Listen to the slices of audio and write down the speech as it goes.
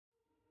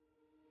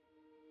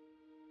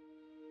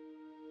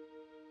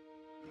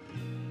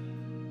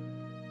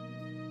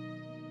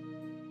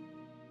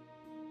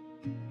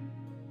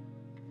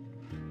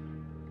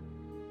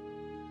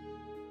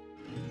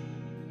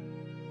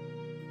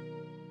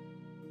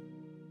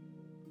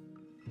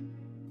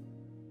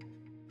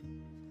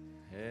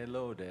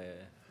Hello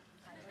there.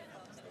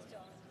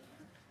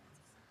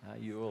 How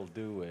you all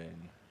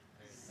doing?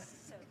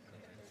 It's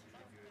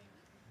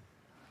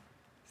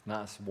a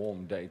nice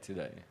warm day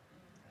today.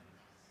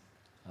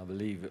 I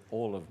believe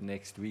all of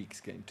next week's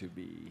going to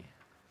be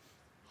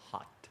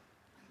hot.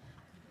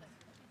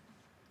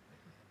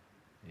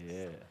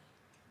 Yeah.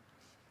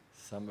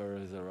 Summer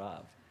has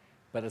arrived.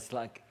 But it's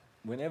like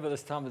whenever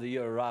this time of the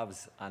year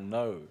arrives, I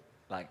know,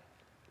 like,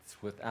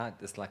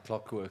 it's like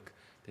clockwork.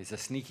 There's a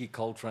sneaky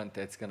cold front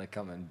that's going to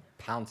come and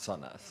pounce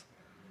on us.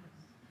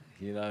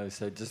 You know,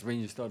 so just when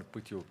you start to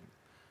put your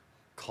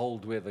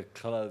cold weather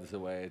clothes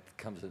away, it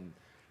comes in.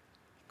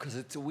 Because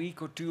it's a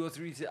week or 2 or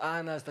 3, you say,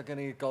 no, it's not going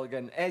to get cold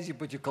again. As you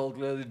put your cold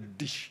clothes,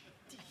 dish,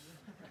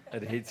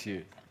 it hits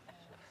you.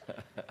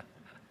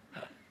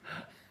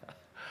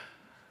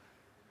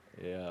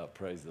 Yeah,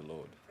 praise the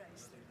Lord.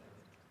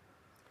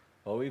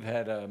 Well, we've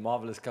had a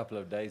marvelous couple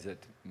of days at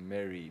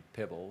Mary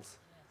Pebbles,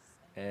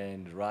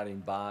 and riding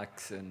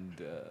bikes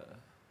and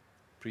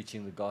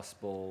preaching the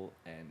gospel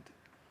and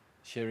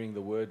sharing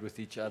the word with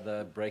each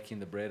other, breaking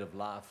the bread of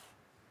life.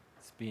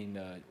 It's been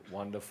a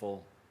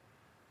wonderful,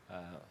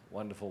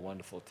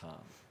 wonderful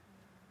time.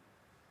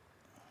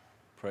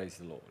 Praise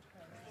the Lord.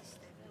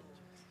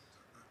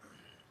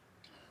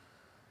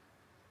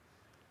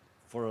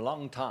 For a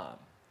long time,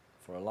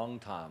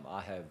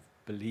 I have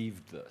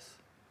believed this.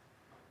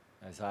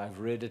 As I've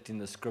read it in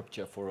the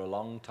scripture for a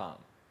long time,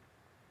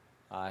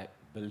 I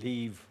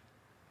believe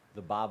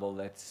the Bible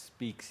that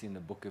speaks in the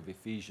book of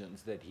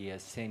Ephesians that he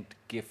has sent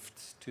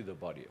gifts to the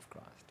body of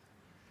Christ.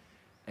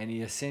 And he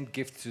has sent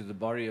gifts to the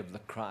body of the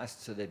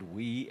Christ so that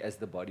we as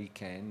the body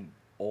can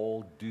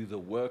all do the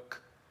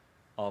work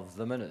of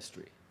the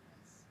ministry.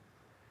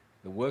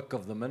 The work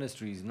of the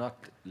ministry is not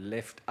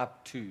left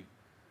up to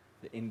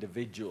the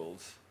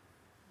individuals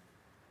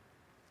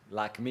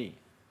like me.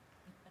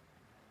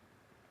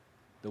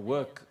 The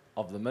work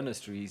of the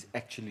ministry is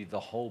actually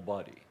the whole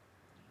body,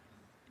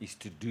 is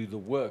to do the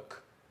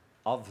work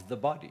of the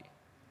body.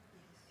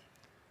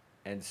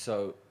 And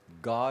so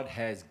God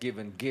has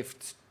given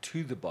gifts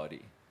to the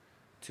body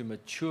to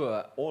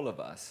mature all of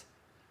us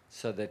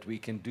so that we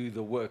can do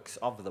the works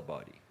of the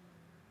body.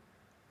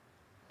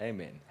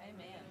 Amen.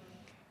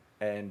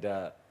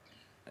 Amen.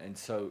 And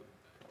so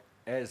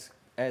as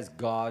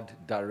God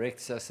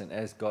directs us and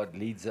as God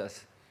leads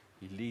us,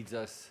 he leads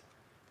us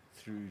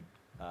through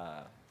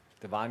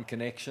divine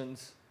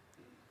connections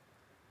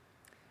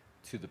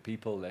to the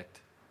people that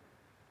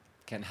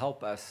can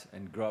help us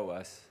and grow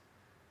us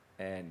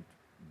and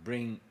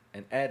bring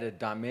an added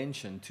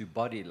dimension to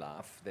body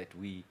life that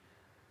we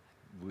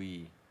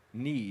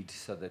need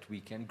so that we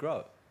can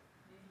grow.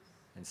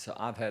 And so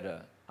I've had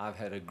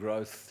a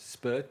growth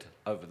spurt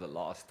over the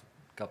last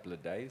couple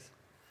of days.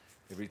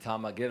 Every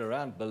time I get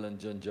around Bill and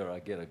Ginger, I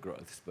get a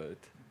growth spurt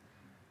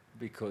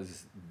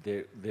because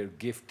their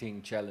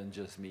gifting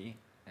challenges me,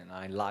 and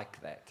I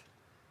like that.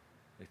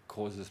 It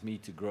causes me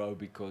to grow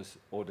because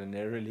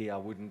ordinarily I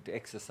wouldn't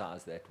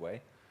exercise that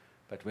way.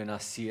 But when I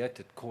see it,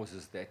 it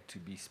causes that to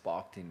be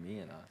sparked in me,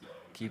 and I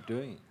keep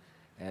doing it.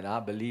 And I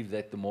believe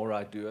that the more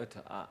I do it,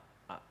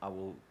 I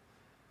will.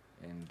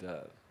 And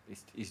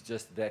it's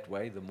just that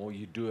way. The more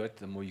you do it,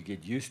 the more you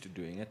get used to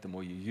doing it. The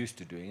more you're used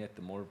to doing it,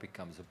 the more it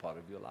becomes a part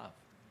of your life.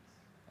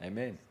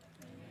 Amen.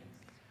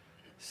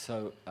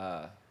 So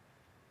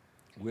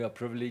we are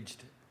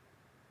privileged.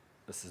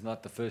 This is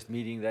not the first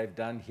meeting they've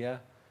done here.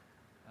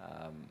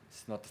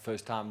 It's not the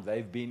first time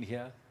they've been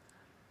here,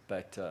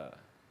 but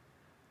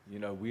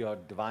we are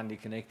divinely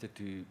connected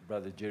to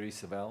Brother Jerry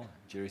Savelle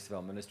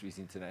Ministries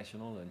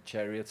International, and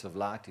Chariots of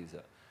Light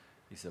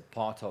is a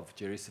part of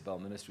Jerry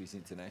Savelle Ministries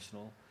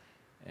International,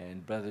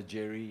 and Brother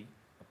Jerry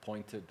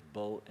appointed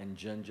Bill and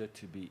Ginger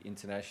to be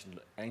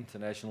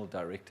international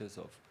directors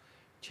of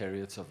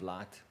Chariots of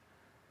Light,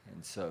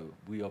 and so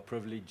we are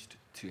privileged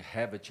to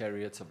have a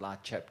Chariots of Light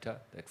chapter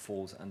that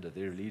falls under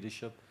their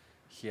leadership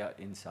here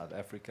in South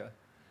Africa.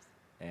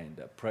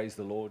 And praise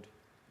the Lord,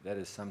 that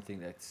is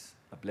something that's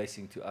a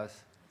blessing to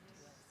us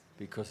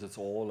because it's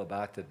all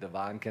about the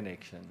divine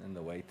connection and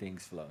the way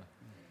things flow.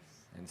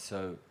 And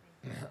so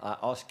I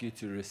ask you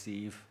to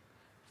receive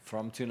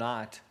from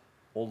tonight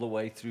all the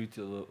way through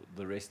to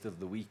the rest of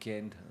the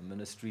weekend, the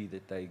ministry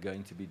that they're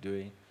going to be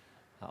doing.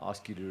 I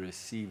ask you to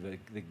receive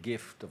the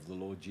gift of the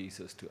Lord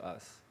Jesus to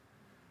us.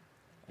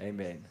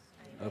 Amen.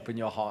 Open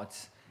your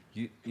hearts.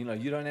 You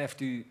don't have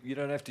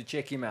to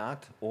check him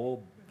out or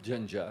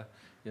Ginger.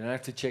 You don't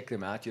have to check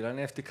them out. You don't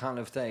have to kind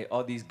of say,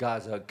 "Oh, these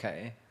guys are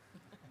okay."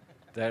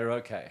 They're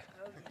okay.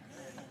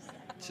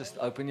 Just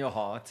open your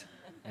heart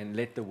and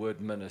let the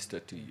word minister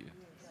to you.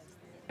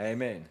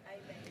 Amen.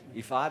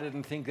 If I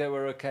didn't think they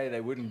were okay, they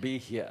wouldn't be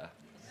here.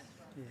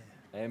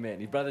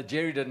 Amen. If Brother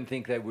Jerry didn't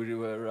think they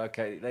were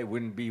okay, they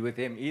wouldn't be with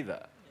him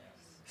either.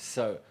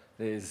 So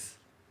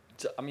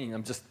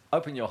I'm just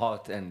open your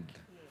heart and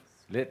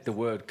let the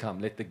word come.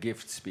 Let the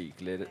gift speak.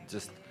 Let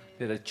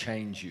it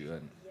change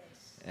you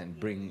and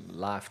bring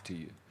life to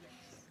you.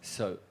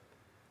 So,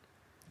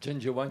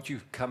 Ginger, won't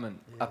you come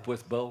up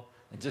with Bill?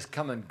 And just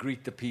come and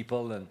greet the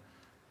people and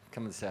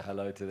come and say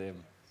hello to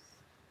them,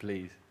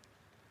 please.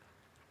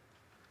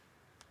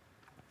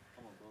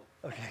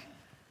 Okay.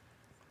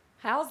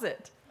 How's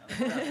it? Is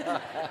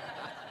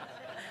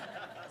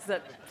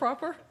that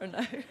proper or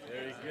no?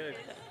 Very good. Very good.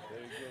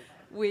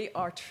 We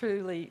are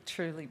truly,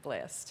 truly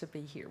blessed to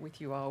be here with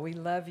you all. We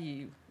love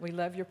you. We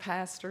love your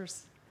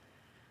pastors.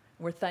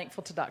 We're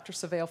thankful to Dr.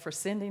 Savelle for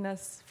sending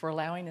us, for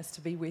allowing us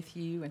to be with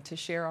you and to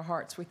share our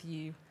hearts with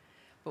you.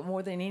 But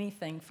more than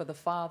anything, for the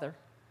Father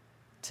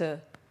to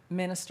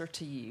minister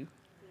to you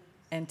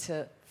and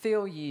to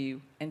fill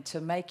you and to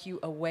make you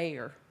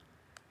aware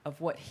of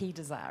what He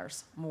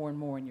desires more and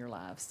more in your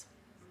lives.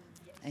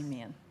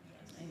 Amen.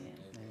 Amen.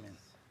 Amen.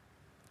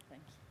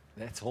 Thank you.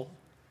 That's all?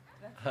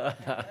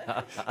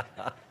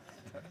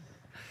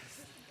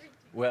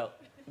 Well,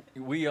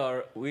 we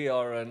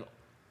are an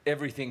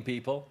everything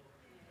people.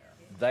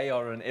 They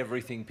are an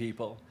everything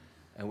people.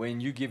 And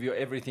when you give your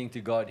everything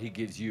to God, He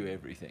gives you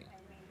everything.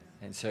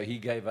 And so He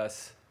gave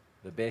us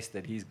the best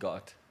that He's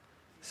got.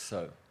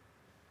 So,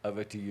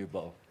 over to you,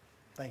 Bo.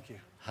 Thank you.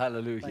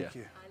 Hallelujah. Thank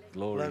you.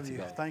 Glory Love to you.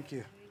 God. Thank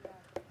you.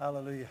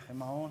 Hallelujah.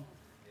 Am I on?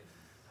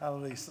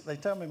 Hallelujah. They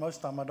tell me most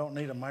of the time I don't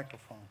need a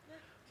microphone.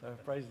 So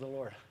praise the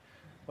Lord.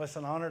 Well, it's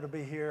an honor to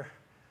be here.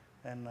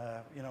 And,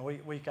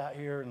 we got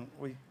here and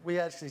we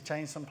actually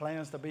changed some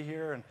plans to be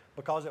here. And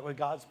because it was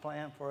God's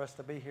plan for us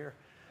to be here.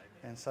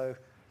 And so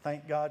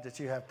thank God that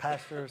you have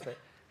pastors that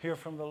hear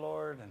from the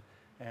Lord.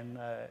 And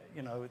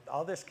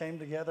all this came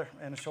together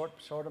in a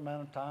short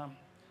amount of time.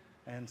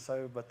 And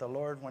so, but the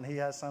Lord, when He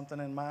has something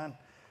in mind,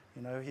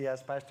 He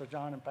has Pastor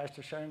John and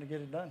Pastor Sharon to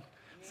get it done.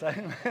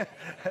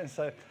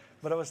 So,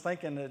 but I was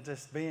thinking that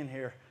just being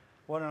here,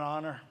 what an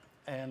honor.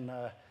 And,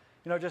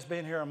 just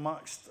being here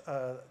amongst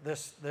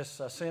this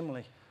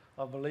assembly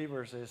of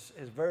believers is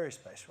very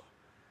special.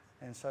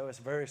 And so it's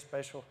very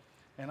special.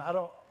 And I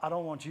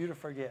don't want you to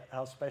forget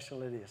how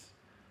special it is,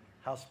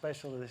 how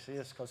special this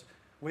is, because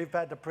we've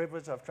had the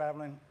privilege of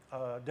traveling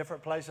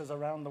different places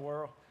around the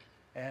world.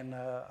 And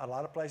a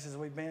lot of places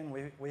we've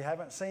been, we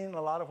haven't seen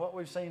a lot of what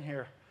we've seen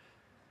here.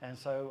 And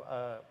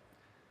so,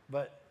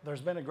 but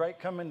there's been a great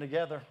coming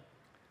together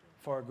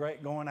for a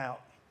great going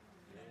out.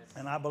 Yes.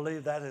 And I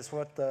believe that is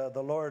what the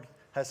Lord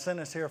has sent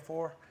us here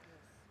for,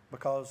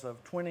 because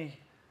of 20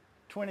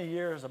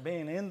 years of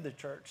being in the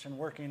church and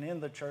working in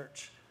the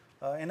church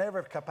in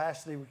every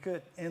capacity we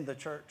could in the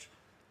church.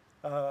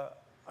 I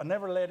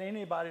never led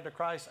anybody to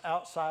Christ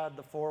outside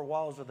the four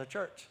walls of the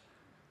church.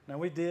 Now,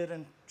 we did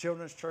in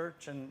children's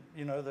church and,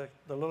 the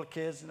little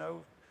kids,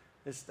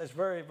 it's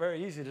very,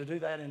 very easy to do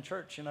that in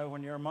church,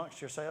 when you're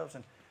amongst yourselves.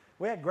 And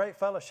we had great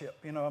fellowship,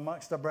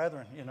 amongst the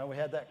brethren. We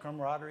had that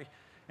camaraderie.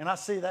 And I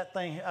see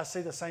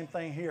the same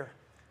thing here.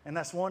 And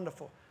that's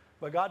wonderful.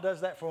 But God does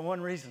that for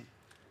one reason.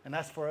 And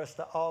that's for us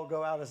to all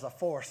go out as a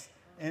force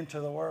into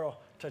the world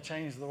to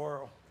change the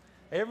world.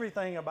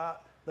 Everything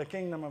about the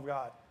kingdom of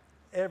God,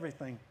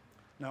 everything,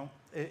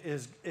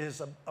 is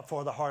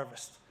for the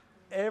harvest.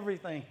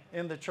 Everything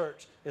in the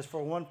church is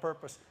for one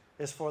purpose,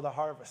 is for the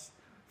harvest.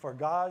 For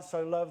God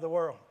so loved the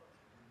world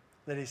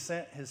that He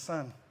sent His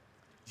Son,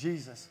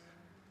 Jesus.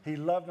 He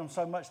loved them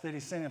so much that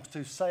He sent Him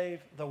to save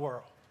the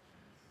world.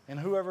 And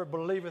whoever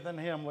believeth in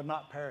Him would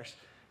not perish.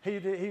 He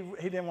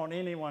didn't want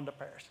anyone to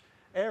perish.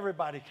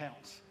 Everybody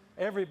counts.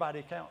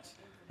 Everybody counts.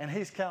 And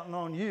He's counting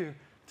on you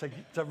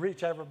to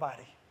reach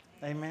everybody.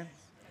 Amen.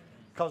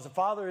 Because the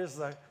Father is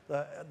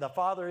the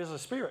Father is a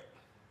spirit.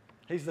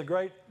 He's the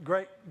great,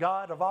 great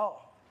God of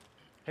all.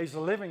 He's the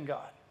living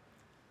God.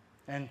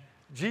 And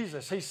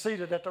Jesus, He's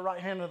seated at the right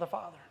hand of the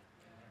Father.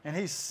 And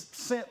He's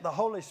sent the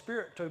Holy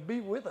Spirit to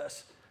be with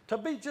us, to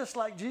be just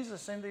like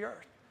Jesus in the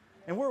earth.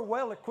 And we're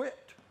well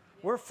equipped.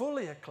 We're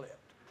fully equipped.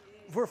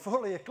 We're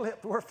fully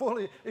equipped. We're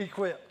fully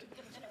equipped.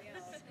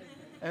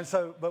 And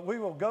so, but we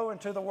will go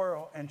into the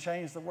world and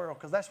change the world,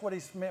 because that's what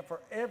He's meant for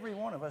every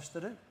one of us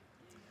to do.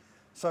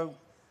 So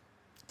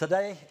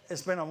today,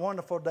 it's been a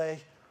wonderful day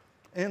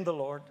in the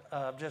Lord.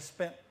 I've just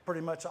spent pretty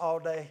much all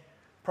day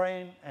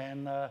praying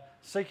and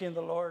seeking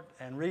the Lord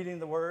and reading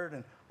the Word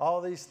and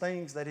all these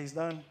things that He's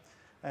done.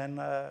 And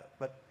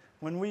but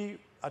when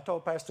I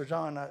told Pastor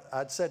John,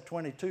 I'd said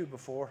 22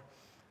 before,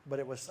 but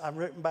I've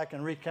written back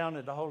and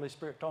recounted. The Holy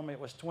Spirit told me it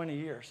was 20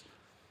 years.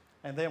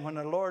 And then when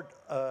the Lord,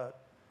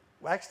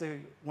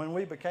 actually, when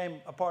we became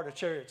a part of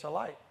Chariots of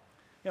Light,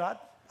 I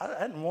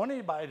hadn't wanted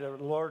anybody to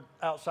Lord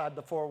outside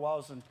the four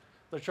walls in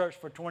the church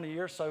for 20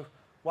 years, so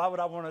why would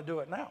I want to do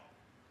it now?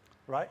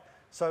 Right?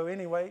 So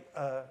anyway,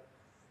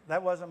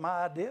 that wasn't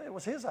my idea. It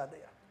was His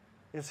idea.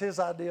 It's His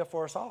idea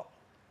for us all.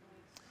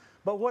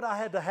 But what I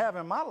had to have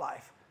in my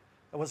life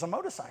was a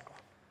motorcycle.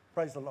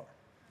 Praise the Lord.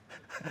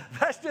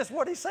 That's just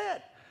what He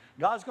said.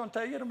 God's going to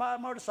tell you to buy a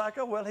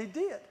motorcycle. Well, He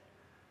did.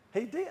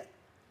 He did.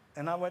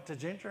 And I went to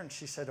Ginger, and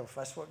she said, if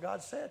that's what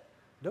God said,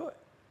 do it.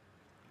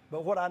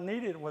 But what I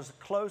needed was a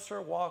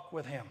closer walk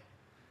with Him,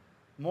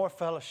 more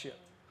fellowship.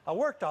 I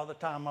worked all the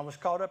time. I was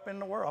caught up in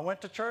the world. I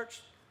went to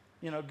church,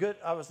 good.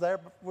 I was there.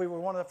 We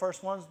were one of the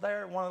first ones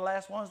there, one of the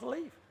last ones to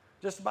leave,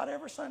 just about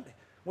every Sunday.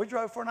 We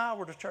drove for an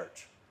hour to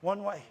church,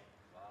 one way,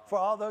 for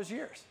all those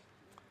years.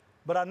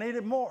 But I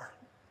needed more.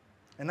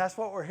 And that's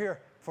what we're here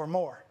for,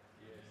 more.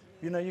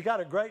 You know, you got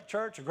a great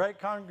church, a great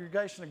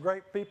congregation, of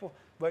great people,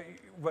 but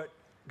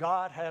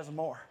God has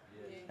more.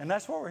 And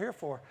that's what we're here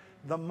for,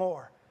 the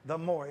more, the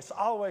more. It's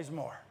always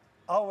more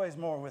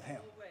with Him.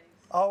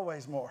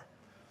 Always more.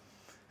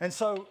 And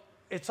so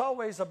it's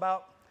always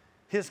about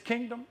His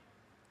kingdom.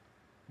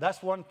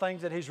 That's one thing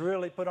that He's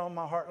really put on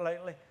my heart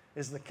lately,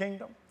 is the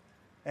kingdom.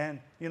 And,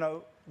 you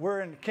know,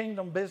 we're in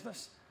kingdom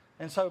business.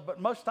 And so, but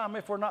most time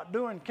if we're not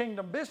doing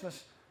kingdom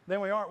business,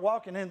 then we aren't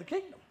walking in the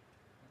kingdom.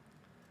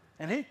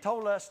 And He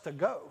told us to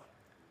go.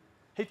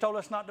 He told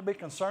us not to be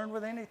concerned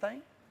with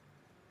anything.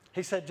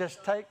 He said,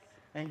 just take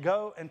and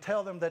go and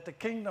tell them that the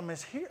kingdom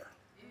is here.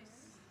 Yes.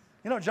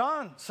 You know,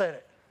 John said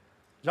it.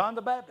 John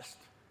the Baptist.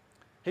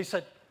 He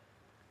said,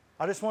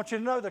 I just want you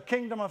to know the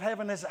kingdom of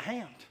heaven is at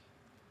hand.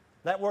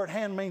 That word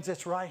hand means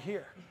it's right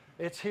here.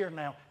 It's here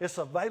now. It's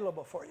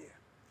available for you.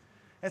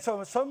 And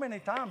so many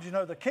times, you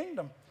know, the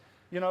kingdom,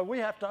 you know, we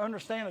have to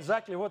understand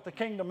exactly what the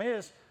kingdom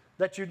is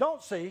that you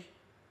don't see,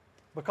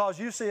 because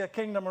you see a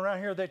kingdom around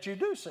here that you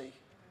do see.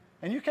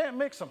 And you can't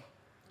mix them.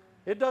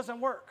 It doesn't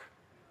work.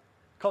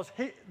 Because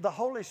the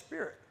Holy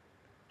Spirit,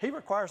 He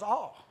requires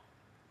all.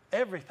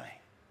 Everything.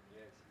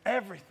 Yes.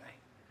 Everything.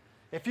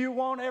 If you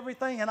want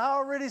everything, and I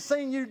already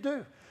seen you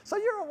do. So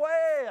you're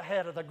way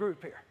ahead of the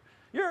group here.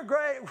 You're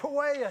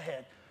way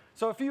ahead.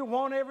 So if you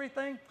want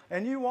everything,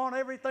 and you want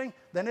everything,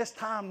 then it's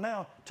time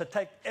now to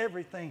take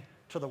everything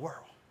to the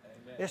world.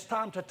 Amen. It's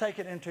time to take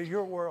it into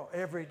your world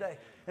every day.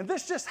 And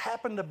this just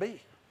happened to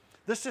be.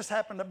 This just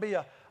happened to be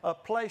a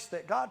place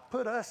that God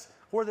put us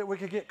where that we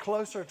could get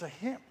closer to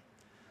Him.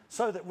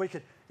 So that we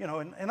could, you know,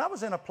 and I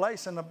was in a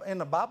place in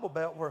the Bible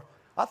Belt where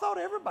I thought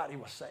everybody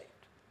was saved.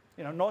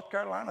 You know, North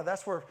Carolina,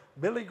 that's where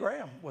Billy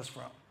Graham was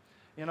from.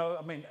 You know,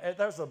 I mean,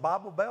 there's the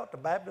Bible Belt, the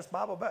Baptist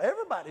Bible Belt.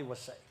 Everybody was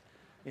saved,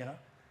 you know.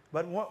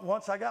 But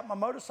once I got my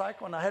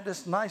motorcycle and I had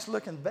this nice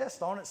looking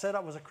vest on, it said I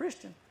was a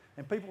Christian,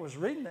 and people was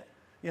reading it,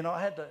 you know,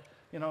 I had to,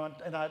 you know,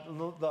 and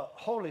the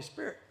Holy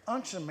Spirit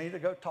unctioned me to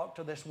go talk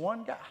to this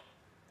one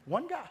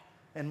guy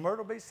in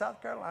Myrtle Beach, South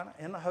Carolina,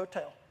 in the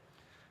hotel.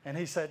 And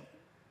he said,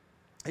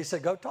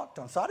 go talk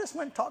to him. So I just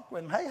went and talked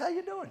with him. Hey, how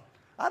you doing?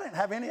 I didn't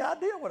have any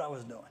idea what I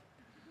was doing.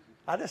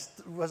 I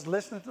just was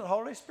listening to the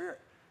Holy Spirit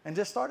and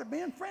just started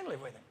being friendly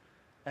with him.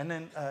 And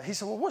then he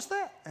said, well, what's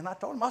that? And I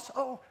told him, I said,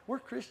 oh, we're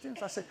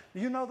Christians. I said, do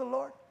you know the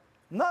Lord?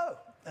 No.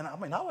 And I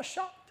mean, I was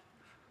shocked.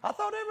 I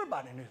thought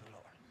everybody knew the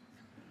Lord.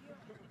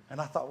 And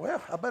I thought,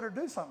 well, I better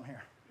do something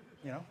here.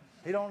 You know,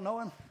 he don't know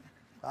Him.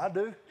 I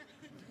do.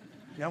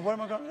 You know, what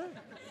am I going to do?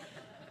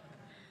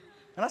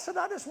 And I said,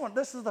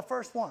 this is the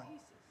first one.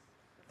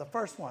 The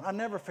first one. I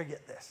never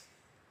forget this.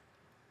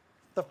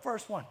 The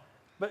first one.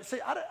 But see,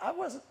 I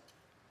wasn't,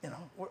 you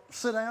know,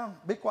 sit down,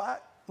 be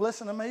quiet,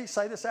 listen to me,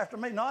 say this after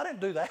me. No, I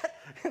didn't do that.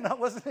 You know, I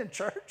wasn't in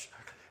church.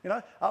 You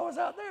know, I was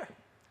out there.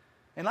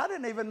 And I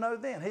didn't even know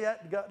then.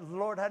 The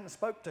Lord hadn't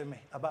spoke to me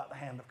about the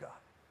hand of God.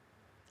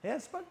 He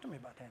hadn't spoke to me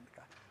about the hand of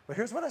God. But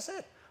here's what I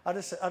said. I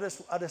just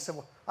said,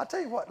 well, I'll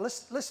tell you what,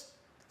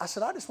 I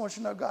said, I just want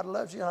you to know God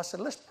loves you. And I said,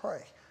 let's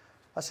pray.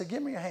 I said,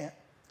 give me your hand.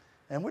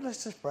 And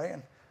let's just pray.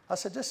 And I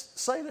said, just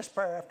say this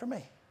prayer after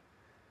me.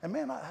 And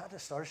man, I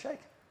just started shaking.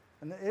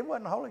 And it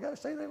wasn't the Holy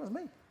Ghost either, it was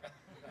me.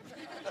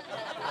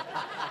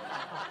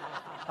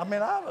 I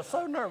mean, I was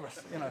so nervous,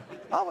 you know.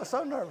 I was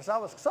so nervous. I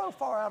was so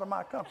far out of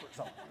my comfort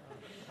zone.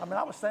 I mean,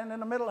 I was standing in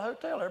the middle of the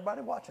hotel,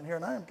 everybody watching here,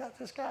 and I got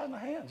this guy in the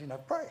hands, you know,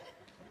 pray.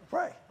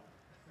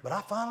 But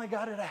I finally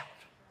got it out.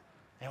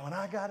 And when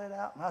I got it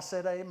out and I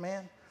said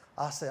amen,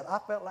 I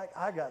felt like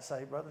I got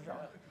saved, Brother John.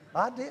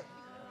 I did.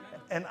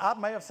 And I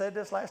may have said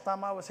this last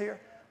time I was here,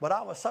 but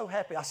I was so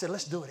happy. I said,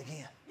 let's do it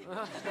again.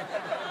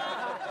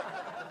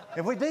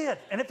 And we did.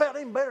 And it felt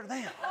even better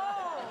then.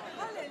 Oh,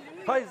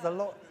 hallelujah. Praise the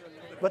Lord.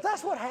 But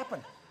that's what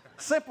happened.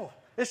 Simple.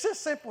 It's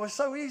just simple. It's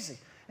so easy.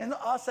 And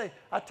I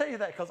tell you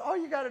that because all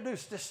you got to do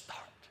is just start.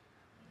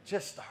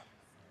 Just start.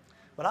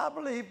 But I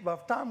believe by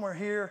the time we're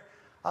here,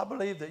 I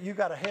believe that you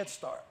got a head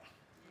start.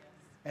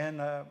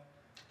 And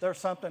there's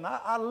something,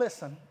 I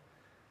listen.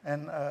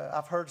 And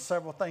I've heard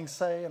several things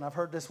say, and I've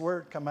heard this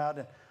word come out.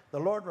 And the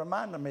Lord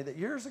reminded me that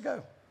years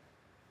ago,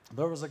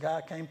 there was a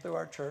guy came through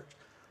our church,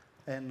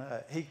 and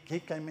he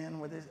came in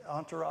with his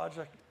entourage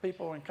of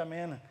people and come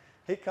in, and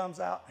he comes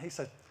out, and he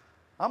said,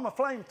 I'm a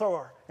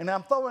flamethrower, and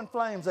I'm throwing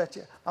flames at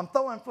you. I'm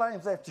throwing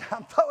flames at you.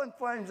 I'm throwing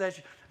flames at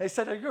you. He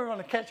said, you're going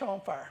to catch on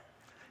fire.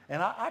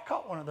 And I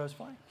caught one of those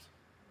flames.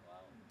 Wow.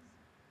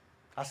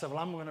 I said, well,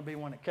 I'm going to be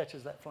one that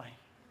catches that flame.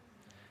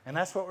 And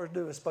that's what we're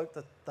doing, is spoke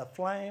the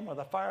flame or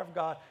the fire of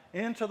God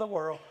into the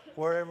world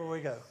wherever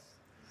we go.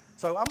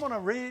 So I'm going to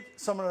read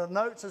some of the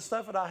notes and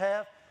stuff that I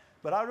have,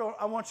 but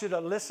I want you to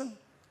listen,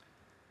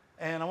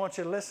 and I want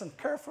you to listen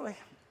carefully,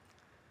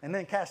 and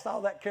then cast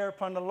all that care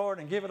upon the Lord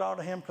and give it all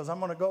to Him, because I'm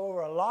going to go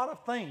over a lot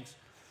of things.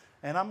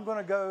 And I'm going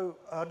to go,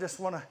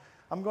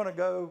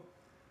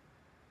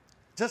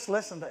 just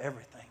listen to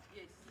everything.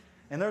 Yes.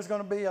 And there's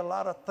going to be a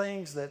lot of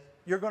things that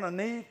you're going to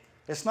need.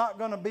 It's not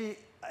going to be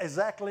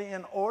exactly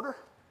in order.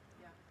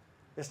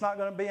 It's not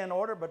going to be in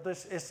order, but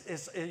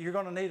you're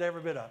going to need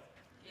every bit of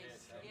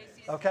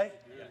it. Okay?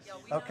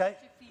 Okay?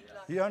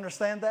 You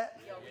understand that?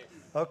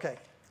 Okay.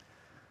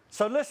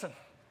 So listen.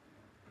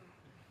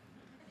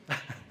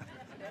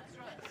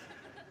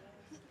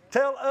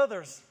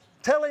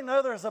 Telling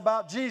others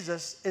about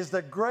Jesus is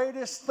the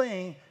greatest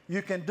thing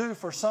you can do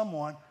for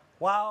someone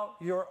while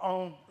you're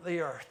on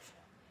the earth.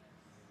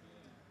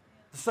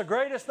 It's the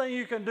greatest thing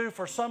you can do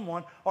for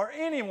someone or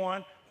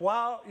anyone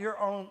while you're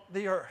on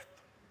the earth.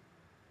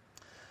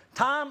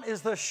 Time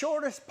is the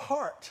shortest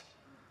part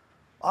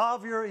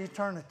of your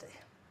eternity.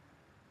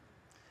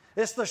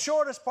 It's the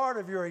shortest part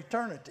of your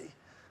eternity,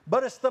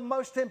 but it's the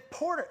most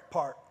important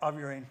part of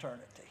your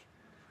eternity.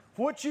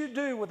 What you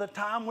do with the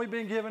time we've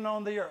been given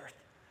on the earth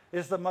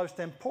is the most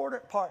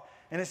important part,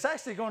 and it's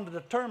actually going to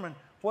determine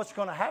what's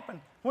going to happen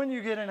when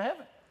you get in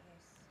heaven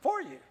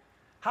for you.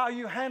 How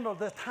you handle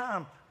the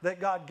time that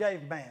God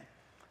gave man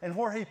and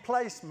where He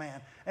placed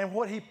man and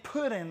what He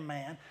put in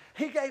man.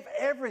 He gave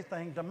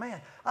everything to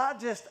man. I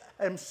just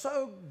am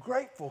so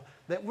grateful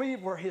that we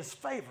were His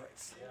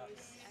favorites.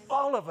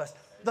 All of us,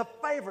 the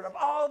favorite of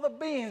all the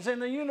beings in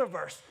the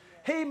universe.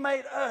 He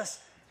made us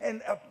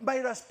and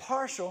made us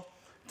partial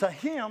to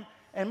Him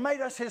and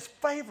made us His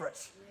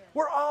favorites.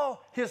 We're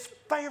all His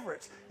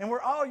favorites and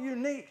we're all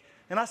unique.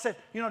 And I said,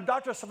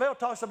 Dr. Savelle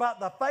talks about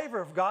the favor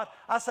of God.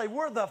 I say,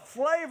 we're the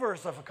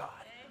flavors of God.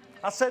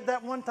 I said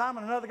that one time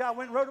and another guy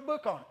went and wrote a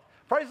book on it.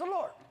 Praise the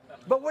Lord.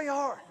 But we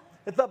are.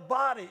 The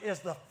body is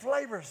the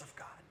flavors of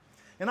God.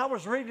 And I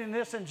was reading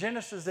this in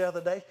Genesis the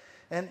other day.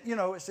 And,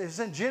 it's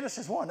in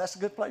Genesis 1. That's a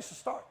good place to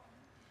start.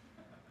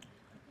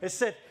 It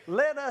said,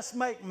 let us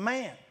make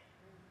man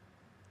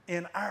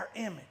in our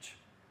image.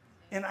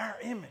 In our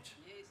image.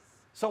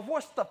 So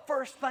what's the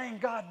first thing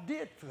God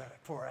did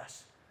for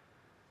us?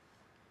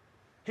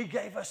 He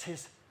gave us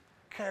His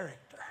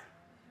character.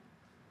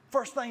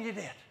 First thing He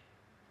did.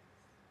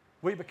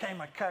 We became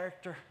a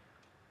character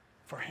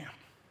for Him.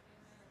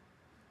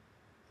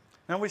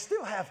 Now we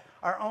still have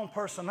our own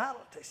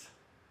personalities.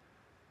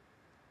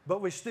 But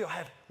we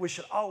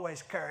should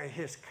always carry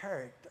His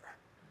character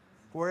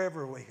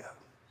wherever we go.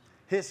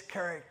 His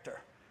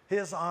character,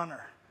 His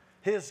honor,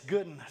 His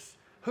goodness,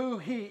 who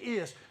He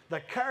is, the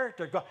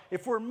character of God.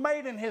 If we're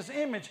made in His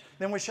image,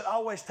 then we should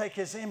always take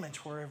His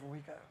image wherever we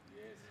go.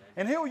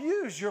 And He'll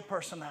use your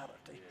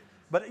personality.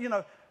 But,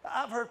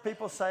 I've heard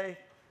people say,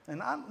 and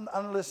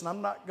listen,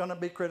 I'm not going to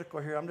be critical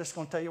here. I'm just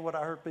going to tell you what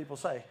I heard people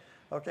say.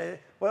 Okay?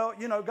 Well,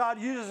 God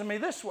uses me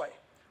this way.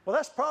 Well,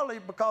 that's probably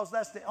because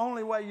that's the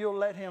only way you'll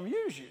let Him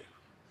use you.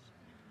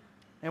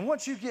 And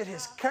once you get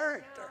His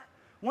character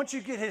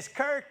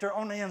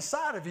on the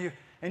inside of you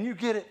and you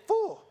get it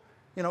full,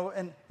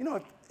 and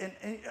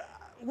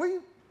we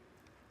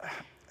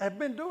have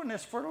been doing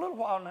this for a little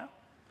while now.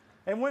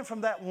 And went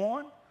from that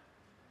one,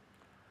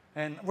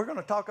 and we're going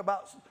to talk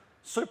about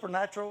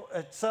supernatural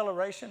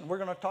acceleration. We're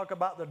going to talk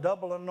about the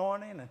double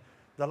anointing and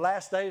the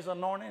last days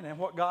anointing and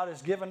what God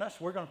has given us.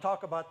 We're going to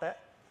talk about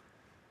that.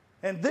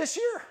 And this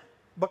year,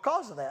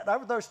 because of that,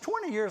 over those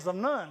 20 years of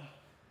none,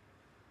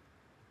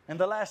 and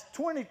the last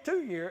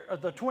 22 years, or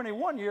the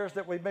 21 years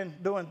that we've been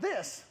doing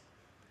this,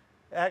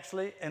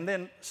 actually, and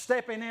then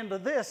stepping into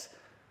this,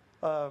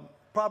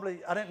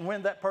 probably I didn't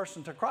win that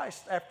person to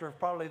Christ after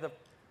probably the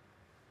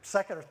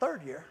second or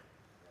third year.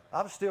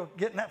 I was still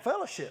getting that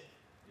fellowship.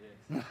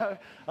 I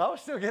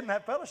was still getting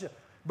that fellowship.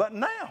 But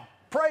now,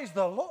 praise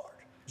the Lord,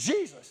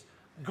 Jesus,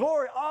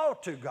 glory all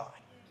to God.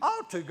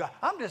 All to God.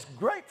 I'm just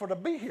grateful to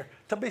be here,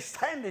 to be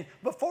standing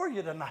before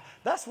you tonight.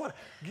 That's what,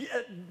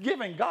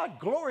 giving God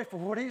glory for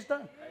what He's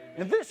done.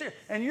 And this year,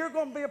 and you're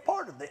going to be a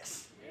part of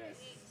this.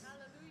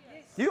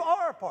 You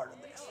are a part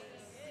of this.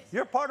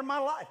 You're a part of my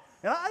life.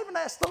 And I even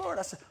asked the Lord,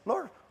 I said,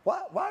 Lord,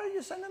 why are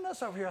you sending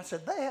us over here? I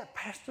said, they have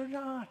Pastor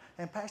John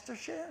and Pastor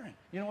Sharon.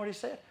 You know what he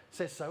said? He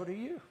said, so do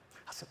you.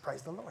 I said,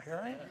 praise the Lord,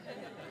 here I am.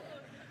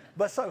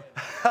 But so,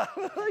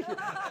 hallelujah,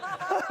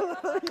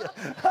 hallelujah,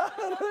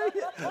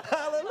 hallelujah,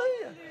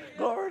 hallelujah.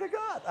 Glory to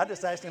God. I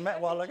just asked him that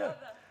a while ago.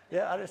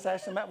 Yeah, I just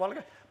asked him that a while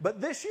ago.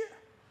 But this year,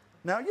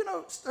 now,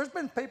 there's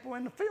been people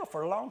in the field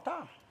for a long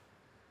time.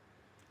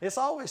 It's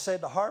always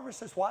said the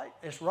harvest is white,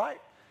 it's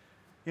ripe.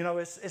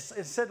 It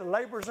said the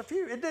laborers are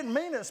few. It didn't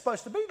mean it's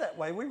supposed to be that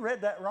way. We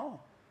read that wrong.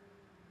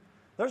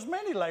 There's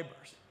many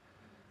laborers.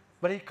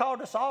 But He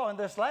called us all in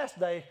this last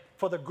day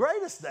for the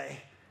greatest day,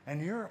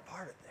 and you're a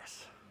part of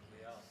this.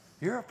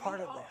 You're a part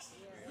of this.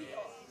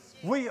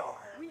 We are.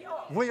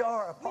 We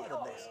are a part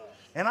of this.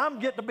 And I'm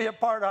getting to be a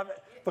part of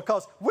it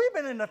because we've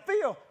been in the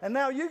field, and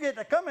now you get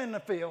to come in the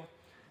field,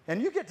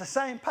 and you get the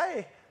same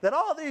pay that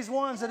all these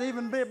ones that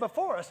even been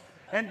before us.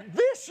 And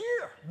this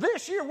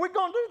year, we're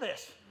going to do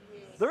this.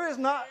 There is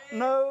not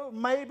no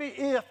maybe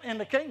if in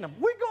the kingdom.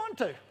 We're going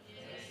to.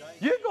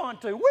 You're going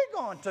to. We're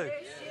going to.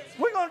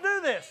 We're going to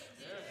do this.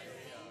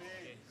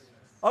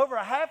 Over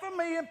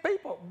 500,000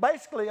 people,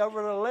 basically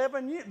over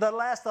the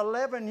last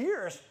 11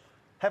 years,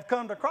 have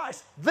come to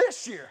Christ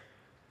this year.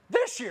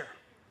 This year.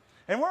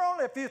 And we're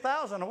only a few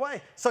thousand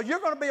away. So you're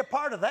going to be a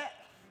part of that.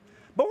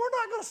 But we're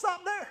not going to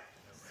stop there.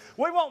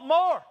 We want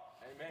more.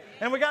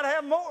 And we got to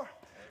have more.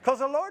 Because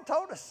the Lord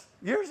told us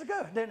years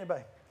ago, didn't he,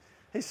 babe?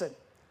 He said,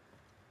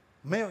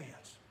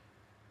 millions.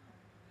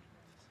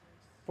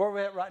 Where are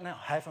we at right now?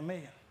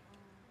 500,000.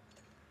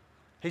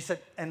 He said,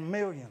 and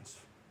millions.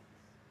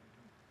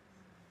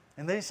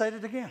 And then he said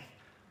it again.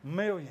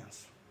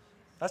 Millions.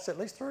 That's at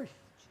least 3.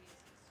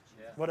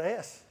 With an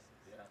S.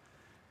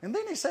 And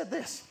then he said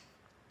this.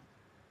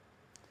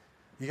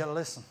 You got to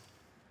listen.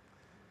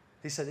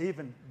 He said,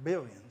 even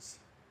billions,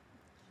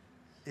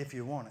 if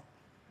you want it.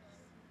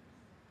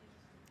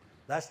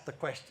 That's the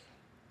question.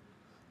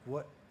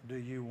 What do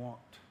you want?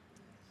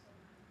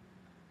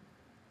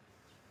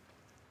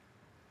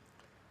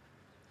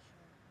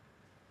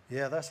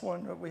 Yeah, that's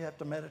one that we have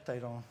to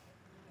meditate on.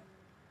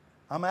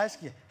 I'm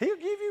asking you, He'll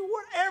give you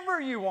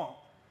whatever you want,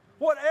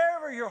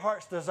 whatever your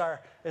heart's desire,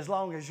 as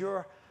long as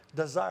your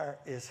desire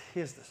is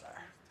His desire.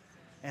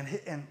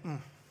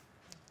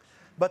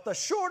 But the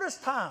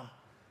shortest time,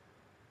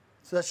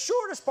 the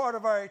shortest part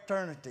of our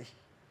eternity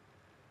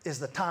is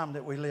the time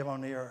that we live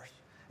on the earth.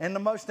 And the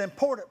most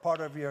important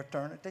part of your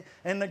eternity,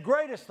 and the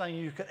greatest thing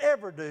you could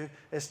ever do,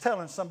 is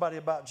telling somebody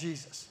about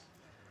Jesus.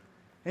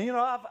 And you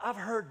know, I've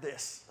heard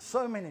this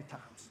so many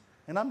times.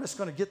 And I'm just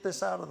going to get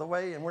this out of the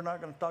way, and we're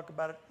not going to talk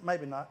about it,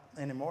 maybe not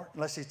anymore,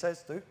 unless He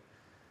says to.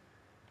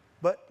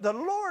 But the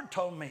Lord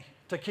told me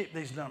to keep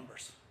these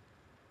numbers.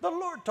 The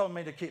Lord told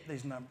me to keep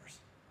these numbers.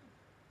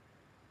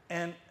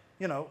 And,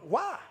 you know,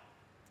 why?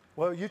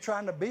 Well, you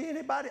trying to be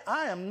anybody?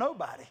 I am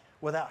nobody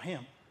without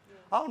Him.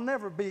 I'll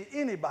never be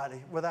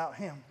anybody without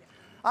Him.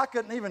 I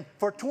couldn't even,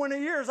 for 20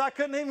 years, I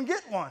couldn't even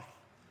get one.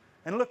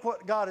 And look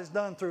what God has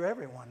done through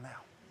everyone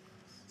now.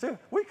 See,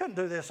 we couldn't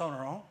do this on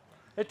our own.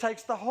 It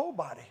takes the whole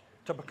body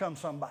to become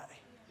somebody.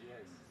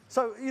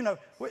 So, you know,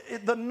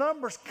 the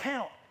numbers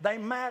count. They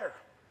matter.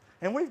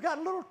 And we've got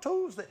little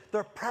tools that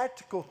they're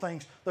practical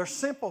things. They're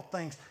simple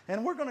things.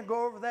 And we're going to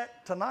go over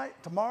that tonight,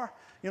 tomorrow,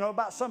 you know,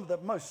 about some of the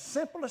most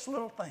simplest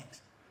little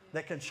things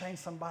that can change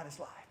somebody's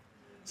life.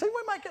 See,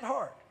 we make it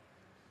hard.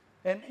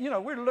 And, you know,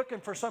 we're looking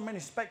for so many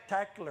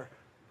spectacular.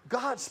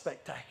 God's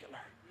spectacular.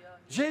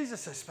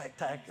 Jesus is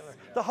spectacular.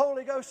 The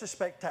Holy Ghost is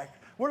spectacular.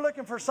 We're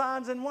looking for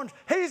signs and wonders.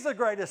 He's the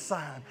greatest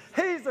sign.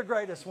 He's the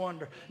greatest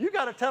wonder. You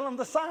got to tell them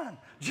the sign.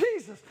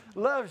 Jesus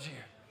loves you.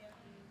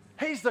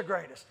 He's the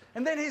greatest.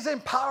 And then He's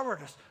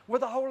empowered us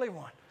with the Holy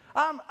One.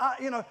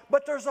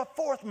 But there's a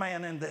fourth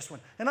man in this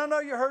one. And I know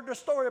you heard the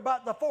story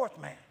about the fourth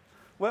man.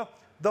 Well,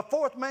 the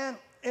fourth man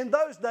in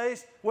those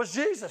days was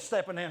Jesus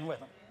stepping in with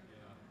them.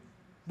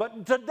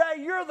 But today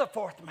you're the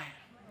fourth man.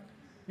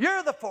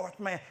 You're the fourth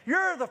man.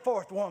 You're the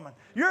fourth woman.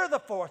 You're the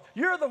fourth.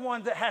 You're the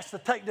one that has to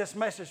take this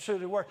message to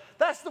the world.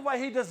 That's the way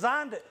He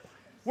designed it.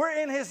 We're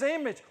in His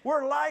image.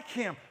 We're like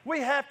Him. We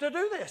have to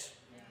do this.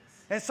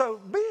 And so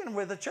being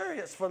with the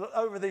chariots for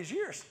over these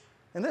years,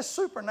 and this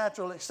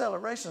supernatural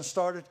acceleration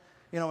started,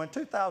 you know, in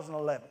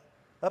 2011,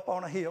 up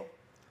on a hill.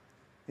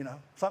 You know,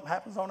 something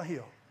happens on a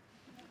hill.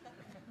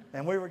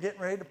 And we were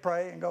getting ready to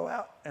pray and go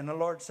out, and the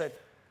Lord said,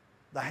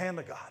 the hand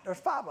of God. There's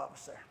 5 of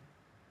us there.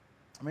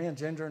 Me and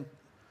Ginger and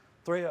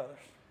 3 others.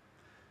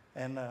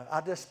 And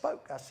I just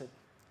spoke. I said,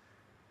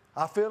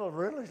 I feel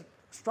really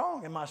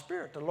strong in my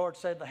spirit. The Lord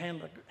said the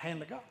hand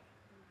of God.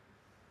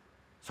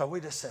 So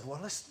we just said, well,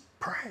 let's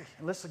pray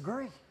and let's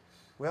agree.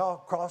 We all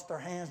crossed our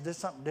hands, did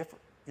something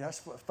different. You know,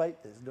 that's what faith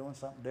is, doing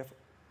something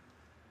different.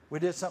 We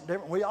did something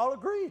different. We all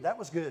agreed. That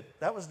was good.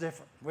 That was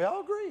different. We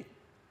all agreed.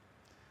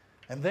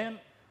 And then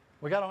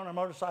we got on our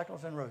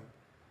motorcycles and rode.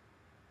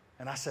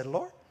 And I said,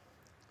 Lord,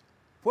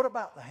 what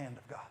about the hand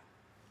of God?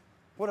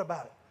 What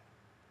about it?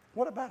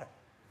 What about it?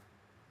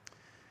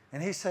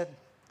 And He said,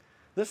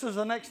 this is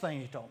the next thing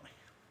He told me.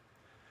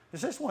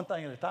 It's just one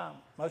thing at a time.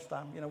 Most of the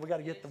time, you know, we got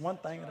to get the one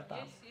thing at a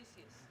time. Yes.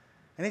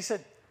 And He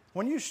said,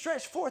 when you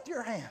stretch forth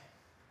your hand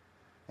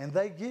and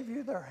they give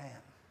you their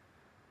hand,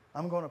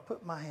 I'm going to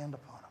put my hand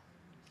upon them.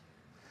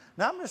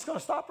 Now, I'm just going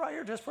to stop right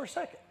here just for a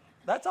second.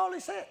 That's all He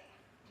said.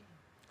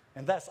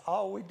 And that's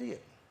all we did.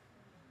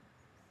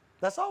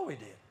 That's all we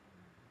did.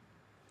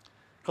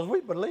 Because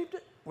we believed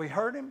it, we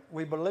heard Him,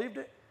 we believed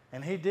it,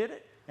 and He did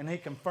it, and He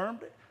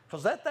confirmed it.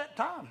 Because at that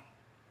time,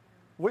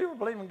 we were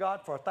believing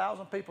God for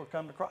 1,000 people to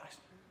come to Christ.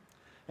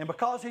 And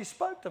because He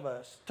spoke to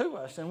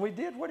us, and we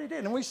did what He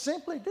did, and we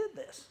simply did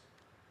this,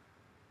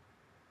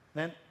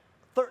 then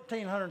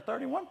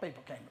 1,331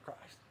 people came to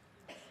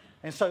Christ.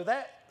 And so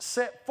that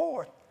set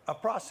forth a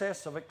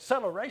process of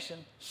acceleration,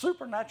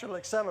 supernatural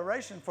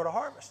acceleration for the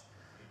harvest.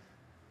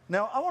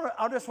 Now,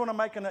 I just want to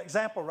make an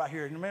example right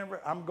here.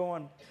 Remember,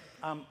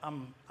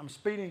 I'm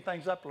speeding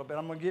things up a little bit.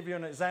 I'm going to give you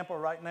an example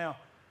right now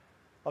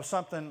of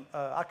something,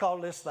 I call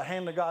this the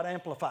hand of God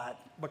amplified,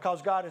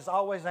 because God is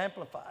always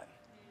amplified.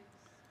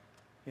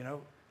 You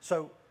know,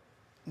 so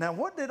now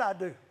what did I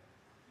do?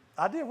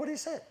 I did what He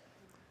said.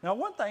 Now,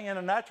 one thing in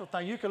a natural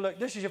thing, you can look,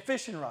 this is your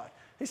fishing rod.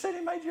 He said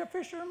He made you a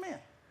fisher of men.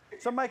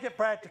 So make it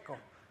practical.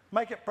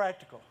 Make it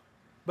practical.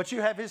 But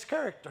you have His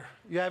character.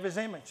 You have His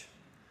image.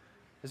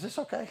 Is this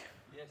okay?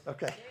 Yes.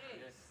 Okay.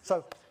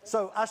 Yes.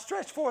 So I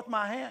stretched forth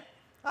my hand.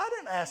 I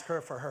didn't ask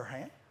her for her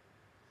hand.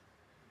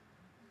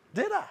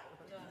 Did I?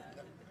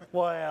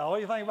 Well, what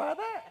do you think about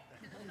that?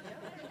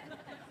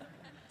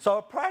 So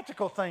a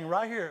practical thing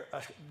right here,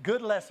 a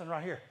good lesson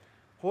right here.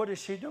 What is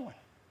she doing?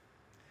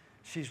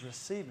 She's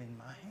receiving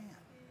my hand.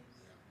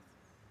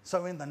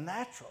 So in the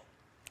natural,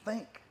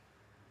 think,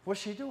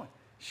 what's she doing?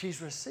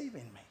 She's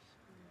receiving me.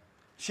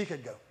 She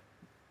could go.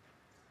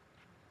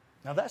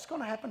 Now that's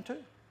going to happen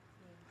too.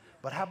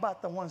 But how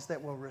about the ones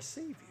that will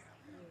receive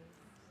you?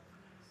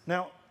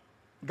 Now,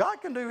 God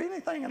can do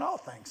anything and all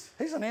things.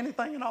 He's an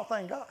anything and all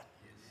thing God.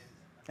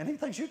 And he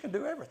thinks you can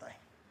do everything.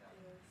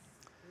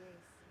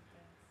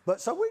 But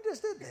so we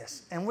just did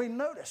this, and we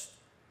noticed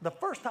the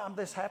first time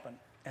this happened,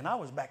 and I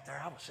was back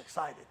there, I was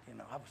excited,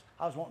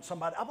 I was wanting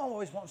somebody, I've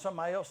always wanted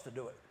somebody else to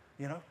do it,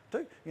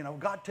 too.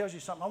 God tells you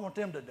something, I want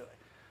them to do it.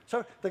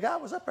 So the guy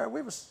was up there,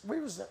 we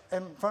was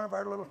in front of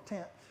our little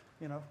tent,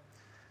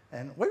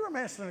 and we were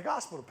ministering the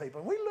gospel to people,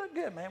 and we looked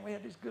good, man. We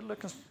had these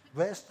good-looking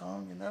vests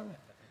on,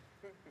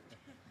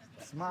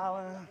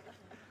 smiling.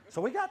 So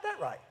we got that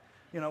right.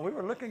 We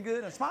were looking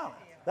good and smiling.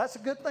 That's a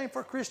good thing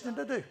for a Christian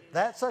to do.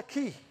 That's a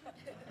key.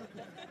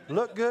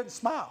 Look good and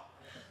smile.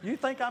 You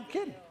think I'm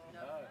kidding?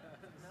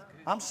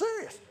 I'm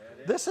serious.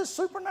 This is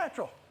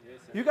supernatural.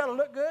 You got to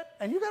look good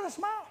and you got to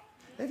smile.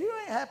 If you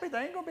ain't happy, they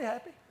ain't going to be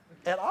happy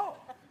at all.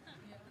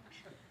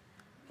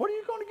 What are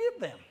you going to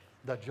give them?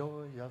 The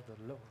joy of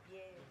the Lord.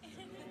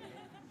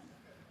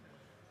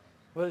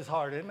 Well, it's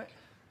hard, isn't it?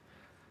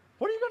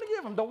 What are you going to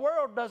give them? The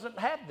world doesn't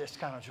have this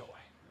kind of joy.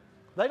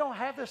 They don't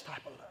have this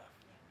type of love.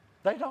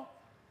 They don't.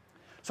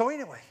 So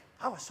anyway,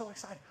 I was so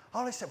excited.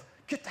 All they said was,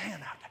 get the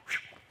hand out there.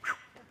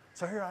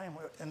 So here I am.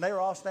 And they were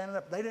all standing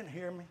up. They didn't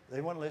hear me. They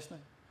weren't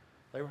listening.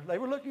 They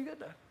were looking good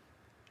though.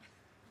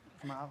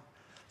 Smile.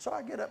 So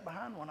I get up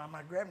behind one of them.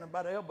 I grab him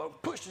by the elbow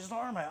and push his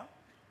arm out.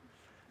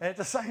 And at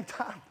the same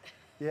time,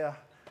 yeah.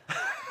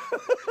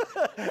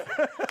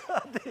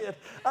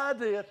 I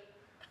did.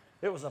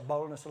 It was a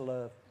boldness of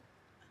love.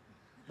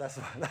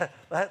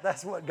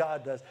 That's what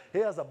God does. He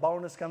has a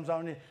boldness comes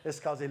on you. It's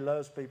because he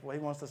loves people. He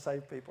wants to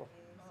save people.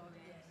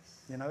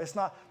 It's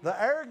not the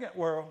arrogant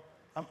world.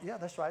 Yeah,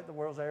 that's right. The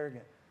world's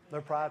arrogant.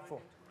 They're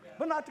prideful.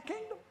 But not the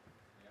kingdom.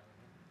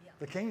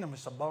 The kingdom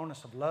is a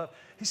bonus of love.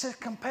 He says,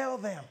 compel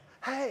them.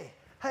 Hey,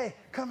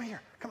 come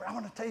here. Come here. I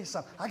want to tell you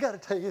something. I got to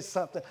tell you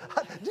something.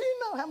 Do you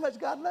know how much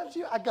God loves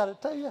you? I got to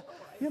tell you.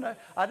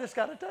 I just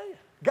got to tell you.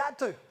 Got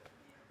to.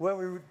 Well,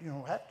 we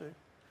don't have to.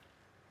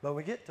 But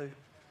we get to.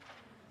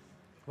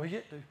 We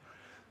get to.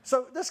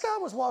 So this guy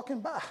was walking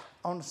by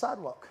on the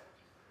sidewalk.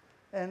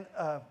 And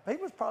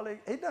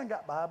he done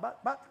got by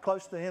about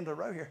close to the end of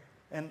the row here.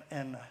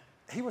 And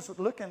he was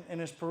looking in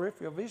his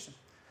peripheral vision.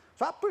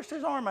 So I pushed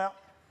his arm out,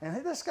 and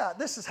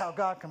this is how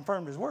God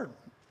confirmed his word.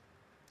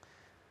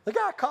 The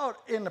guy caught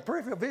in the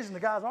peripheral vision, the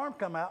guy's arm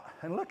come out,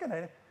 and looking at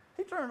him,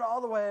 he turned all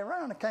the way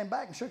around and came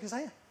back and shook his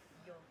hand.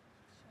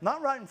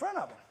 Not right in front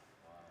of him.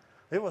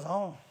 It was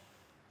on.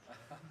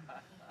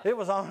 It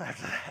was on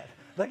after that.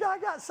 The guy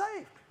got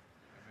saved.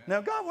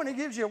 Now, God, when he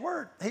gives you a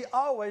word, he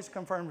always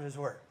confirms his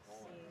word.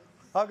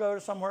 I'll go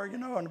to somewhere,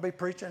 and be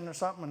preaching or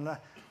something,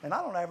 and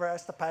I don't ever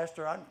ask the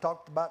pastor. I don't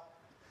talk about,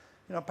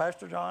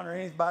 Pastor John or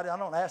anybody. I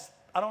don't ask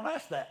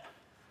that.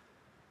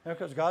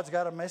 Because God's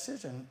got a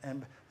message,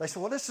 and they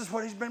said, well, this is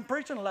what he's been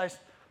preaching the last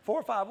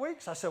 4 or 5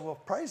 weeks. I said, well,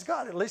 praise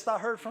God. At least I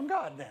heard from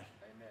God then.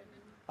 Amen.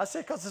 I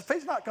said, because if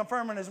he's not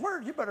confirming his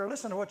word, you better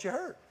listen to what you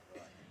heard.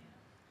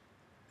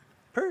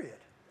 Period.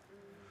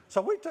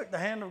 So we took the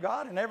hand of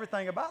God and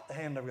everything about the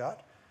hand of God.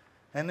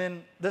 And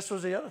then this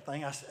was the other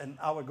thing.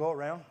 I would go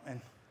around and,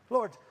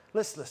 Lord,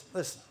 listen.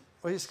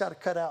 We just got to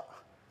cut out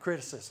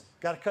criticism.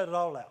 Got to cut it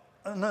all out.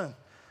 None.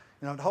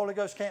 The Holy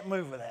Ghost can't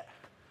move with that.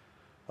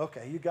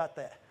 Okay, you got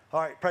that.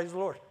 All right, praise the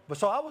Lord. But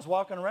so I was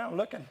walking around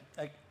looking.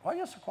 Like, why are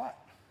you so quiet?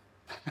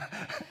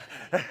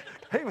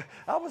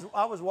 I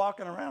was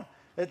walking around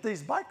at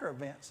these biker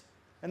events,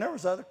 and there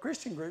was other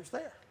Christian groups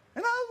there.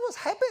 And I was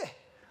happy.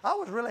 I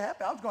was really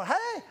happy. I was going,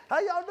 hey, how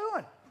y'all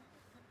doing?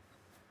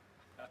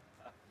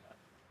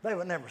 They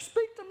would never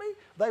speak to me.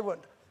 They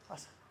wouldn't. I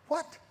said,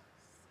 what?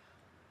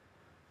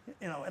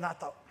 And I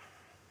thought,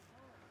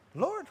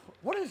 Lord,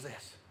 what is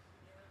this?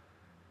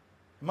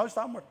 Most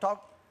of them were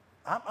talking.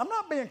 I'm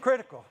not being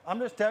critical. I'm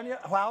just telling you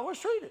how I was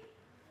treated.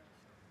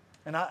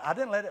 And I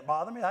didn't let it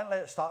bother me. I didn't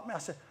let it stop me. I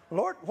said,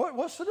 Lord,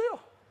 what's the deal?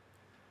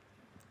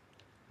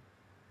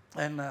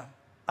 And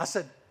I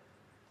said,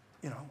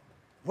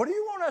 what do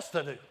you want us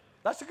to do?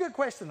 That's a good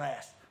question to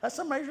ask. That's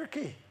a major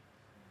key.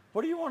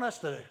 What do you want us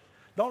to do?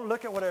 Don't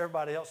look at what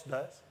everybody else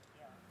does.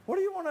 What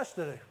do you want us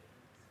to do?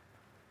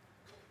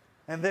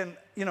 And then,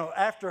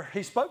 after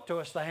he spoke to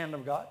us, the hand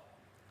of God,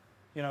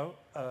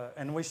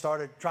 and we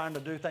started trying to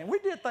do things. We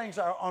did things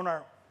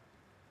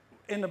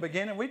in the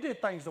beginning, we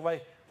did things the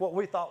way what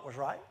we thought was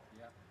right.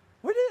 Yeah.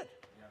 We did.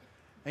 Yeah.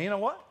 And you know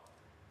what?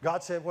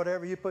 God said,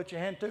 whatever you put your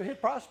hand to, he'd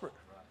prosper.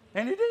 Right.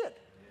 And he did. Yes.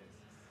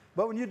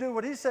 But when you do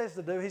what he says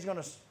to do, he's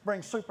going to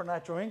bring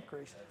supernatural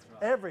increase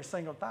every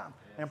single time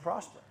and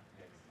prosper.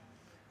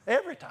 Yes.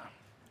 Every time.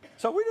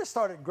 So we just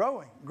started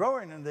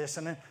growing in this.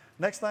 And then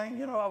next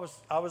thing,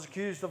 I was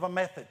accused of a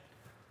method.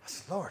 I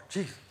said, Lord,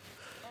 Jesus.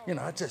 You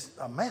know, it's just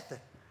a method.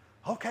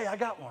 Okay, I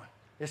got one.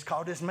 It's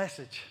called this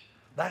message.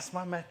 That's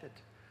my method.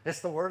 It's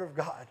the Word of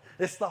God.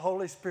 It's the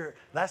Holy Spirit.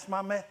 That's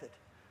my method.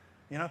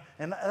 You know,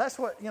 and that's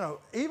what, you know,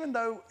 even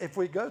though if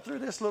we go through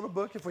this little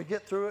book, if we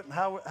get through it and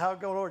how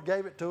the Lord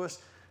gave it to us,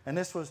 and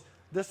this was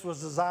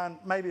designed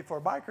maybe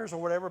for bikers or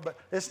whatever, but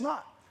it's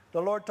not.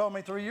 The Lord told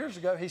me 3 years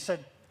ago, He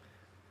said,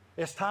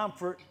 it's time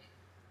for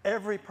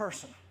every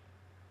person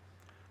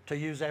to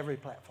use every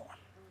platform.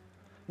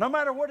 No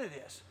matter what it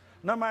is.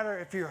 No matter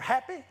if you're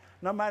happy,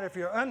 no matter if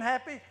you're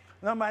unhappy,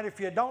 no matter if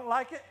you don't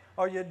like it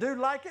or you do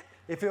like it,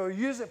 if you'll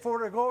use it for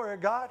the glory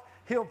of God,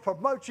 He'll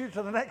promote you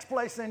to the next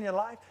place in your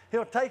life.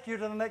 He'll take you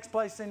to the next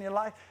place in your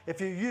life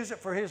if you use it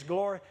for His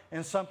glory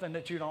in something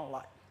that you don't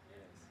like.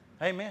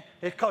 Yes. Amen?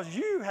 It's because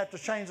you have to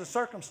change the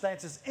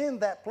circumstances in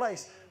that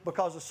place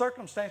because the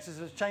circumstances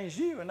have changed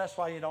you, and that's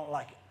why you don't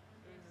like it.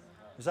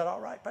 Is that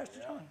all right, Pastor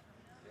John?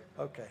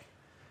 Okay.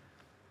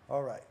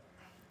 All right.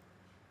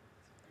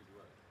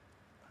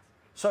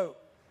 So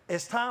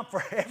it's time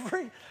for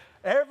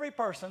every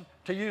person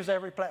to use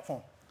every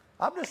platform.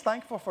 I'm just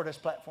thankful for this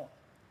platform.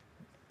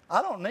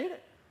 I don't need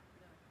it.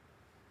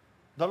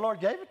 The Lord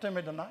gave it to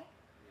me tonight,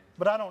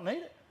 but I don't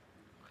need it.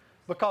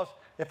 Because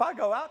if I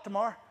go out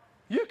tomorrow,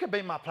 you could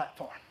be my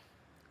platform.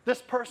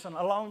 This person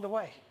along the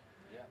way.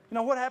 Yeah. You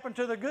know, what happened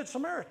to the Good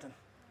Samaritan?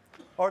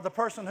 Or the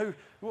person who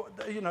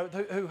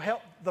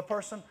helped the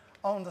person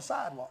on the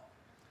sidewalk.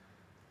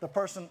 The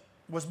person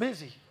was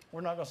busy.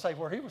 We're not going to say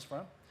where he was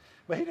from,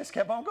 but he just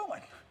kept on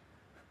going.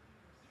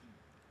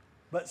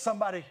 But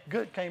somebody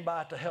good came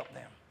by to help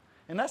them.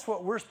 And that's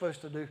what we're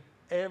supposed to do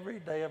every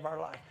day of our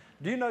life.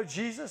 Do you know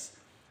Jesus?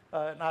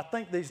 And I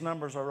think these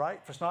numbers are right.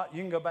 If it's not,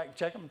 you can go back and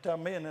check them and tell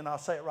me, and then I'll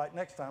say it right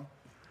next time.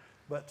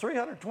 But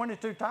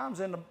 322 times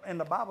in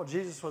the Bible,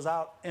 Jesus was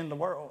out in the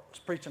world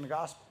preaching the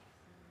gospel.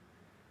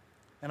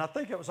 And I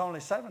think it was only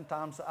 7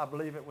 times, I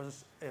believe it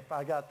was, if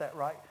I got that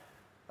right,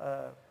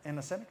 in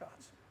the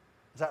synagogues.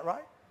 Is that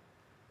right?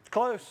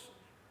 Close.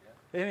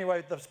 Yeah.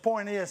 Anyway, the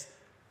point is,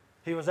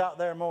 he was out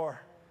there more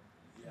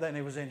than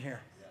he was in here.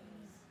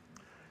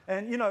 Yeah.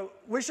 And, you know,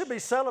 we should be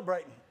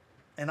celebrating.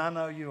 And I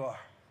know you are.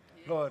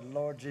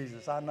 Lord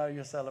Jesus, I know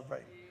you're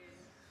celebrating.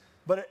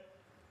 But,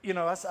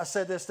 I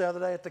said this the other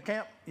day at the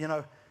camp,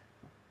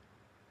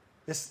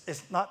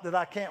 it's not that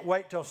I can't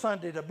wait till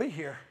Sunday to be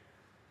here.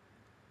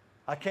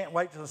 I can't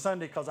wait till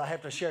Sunday because I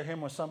have to share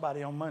him with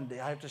somebody on Monday.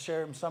 I have to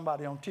share him with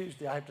somebody on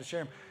Tuesday. I have to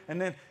share him. And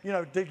then,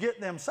 to get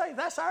them saved,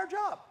 that's our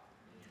job,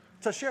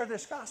 to share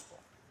this gospel.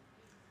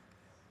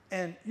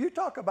 And you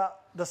talk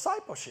about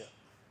discipleship.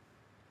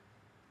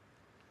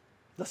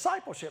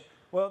 Discipleship.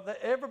 Well,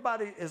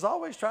 everybody has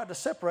always tried to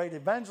separate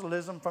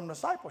evangelism from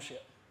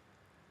discipleship.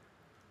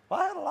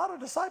 Well, I had a lot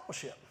of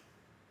discipleship.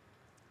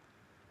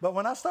 But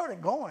when I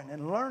started going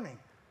and learning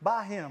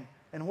by him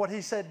and what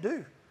he said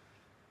do,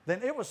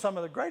 then it was some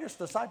of the greatest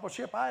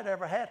discipleship I had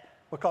ever had,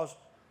 because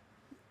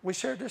we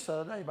shared this the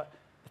other day, but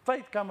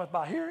faith cometh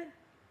by hearing,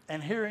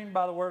 and hearing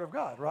by the word of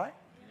God, right?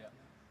 Yeah.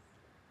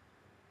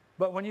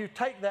 But when you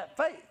take that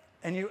faith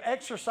and you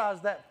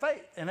exercise that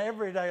faith in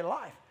everyday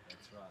life,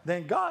 right,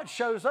 then God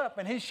shows up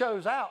and he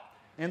shows out.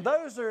 And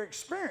those are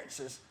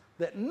experiences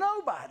that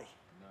nobody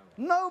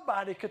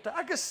could tell.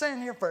 I could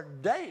stand here for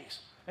days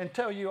and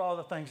tell you all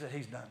the things that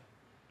he's done.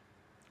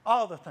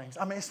 All the things.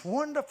 I mean, it's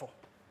wonderful.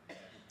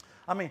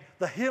 I mean,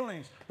 the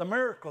healings, the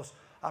miracles.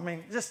 I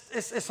mean, just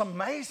it's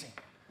amazing.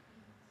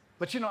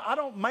 But, I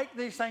don't make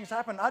these things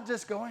happen. I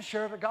just go and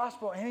share the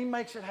gospel, and he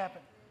makes it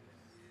happen.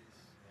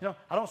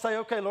 I don't say,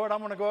 okay, Lord, I'm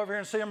going to go over here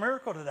and see a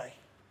miracle today.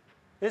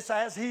 It's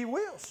as he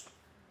wills.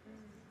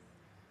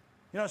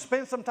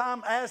 Spend some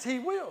time as he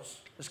wills.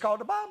 It's called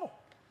the Bible.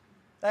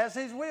 As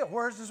his will.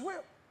 Where's his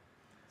will?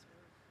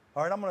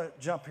 All right, I'm going to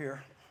jump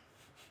here.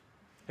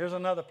 Here's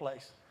another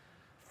place.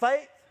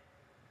 Faith.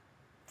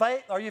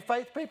 Faith. Are you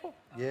faith people?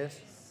 Yes.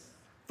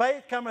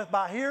 Faith cometh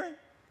by hearing.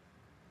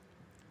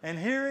 And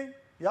hearing,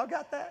 y'all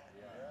got that?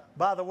 Yeah.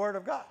 By the word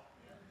of God.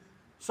 Yeah.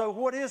 So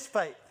what is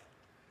faith?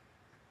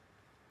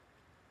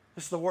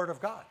 It's the word of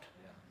God.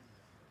 Yeah.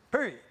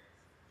 Period.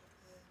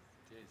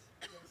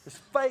 This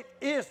faith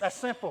is, that's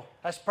simple,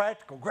 that's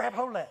practical. Grab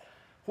hold of that.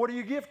 What do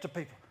you give to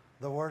people?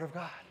 The word of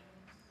God.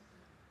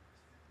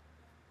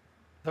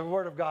 The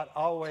word of God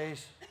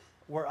always,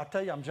 I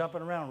tell you, I'm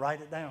jumping around,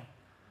 write it down.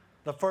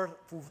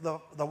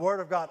 The word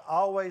of God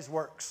always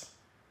works.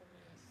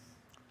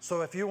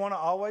 So if you want to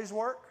always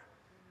work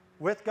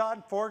with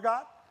God, for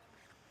God,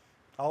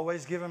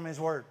 always give him his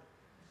word.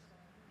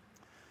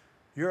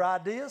 Your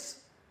ideas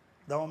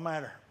don't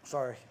matter.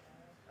 Sorry.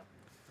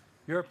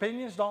 Your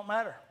opinions don't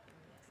matter.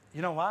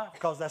 You know why?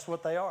 Because that's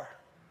what they are.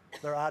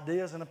 They're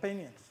ideas and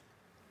opinions.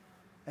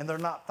 And they're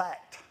not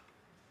fact.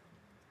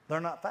 They're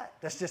not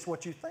fact. That's just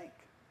what you think.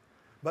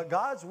 But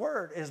God's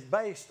word is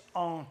based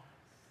on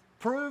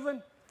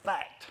proven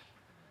fact.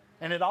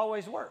 And it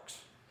always works.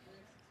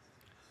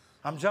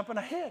 I'm jumping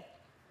ahead,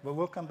 but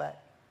we'll come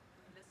back.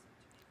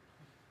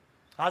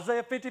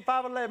 Isaiah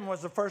 55:11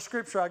 was the first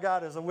scripture I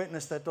got as a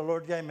witness that the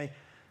Lord gave me.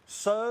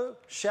 So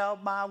shall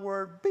my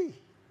word be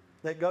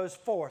that goes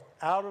forth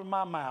out of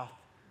my mouth.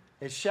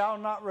 It shall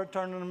not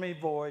return unto me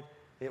void.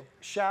 It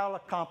shall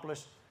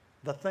accomplish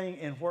the thing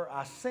in where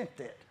I sent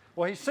it.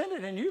 Well, he sent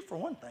it in you for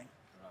one thing.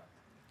 Right.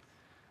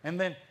 And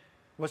then,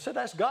 well, so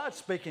that's God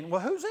speaking.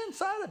 Well, who's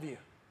inside of you?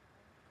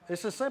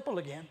 It's as simple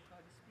again.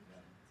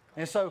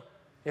 And so,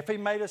 if he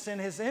made us in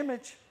his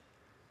image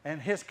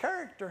and his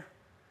character,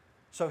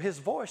 so his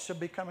voice should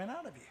be coming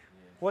out of you.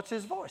 What's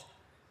his voice?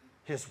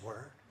 His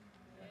word.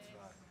 That's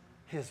right.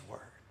 His word.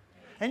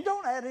 And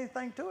don't add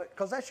anything to it,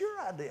 because that's your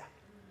idea.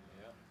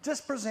 Yeah.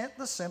 Just present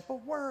the simple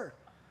word.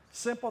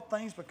 Simple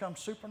things become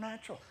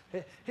supernatural.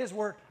 His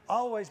word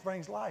always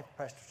brings life,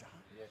 Pastor John.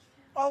 Yes.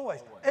 Always.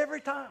 Every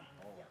time.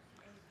 Always.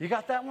 You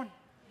got that one?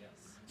 Yes.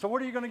 So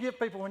what are you going to give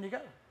people when you go?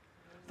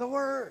 The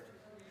word.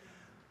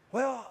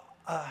 Well,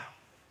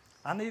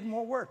 I need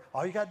more word.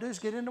 All you got to do is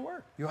get in the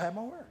word. You'll have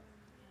more word.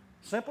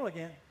 Simple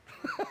again.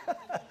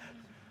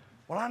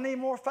 Well, I need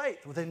more faith.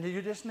 Well, then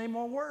you just need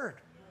more word.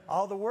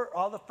 All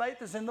the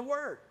faith is in the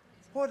word.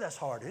 Boy, that's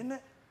hard, isn't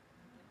it?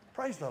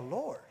 Praise the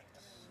Lord.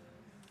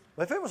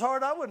 But if it was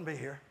hard, I wouldn't be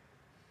here.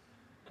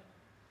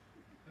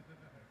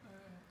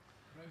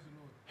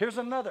 Here's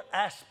another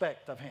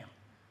aspect of him.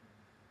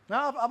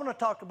 Now, I'm going to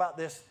talk about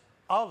this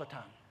all the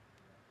time.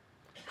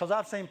 Because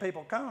I've seen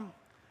people come.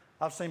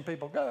 I've seen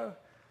people go.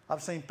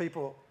 I've seen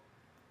people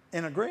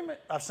in agreement.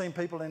 I've seen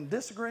people in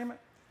disagreement.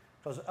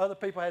 Because other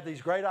people had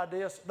these great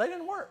ideas. They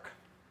didn't work.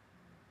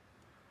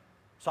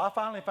 So I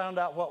finally found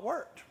out what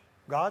worked.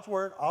 God's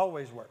word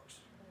always works.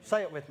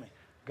 Say it with me.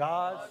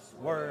 God's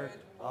word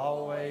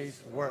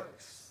always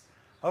works.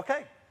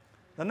 Okay.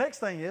 The next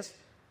thing is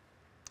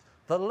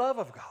the love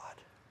of God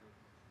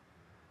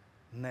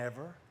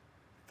never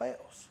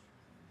fails.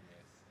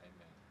 Yes.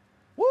 Amen.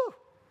 Woo!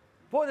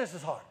 Boy, this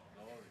is hard.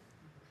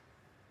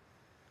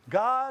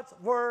 God's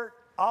word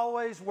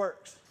always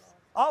works.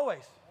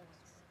 Always.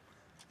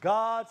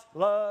 God's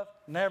love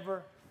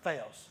never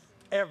fails.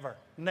 Ever,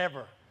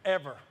 never,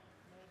 ever.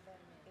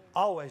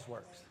 Always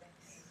works.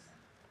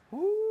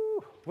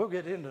 Woo! We'll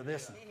get into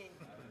this one.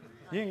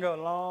 You can go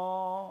a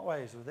long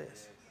ways with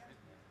this.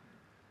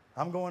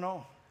 I'm going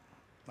on.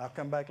 I'll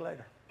come back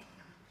later.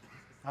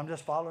 I'm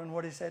just following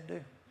what he said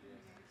do.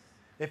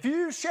 If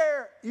you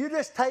share, you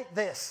just take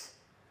this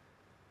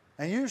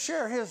and you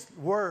share his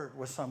word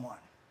with someone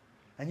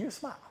and you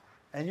smile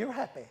and you're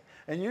happy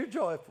and you're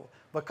joyful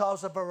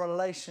because of a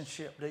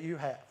relationship that you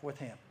have with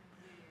him.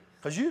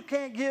 Because you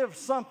can't give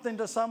something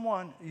to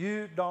someone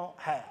you don't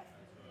have.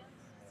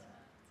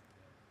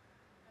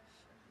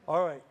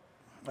 All right.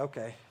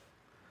 Okay.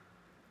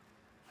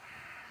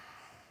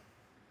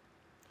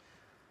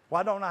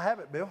 Why don't I have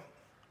it, Bill?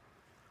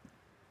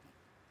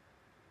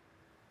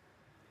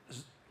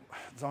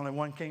 There's only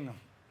one kingdom.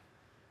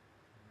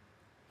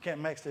 You can't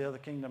mix the other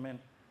kingdom in.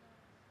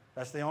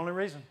 That's the only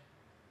reason.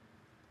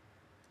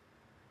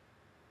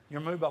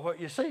 You're moved by what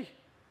you see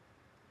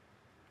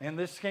in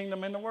this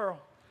kingdom in the world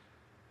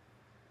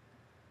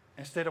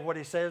instead of what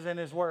he says in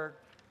his word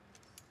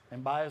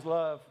and by his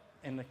love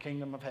in the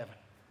kingdom of heaven.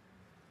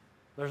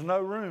 There's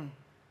no room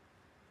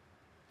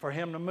for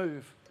him to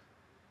move.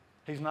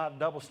 He's not a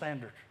double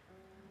standard.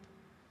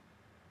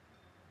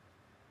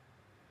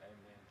 Amen.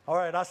 All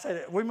right, I said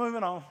it. We're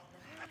moving on.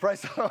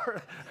 Praise the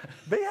Lord.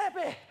 Be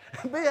happy.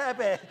 Be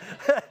happy.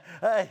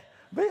 Hey,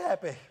 be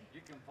happy.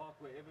 You can park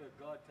wherever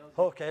God tells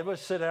you. Okay,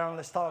 let's sit down and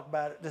let's talk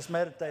about it. Just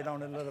meditate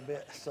on it a little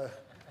bit. So,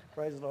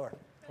 praise the Lord.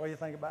 What do you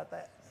think about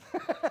that?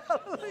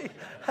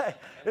 Hey,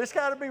 it's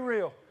got to be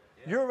real.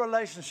 Your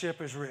relationship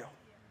is real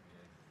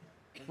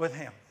with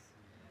him.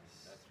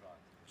 That's right.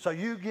 So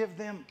you give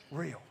them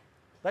real.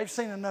 They've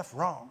seen enough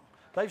wrong.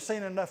 They've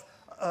seen enough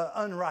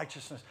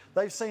unrighteousness.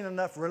 They've seen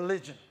enough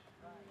religion.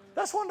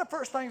 That's one of the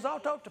first things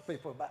I'll talk to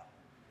people about.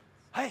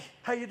 Hey,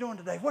 how you doing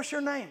today? What's your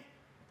name?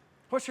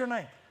 What's your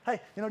name? Hey,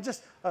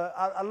 just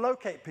I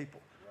locate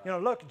people.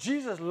 Look,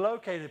 Jesus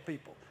located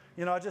people.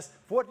 Just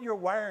what you're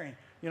wearing.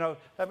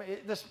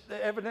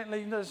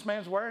 Evidently this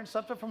man's wearing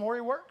something from where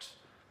he works.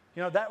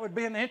 That would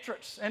be an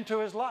entrance into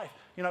his life.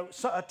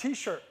 A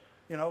T-shirt.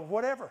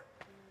 Whatever.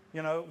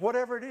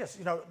 Whatever it is.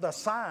 The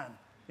sign.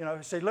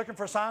 See, looking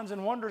for signs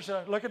and wonders.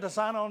 Look at the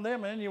sign on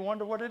them, and you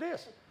wonder what it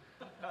is.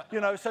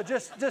 So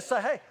just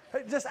say, hey,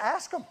 just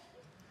ask them.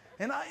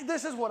 And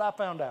this is what I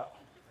found out.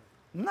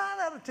 9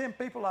 out of 10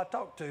 people I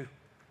talk to,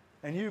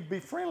 and you be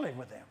friendly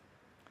with them.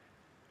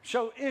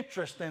 Show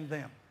interest in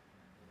them.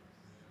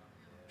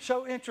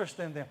 Show interest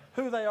in them.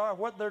 Who they are,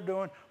 what they're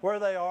doing, where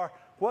they are,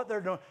 what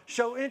they're doing.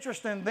 Show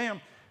interest in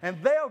them,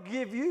 and they'll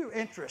give you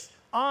interest,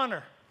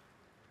 honor,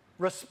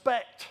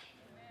 respect.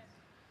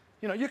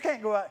 You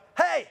can't go out,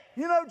 hey,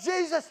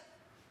 Jesus.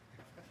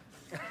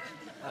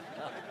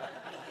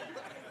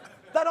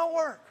 That don't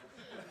work.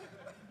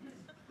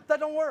 That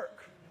don't work.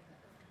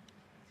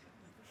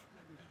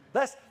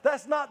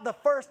 That's not the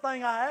first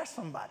thing I ask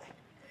somebody.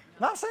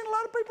 And I've seen a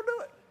lot of people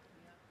do it.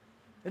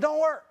 It don't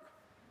work.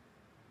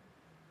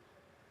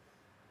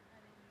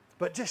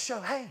 But just show,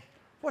 hey,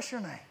 what's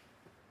your name?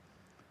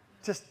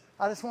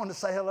 I just wanted to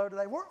say hello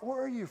today.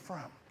 Where are you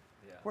from?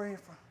 Yeah. Where are you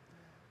from?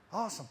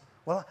 Awesome.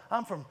 Well,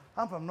 I'm from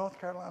North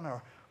Carolina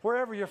or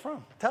wherever you're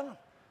from. Tell them.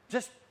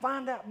 Just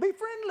find out. Be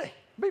friendly.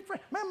 Be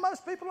friendly. Man,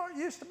 most people aren't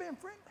used to being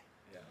friendly.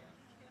 Yeah.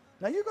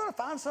 Now, you're going to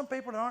find some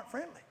people that aren't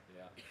friendly.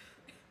 Yeah.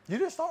 You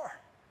just are.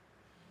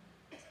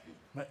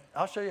 But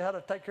I'll show you how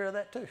to take care of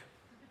that too.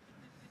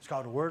 It's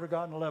called the Word of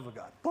God and the love of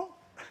God. Boom.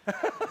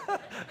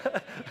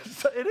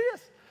 So it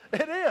is.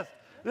 It is.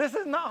 This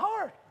is not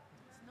hard.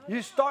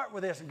 You start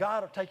with this, and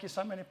God will take you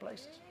so many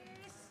places.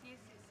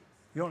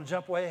 You want to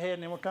jump way ahead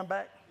and then we'll come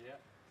back? Yeah.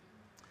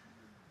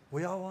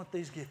 We all want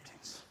these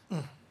giftings.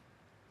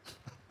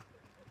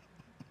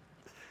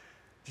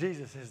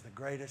 Jesus is the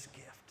greatest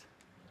gift.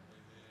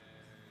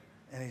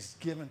 And he's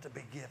given to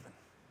be given.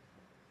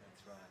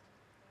 That's right.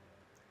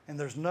 And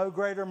there's no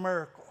greater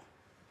miracle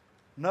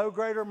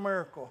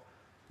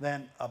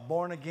than a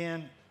born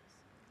again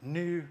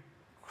new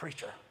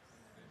creature.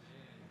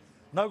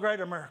 No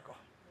greater miracle.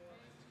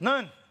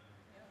 None.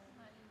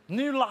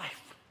 New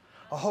life.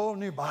 A whole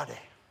new body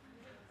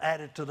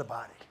added to the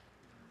body.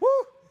 Woo!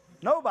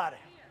 Nobody.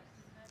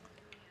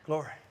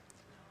 Glory.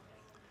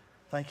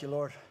 Thank you,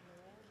 Lord.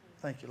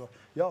 Thank you, Lord.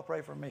 Y'all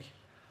pray for me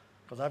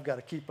because I've got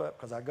to keep up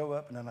because I go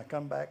up and then I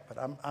come back, but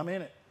I'm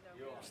in it.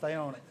 Stay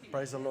on it.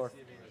 Praise the Lord.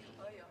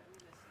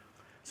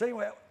 So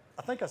anyway,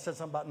 I think I said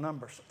something about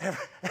numbers.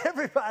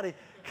 Everybody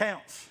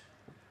counts.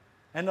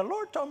 And the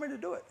Lord told me to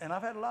do it. And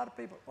I've had a lot of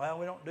people, well,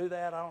 we don't do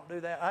that. I don't do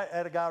that. I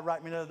had a guy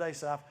write me the other day,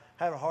 said I've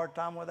had a hard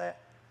time with that.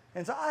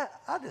 And so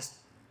I just,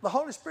 the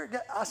Holy Spirit,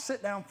 I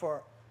sit down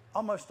for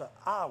almost an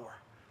hour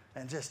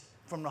and just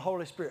from the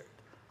Holy Spirit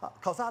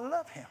because I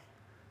love him.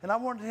 And I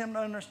wanted him to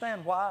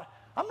understand why.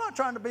 I'm not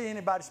trying to be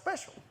anybody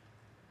special.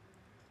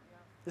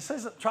 This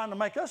isn't trying to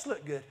make us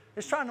look good.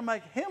 It's trying to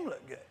make him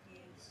look good.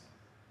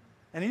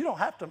 And you don't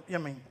have to, I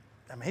mean,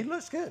 he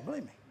looks good,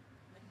 believe me.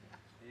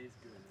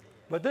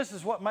 But this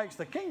is what makes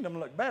the kingdom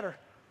look better.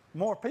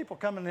 More people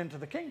coming into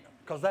the kingdom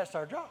because that's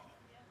our job.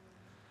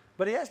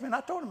 But he asked me and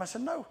I told him, I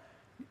said, no,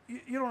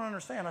 you don't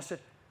understand. I said,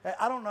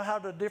 I don't know how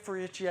to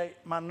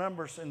differentiate my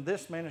numbers in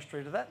this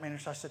ministry to that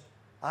ministry. I said,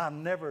 I've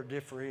never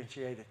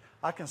differentiated.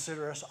 I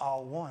consider us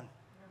all one.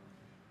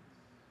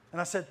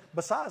 And I said,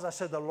 besides, I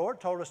said, the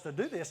Lord told us to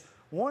do this.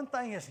 One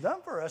thing it's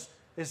done for us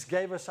is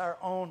gave us our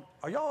own.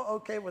 Are y'all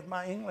okay with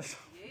my English?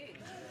 Yes.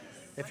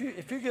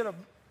 If you get a,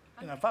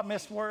 if I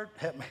miss a word,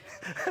 help me.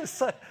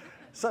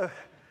 so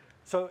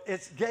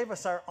it gave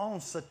us our own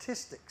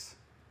statistics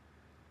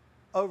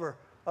over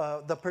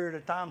the period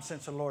of time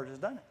since the Lord has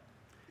done it.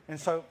 And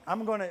so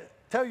I'm going to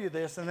tell you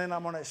this, and then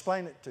I'm going to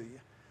explain it to you.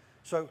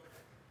 So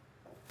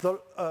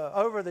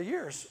over the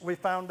years, we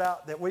found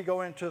out that we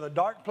go into the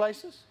dark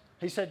places.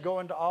 He said go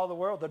into all the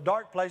world. The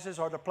dark places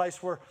are the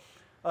place where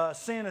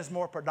sin is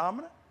more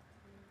predominant.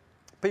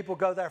 People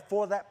go there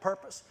for that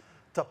purpose,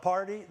 to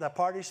party, the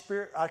party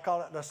spirit. I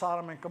call it the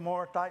Sodom and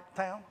Gomorrah type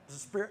town, the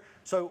spirit.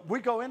 So we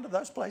go into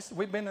those places.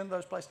 We've been in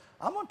those places.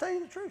 I'm going to tell you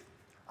the truth.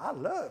 I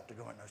love to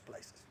go in those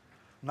places.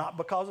 Not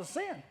because of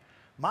sin.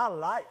 My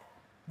light,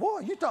 boy,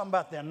 you talking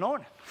about the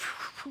anointing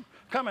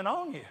coming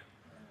on you.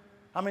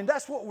 I mean,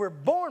 that's what we're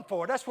born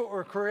for. That's what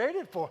we're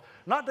created for.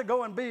 Not to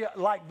go and be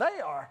like they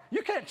are.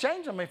 You can't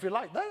change them if you're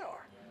like they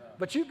are.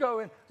 But you go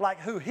in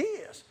like who he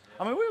is.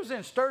 I mean, we was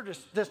in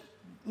Sturgis just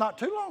not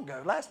too long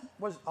ago. Last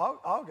was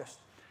August.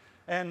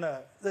 And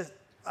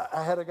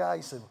I had a guy,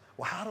 he said,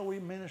 well, how do we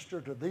minister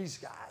to these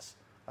guys?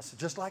 I said,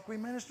 just like we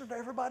minister to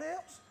everybody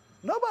else.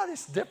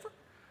 Nobody's different.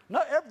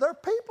 No, they're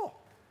people.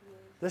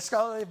 This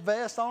got a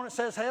vest on it,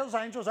 says Hell's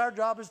Angels. Our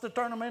job is to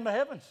turn them into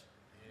heavens.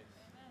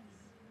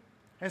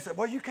 And he said,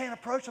 well, you can't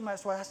approach them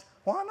that way. I said,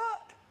 why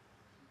not?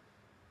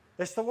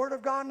 It's the Word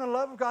of God and the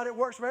love of God. It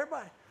works for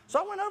everybody.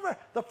 So I went over.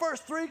 The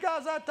first 3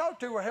 guys I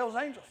talked to were Hell's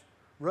Angels.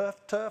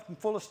 Rough, tough, and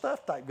full of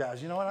stuff type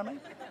guys. You know what I mean?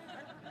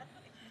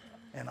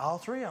 And all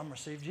 3 of them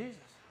received Jesus.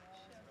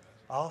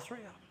 All 3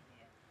 of them.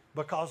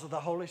 Because of the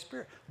Holy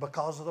Spirit.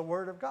 Because of the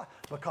Word of God.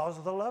 Because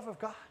of the love of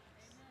God.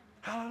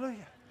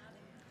 Hallelujah.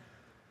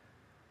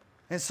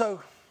 And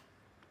so,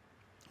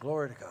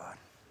 glory to God.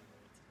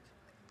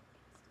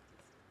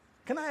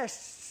 Can I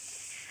ask?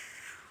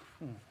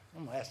 I'm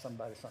going to ask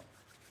somebody something.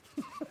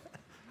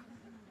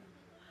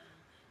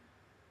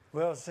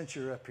 Well, since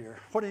you're up here,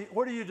 what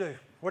do you do?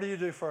 What do you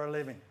do for a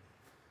living?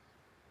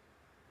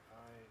 I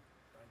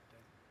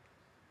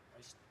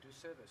do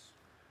service.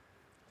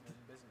 I'm in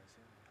business.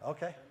 Yeah.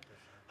 Okay.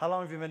 How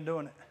long have you been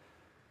doing it?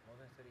 More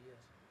than 30 years.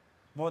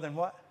 More than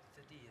what?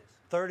 30 years.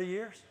 30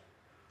 years?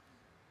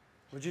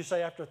 Would you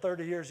say after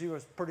 30 years you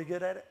was pretty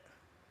good at it?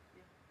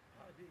 Yeah.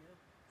 I do,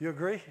 yeah. You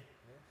agree?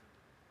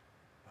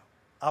 Yeah.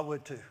 I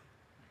would too.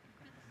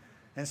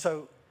 And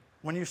so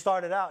when you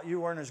started out,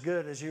 you weren't as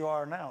good as you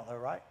are now, though,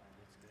 right?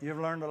 You've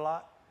learned a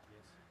lot.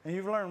 Yes. And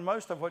you've learned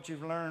most of what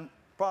you've learned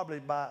probably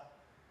by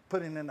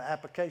putting in the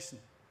application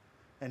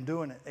and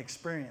doing it,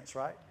 experience,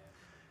 right?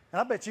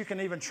 And I bet you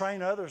can even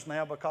train others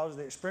now because of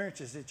the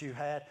experiences that you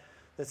had,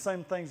 the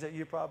same things that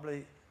you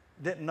probably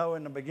didn't know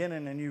in the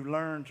beginning and you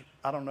learned.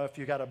 I don't know if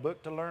you got a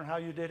book to learn how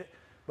you did it,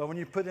 but when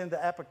you put in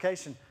the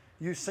application,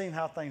 you've seen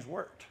how things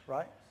worked,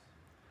 right?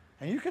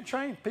 And you can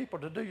train people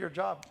to do your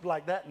job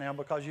like that now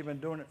because you've been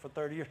doing it for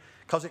 30 years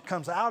because it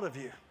comes out of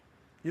you.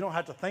 You don't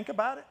have to think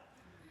about it.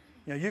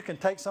 You know, you can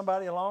take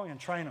somebody along and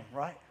train them,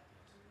 right?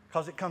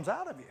 Because it comes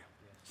out of you.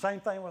 Same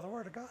thing with the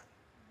Word of God.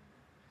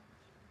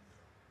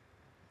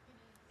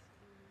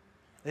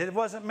 It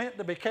wasn't meant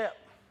to be kept.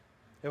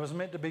 It was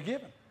meant to be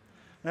given.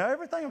 Now,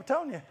 everything I'm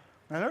telling you,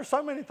 and there's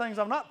so many things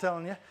I'm not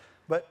telling you,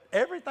 but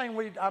everything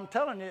I'm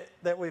telling you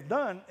that we've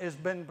done has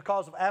been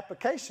because of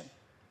application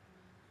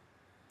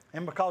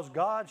and because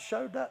God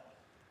showed up.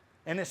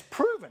 And it's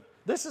proven.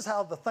 This is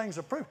how the things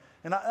are proven.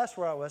 And that's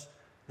where I was.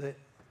 The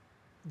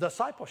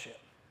discipleship.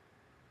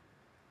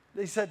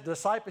 He said,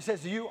 he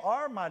says, you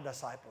are my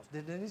disciples.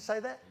 Didn't he say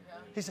that? Yeah.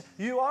 He said,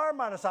 you are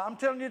my disciples. I'm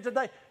telling you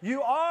today,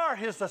 you are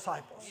his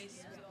disciples.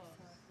 Yes.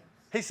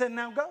 He said,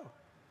 now go.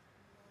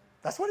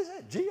 That's what he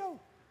said. G-O.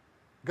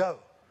 Go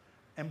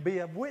and be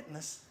a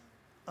witness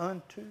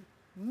unto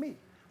me.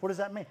 What does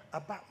that mean?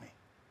 About me.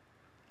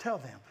 Tell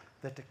them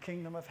that the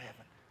kingdom of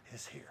heaven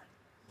is here.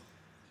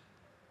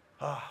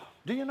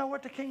 Do you know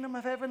what the kingdom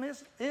of heaven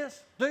is?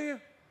 Do you?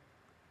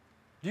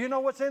 Do you know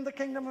what's in the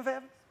kingdom of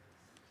heaven?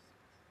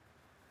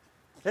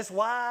 It's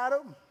wide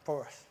open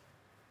for us.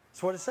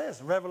 That's what it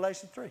says in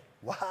Revelation 3.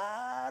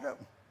 Wide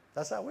open.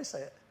 That's how we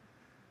say it.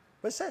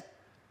 But it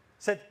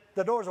said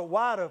the doors are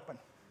wide open.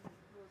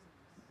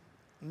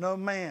 No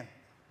man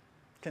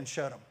can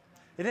shut them.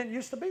 It didn't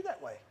used to be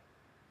that way.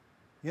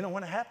 You know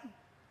when it happened?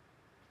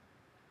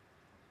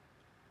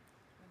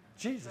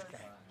 Jesus came.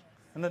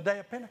 In the day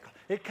of Pentecost.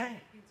 It came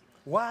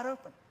wide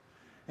open.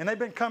 And they've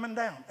been coming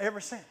down ever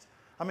since.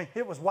 I mean,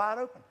 it was wide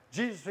open.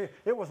 Jesus here,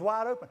 it was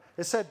wide open.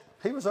 It said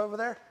he was over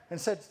there and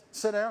said,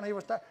 sit down. He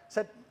was there.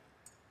 Said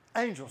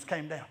angels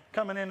came down,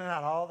 coming in and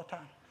out all the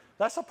time.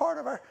 That's a part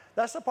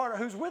of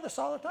who's with us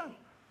all the time.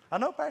 I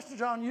know Pastor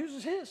John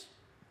uses his.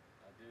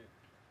 I do.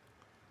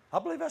 I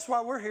believe that's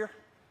why we're here.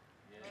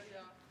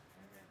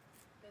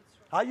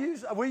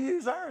 We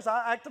use ours.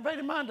 I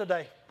activated mine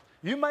today.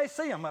 You may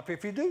see them up here.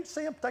 If you do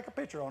see them, take a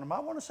picture on them. I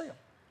want to see them.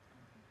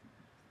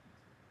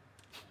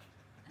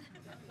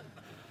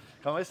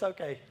 Come on, it's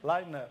okay.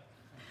 Lighten up.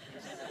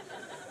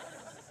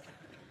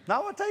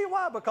 Now, I want to tell you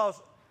why. Because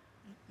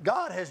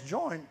God has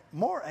joined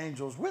more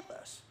angels with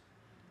us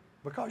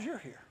because you're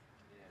here.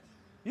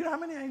 You know how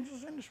many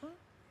angels are in this room?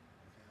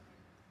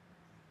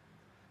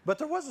 But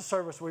there was a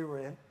service we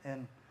were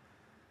in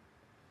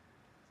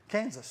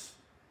Kansas.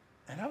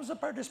 And I was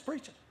up there just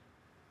preaching.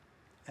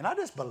 And I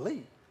just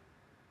believe.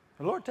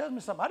 The Lord tells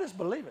me something. I just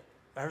believe it.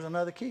 There's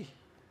another key.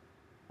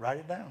 Write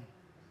it down.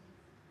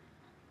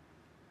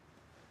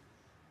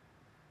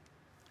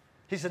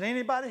 He said,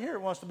 anybody here that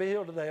wants to be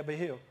healed today will be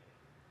healed.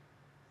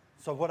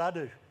 So what I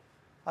do,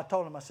 I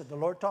told him, I said, the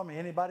Lord told me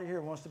anybody here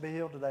who wants to be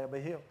healed today will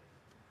be healed.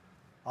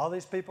 All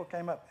these people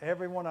came up.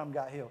 Every one of them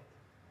got healed.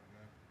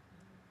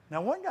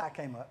 Now, one guy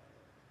came up.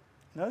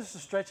 Now, this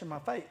is stretching my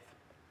faith.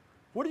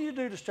 What do you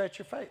do to stretch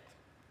your faith?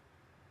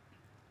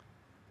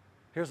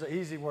 Here's an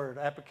easy word,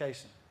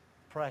 application.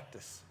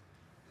 Practice.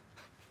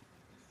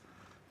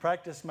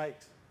 Practice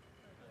makes.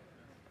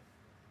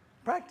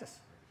 Practice.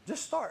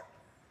 Just start.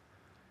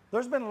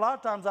 There's been a lot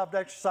of times I've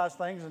exercised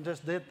things and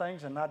just did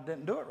things and I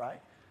didn't do it right.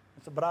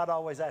 But I'd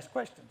always ask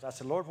questions. I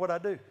said, Lord, what'd I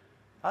do?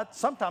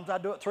 Sometimes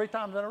I'd do it 3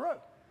 times in a row.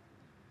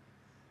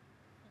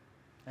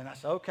 And I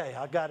said, okay,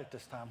 I got it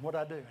this time. What'd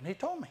I do? And he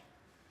told me.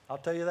 I'll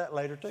tell you that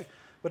later too.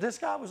 But this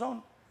guy was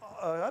on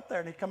up there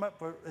and he come up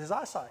with his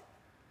eyesight.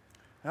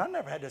 And I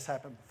never had this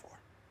happen before.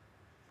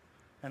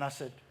 And I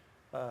said,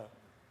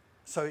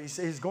 so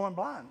he's going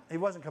blind. He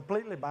wasn't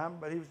completely blind,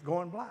 but he was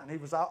going blind. He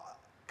was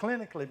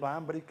clinically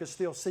blind, but he could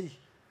still see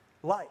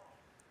light.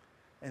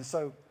 And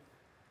so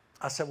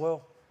I said,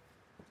 well,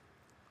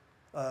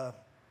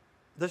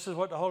 this is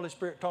what the Holy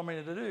Spirit told me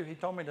to do. He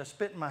told me to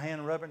spit in my hand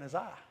and rub it in his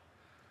eye.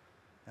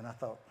 And I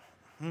thought,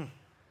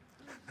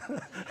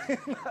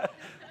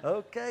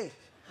 okay.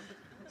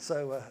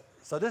 So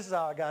this is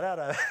how I got out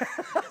of it.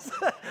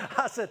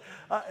 I said,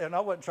 and I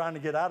wasn't trying to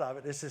get out of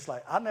it. It's just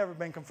like, I've never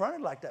been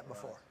confronted like that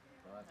before.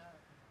 Right.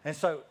 And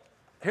so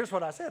here's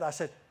what I said. I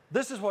said,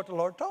 this is what the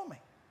Lord told me.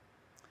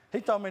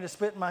 He told me to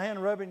spit in my hand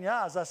and rub it in your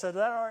eyes. I said, is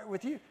that all right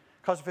with you?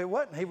 Because if it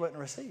wasn't, he wouldn't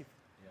receive.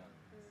 Yeah.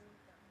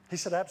 He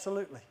said,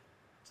 absolutely.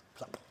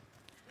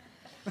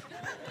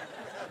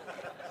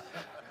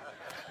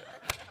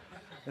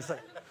 It's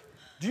like,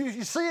 do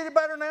you see any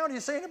better now? Do you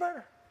see any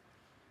better?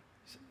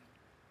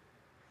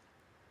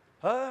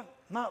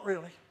 Not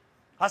really.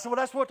 I said, well,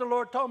 that's what the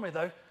Lord told me,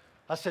 though.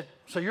 I said,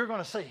 so you're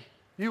going to see.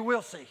 You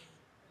will see.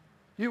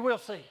 You will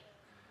see.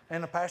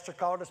 And the pastor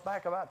called us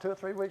back about 2 or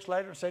 3 weeks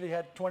later and said he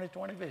had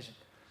 20/20 vision.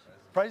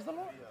 Praise the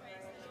Lord.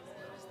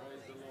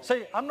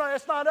 See,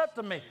 it's not up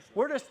to me.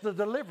 We're just the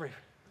delivery.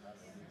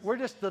 We're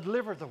just the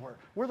deliverer of the word.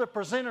 We're the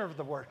presenter of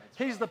the word.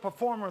 He's the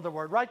performer of the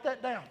word. Write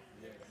that down.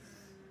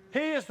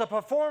 He is the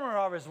performer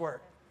of his word.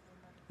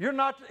 You're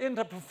not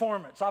into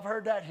performance. I've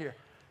heard that here.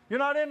 You're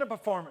not into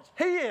performance.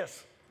 He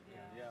is.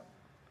 Yeah.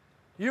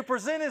 You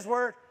present his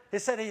word. He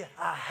said,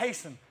 I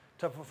hasten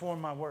to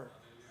perform my word.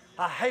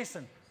 I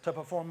hasten to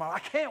perform my word. I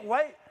can't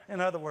wait,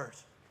 in other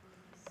words.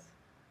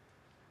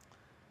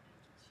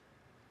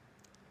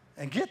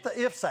 And get the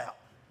ifs out.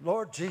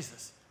 Lord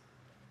Jesus,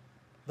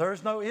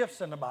 There's no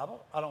ifs in the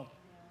Bible.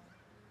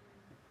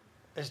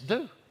 It's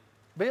do.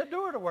 Be a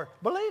doer to work.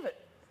 Believe it.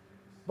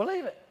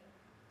 Believe it.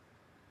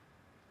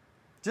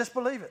 Just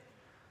believe it.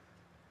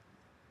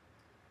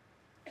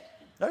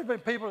 There's been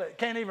people that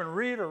can't even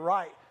read or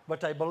write,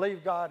 but they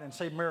believe God and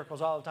see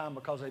miracles all the time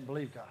because they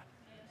believe God.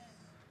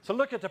 So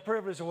look at the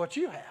privilege of what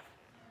you have.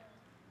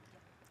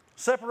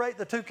 Separate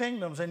the two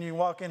kingdoms and you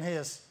walk in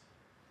His.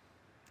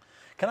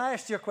 Can I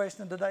ask you a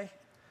question today?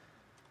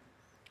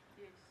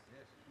 Yes.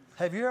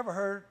 Have you ever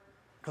heard,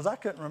 because I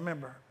couldn't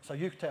remember, so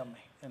you tell me.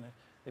 And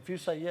if you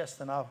say yes,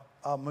 then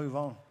I'll move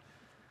on.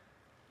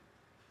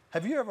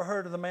 Have you ever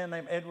heard of the man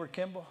named Edward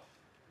Kimball?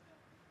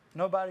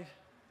 Nobody?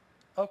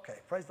 Okay,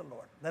 praise the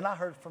Lord. Then I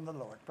heard from the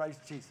Lord. Praise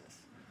Jesus.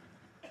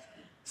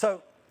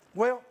 So,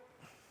 well,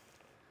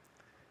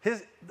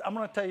 I'm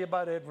going to tell you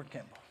about Edward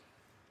Kimball.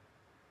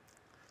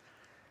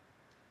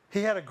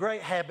 He had a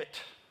great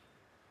habit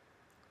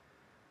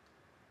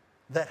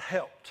that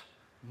helped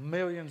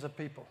millions of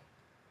people.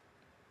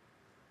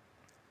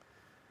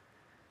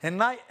 In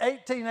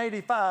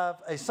 1885,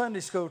 a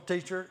Sunday school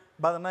teacher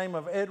by the name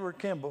of Edward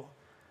Kimball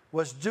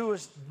was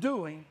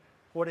doing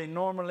what he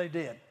normally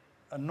did.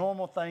 A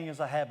normal thing is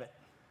a habit.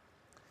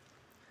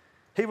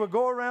 He would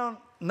go around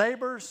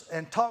neighbors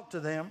and talk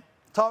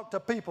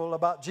to people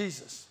about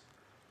Jesus.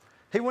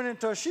 He went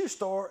into a shoe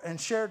store and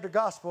shared the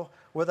gospel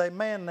with a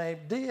man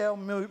named D.L.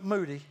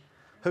 Moody,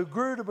 who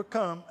grew to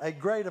become a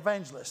great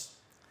evangelist.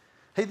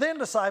 He then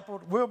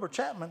discipled Wilbur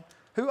Chapman,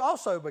 who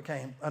also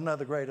became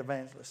another great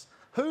evangelist,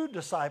 who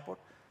discipled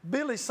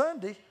Billy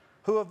Sunday,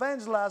 who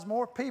evangelized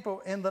more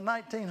people in the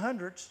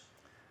 1900s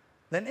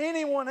than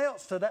anyone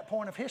else to that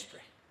point of history.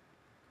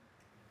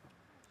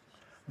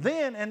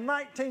 Then in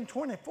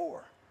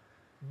 1924,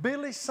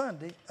 Billy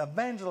Sunday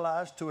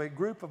evangelized to a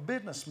group of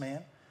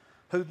businessmen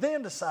who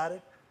then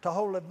decided to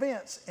hold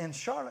events in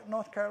Charlotte,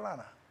 North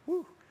Carolina.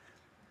 Woo,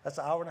 that's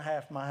an hour and a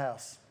half from my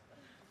house.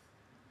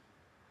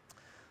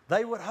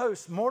 They would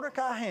host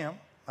Mordecai Ham,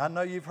 I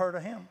know you've heard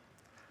of him,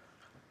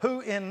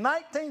 who in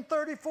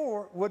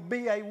 1934 would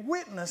be a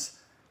witness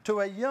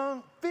to a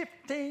young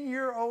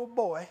 15-year-old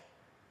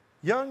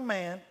young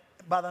man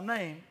by the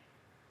name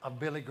of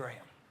Billy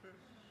Graham.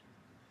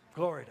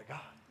 Glory to God.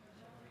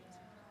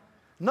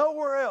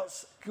 Nowhere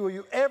else will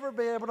you ever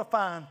be able to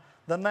find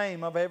the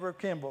name of Edward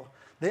Kimball.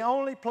 The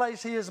only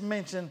place he is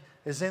mentioned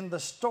is in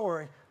the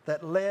story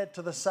that led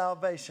to the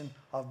salvation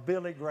of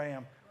Billy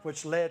Graham,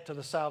 which led to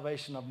the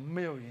salvation of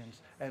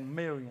millions and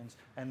millions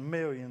and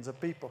millions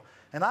of people.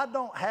 And I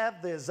don't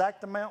have the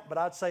exact amount, but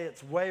I'd say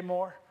it's way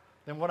more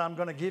than what I'm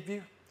going to give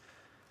you.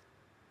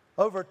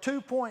 Over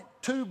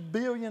 2.2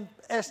 billion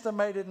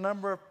estimated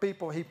number of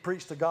people he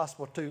preached the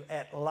gospel to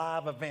at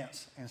live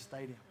events in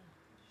stadium.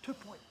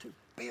 2.2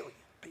 billion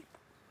people.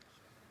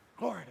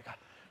 Glory to God.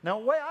 Now,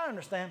 the way I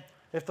understand,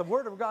 if the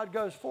word of God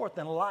goes forth,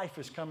 then life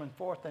is coming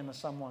forth into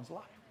someone's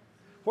life.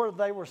 Whether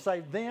they were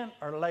saved then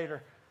or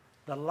later,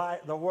 the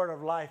word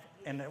of life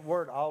and the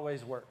word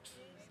always works.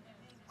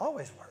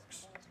 Always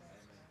works.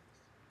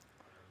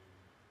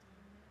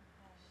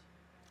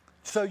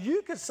 So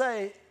you could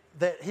say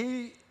that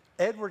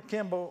Edward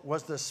Kimball,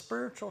 was the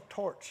spiritual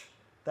torch,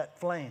 that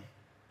flame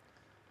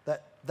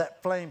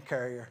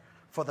carrier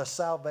for the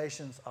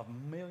salvations of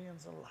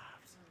millions of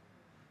lives.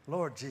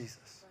 Lord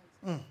Jesus.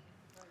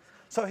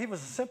 So he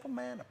was a simple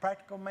man, a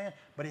practical man,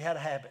 but he had a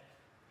habit.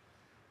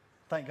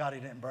 Thank God he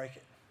didn't break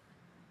it.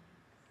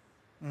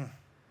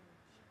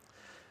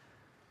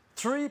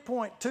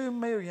 3.2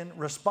 million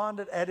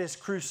responded at his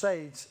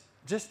crusades,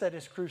 just at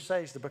his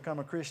crusades to become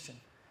a Christian.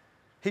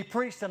 He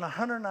preached in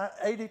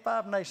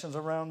 185 nations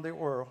around the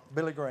world,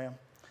 Billy Graham.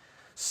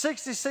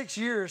 66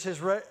 years his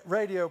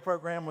radio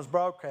program was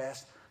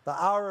broadcast, The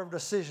Hour of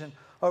Decision,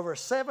 over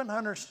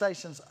 700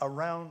 stations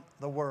around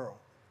the world.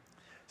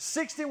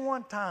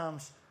 61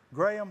 times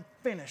Graham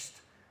finished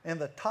in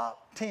the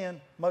top 10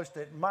 most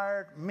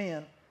admired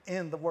men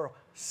in the world.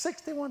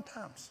 61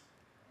 times.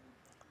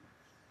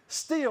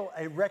 Still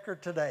a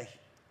record today.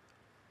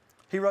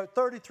 He wrote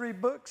 33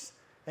 books.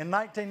 In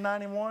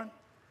 1991,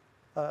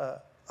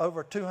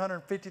 over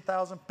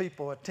 250,000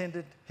 people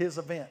attended his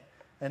event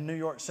in New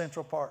York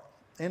Central Park,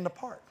 in the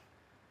park.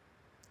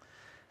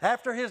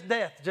 After his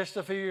death just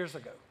a few years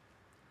ago,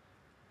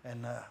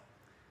 and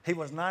he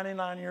was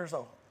 99 years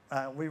old.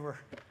 We were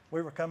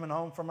coming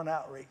home from an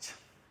outreach.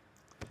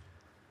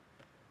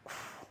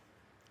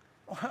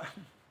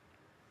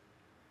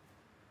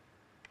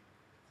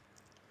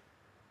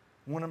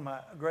 One of my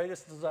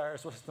greatest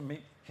desires was to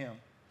meet him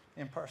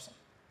in person.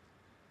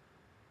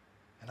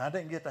 And I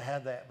didn't get to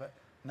have that, but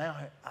now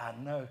I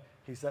know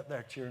he's up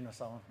there cheering us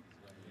on.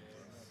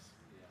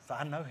 So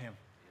I know him.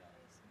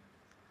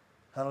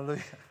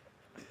 Hallelujah.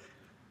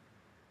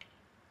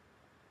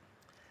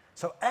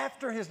 So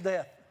after his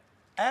death,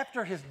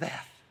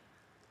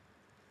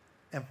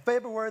 in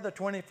February the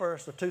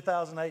 21st of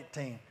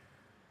 2018,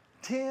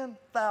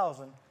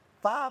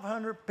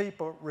 10,500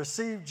 people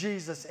received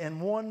Jesus in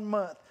 1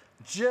 month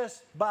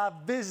just by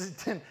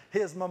visiting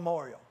his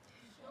memorial.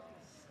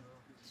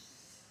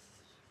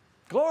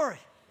 Glory.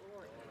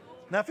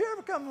 Now, if you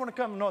ever want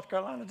to come to North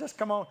Carolina, just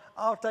come on.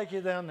 I'll take you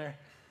down there.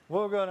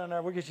 We'll go down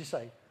there. We'll get you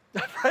saved.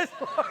 Praise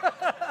the Lord.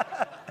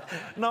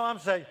 No, I'm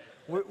saying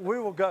we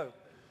will go.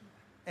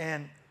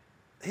 And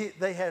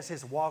they has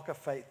his walk of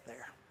faith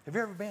there. Have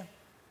you ever been?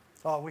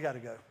 Oh, we got to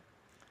go.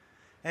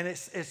 And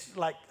it's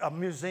like a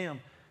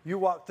museum. You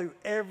walk through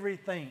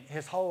everything,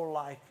 his whole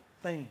life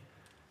thing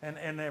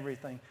and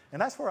everything.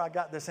 And that's where I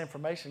got this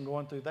information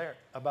going through there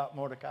about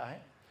Mordecai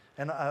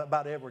and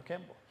about Edward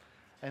Kimball.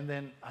 And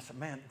then I said,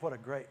 man, what a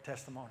great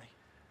testimony.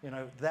 You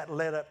know, that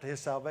led up to his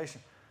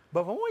salvation.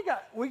 But when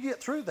we get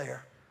through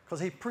there, because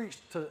he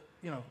preached to,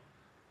 you know,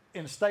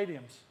 in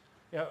stadiums,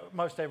 you know,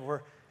 most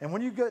everywhere. And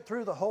when you get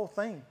through the whole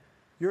thing,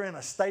 you're in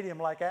a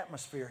stadium-like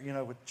atmosphere, you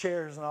know, with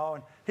chairs and all.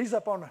 And he's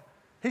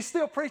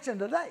still preaching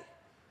today.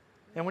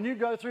 And when you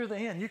go through the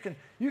end,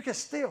 you can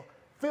still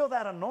feel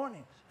that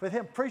anointing with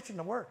him preaching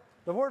the word.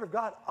 The word of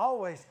God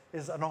always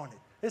is anointed.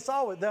 It's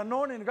always the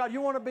anointing of God. You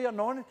want to be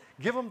anointed?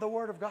 Give them the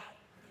word of God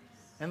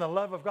and the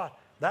love of God.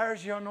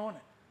 There's your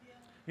anointing.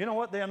 You know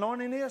what the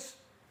anointing is?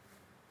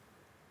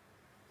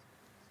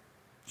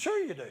 Sure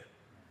you do.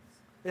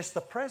 It's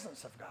the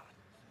presence of God.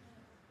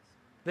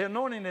 The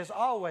anointing is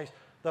always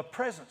the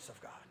presence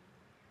of God.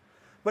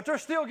 But they're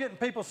still getting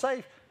people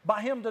saved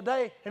by him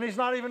today, and he's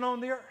not even on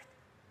the earth.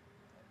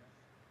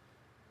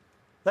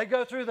 They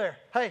go through there.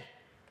 Hey,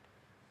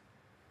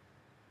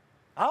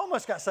 I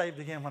almost got saved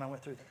again when I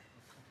went through there.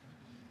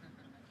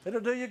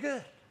 It'll do you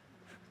good.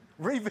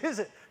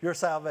 Revisit your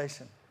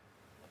salvation.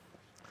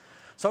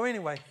 So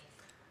anyway,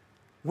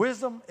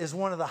 wisdom is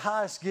one of the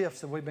highest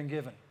gifts that we've been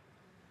given.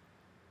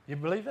 You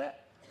believe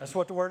that? That's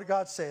what the Word of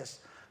God says.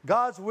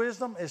 God's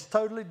wisdom is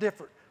totally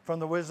different from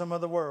the wisdom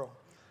of the world.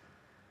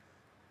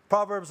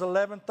 Proverbs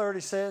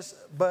 11:30 says,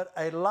 but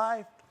a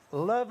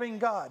life-loving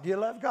God, do you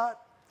love God?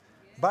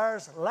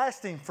 Bears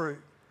lasting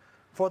fruit.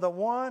 For the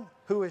one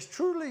who is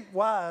truly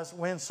wise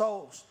wins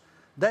souls.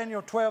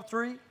 Daniel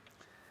 12:3.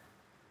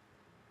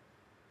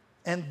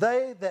 And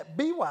they that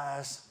be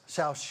wise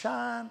shall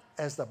shine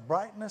as the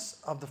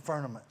brightness of the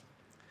firmament,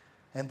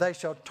 and they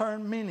shall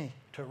turn many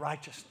to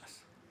righteousness.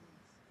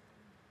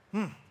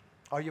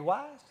 Are you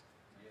wise?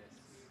 Yes.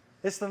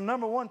 It's the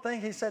number one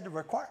thing he said to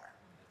require.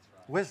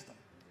 Right. Wisdom.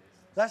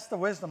 That's the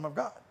wisdom of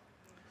God.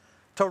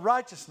 To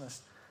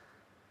righteousness,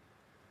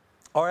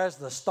 or as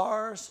the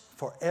stars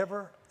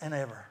forever and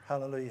ever.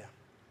 Hallelujah.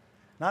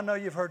 Now I know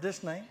you've heard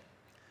this name.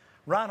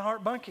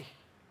 Reinhard Bonnke.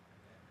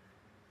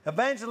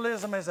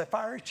 Evangelism is a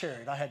fiery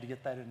chariot. I had to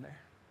get that in there.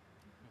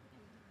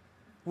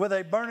 With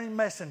a burning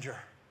messenger,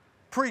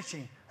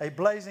 preaching a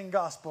blazing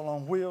gospel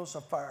on wheels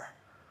of fire.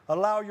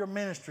 Allow your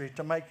ministry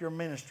to make your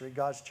ministry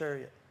God's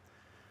chariot.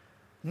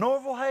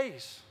 Norval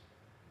Hayes.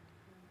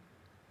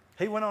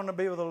 He went on to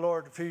be with the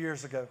Lord a few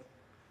years ago.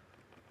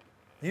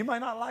 You may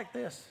not like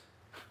this.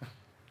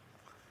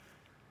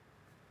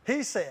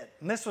 He said,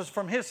 and this was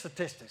from his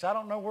statistics. I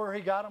don't know where he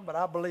got them, but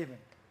I believe him.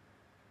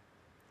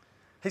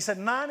 He said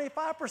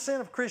 95%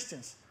 of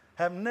Christians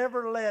have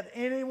never led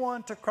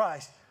anyone to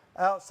Christ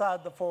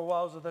outside the four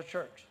walls of the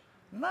church.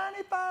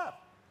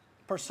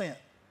 95%.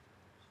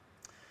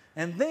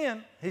 And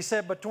then he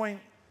said I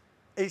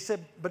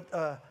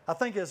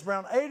think it's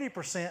around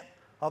 80%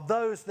 of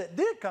those that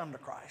did come to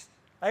Christ,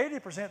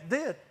 80%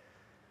 did.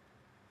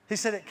 He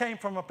said it came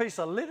from a piece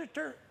of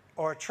literature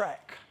or a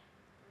tract.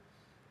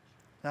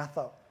 And I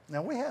thought,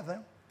 now we have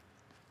them.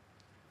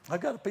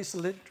 I've got a piece of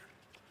literature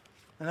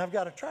and I've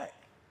got a tract.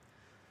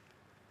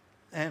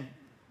 And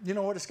you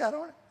know what it's got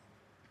on it?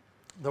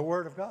 The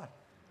Word of God.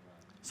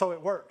 So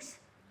it works.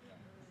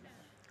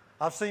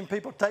 I've seen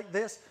people take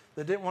this.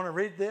 They didn't want to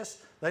read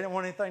this. They didn't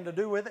want anything to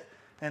do with it.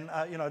 And,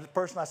 the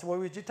person, I said, well,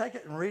 would you take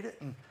it and read it?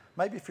 And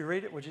maybe if you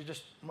read it, would you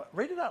just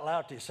read it out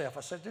loud to yourself?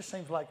 I said, this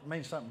seems like it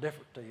means something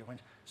different to you.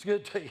 It's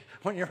good to you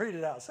when you read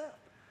it out loud.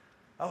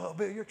 Oh,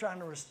 Bill, you're trying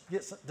to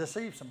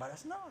deceive somebody. I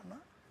said, no, I'm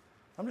not.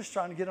 I'm just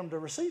trying to get them to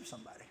receive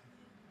somebody.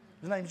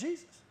 His name's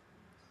Jesus.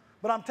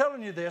 But I'm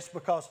telling you this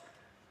because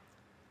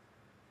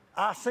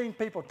I've seen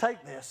people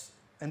take this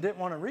and didn't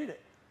want to read it.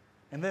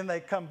 And then they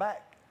come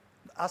back.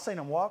 I seen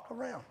them walk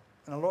around.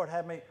 And the Lord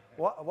had me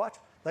watch,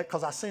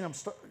 because I seen them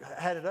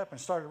had it up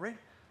and started reading.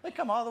 They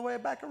come all the way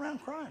back around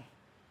crying.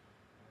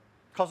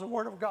 Because the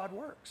Word of God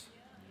works.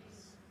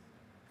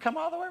 Come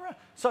all the way around.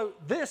 So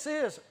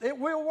it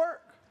will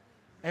work.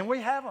 And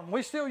we have them.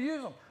 We still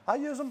use them. I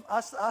use them.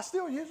 I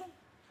still use them.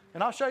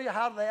 And I'll show you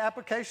how the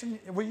application,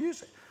 we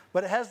use it.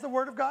 But it has the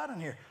Word of God in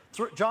here.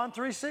 John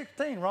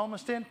 3:16,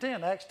 Romans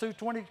 10:10, Acts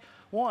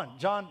 2:21,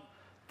 John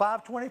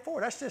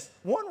 5:24. That's just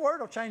one word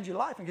will change your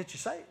life and get you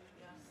saved.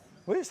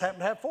 We just happen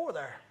to have 4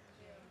 there.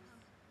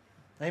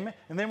 Amen.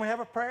 And then we have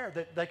a prayer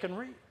that they can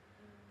read.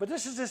 But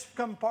this has just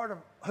become part of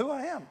who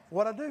I am,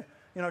 what I do.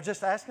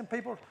 Just asking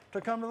people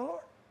to come to the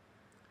Lord.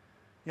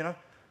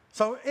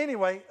 So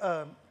anyway,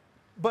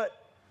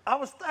 but I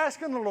was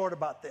asking the Lord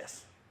about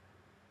this.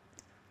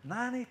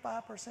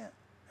 95%,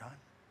 John,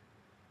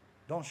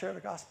 don't share the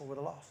gospel with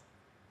the lost.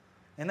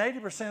 And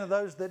 80% of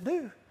those that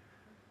do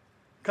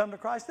come to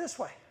Christ this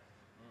way.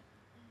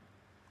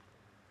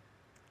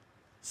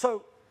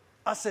 So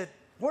I said,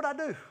 what'd I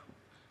do?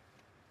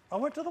 I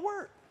went to the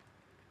Word.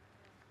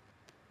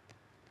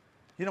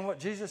 You know what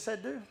Jesus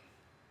said do?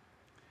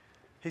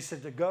 He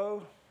said to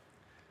go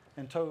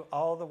into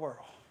all the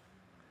world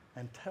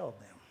and tell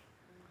them,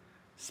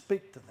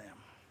 speak to them,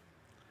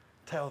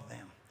 tell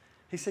them.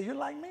 He said, you're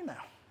like me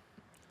now.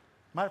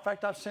 Matter of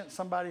fact, I've sent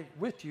somebody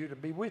with you to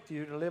be with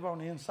you, to live on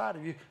the inside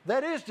of you.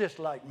 That is just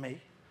like me.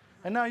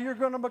 And now you're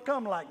going to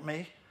become like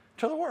me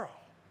to the world.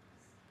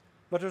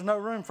 But there's no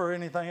room for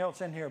anything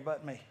else in here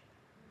but me.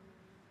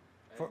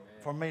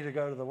 For me to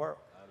go to the world.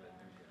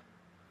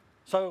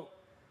 So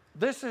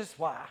this is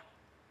why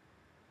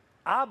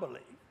I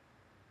believe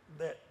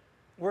that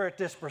we're at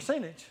this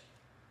percentage,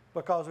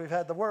 because we've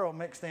had the world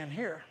mixed in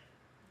here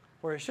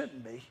where it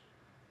shouldn't be,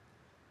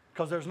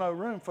 because there's no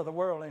room for the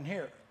world in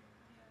here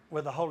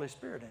with the Holy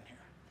Spirit in here.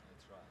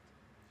 That's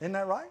right. Isn't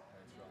that right?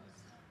 That's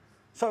right.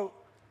 So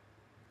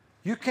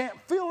you can't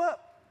fill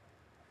up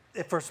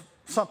if there's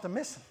something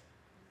missing.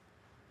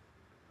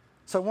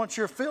 So once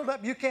you're filled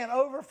up, you can't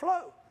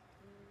overflow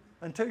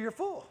until you're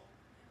full.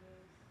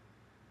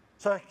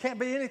 So it can't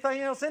be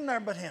anything else in there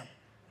but Him.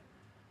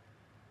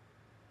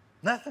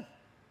 Nothing.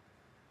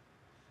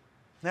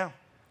 Now,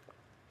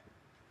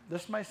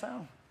 this may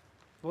sound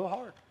a little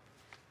hard,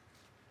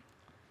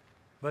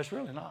 but it's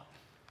really not,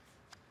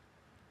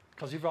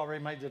 because you've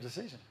already made the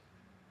decision.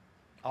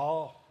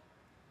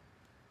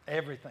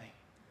 Everything.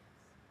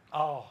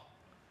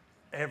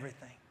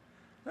 Everything.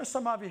 There's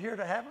some of you here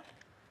that haven't.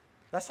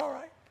 That's all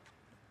right.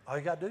 All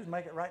you got to do is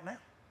make it right now.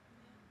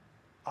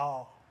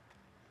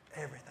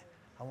 Everything.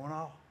 I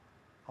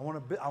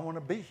want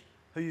to be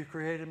who you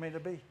created me to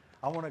be.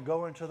 I want to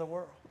go into the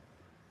world.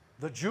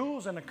 The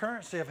jewels and the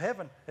currency of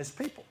heaven is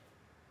people.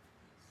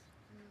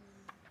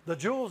 The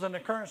jewels and the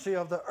currency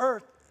of the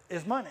earth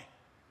is money.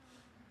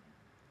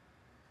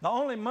 The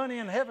only money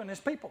in heaven is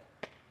people.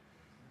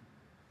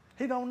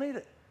 He don't need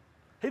it.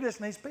 He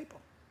just needs people.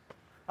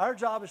 Our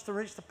job is to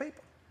reach the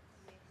people,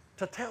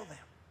 to tell them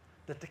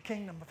that the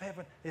kingdom of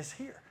heaven is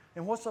here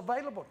and what's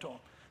available to them.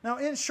 Now,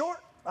 in short,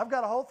 I've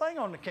got a whole thing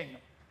on the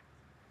kingdom.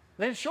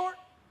 In short,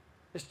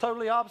 it's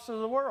totally opposite of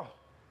the world.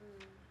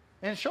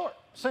 In short,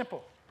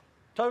 simple,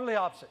 totally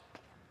opposite.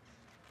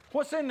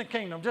 What's in the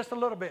kingdom? Just a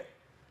little bit.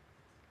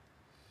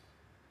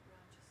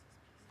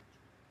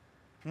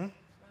 Righteousness,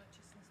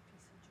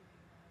 peace, and joy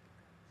in the Holy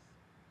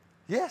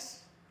Ghost.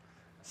 Yes.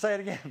 Say it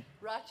again.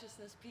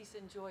 Righteousness, peace,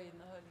 and joy in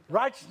the Holy Ghost.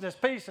 Righteousness,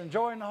 peace, and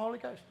joy in the Holy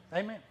Ghost.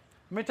 Amen.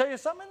 Let me tell you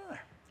something in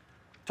there.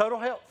 Total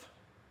health.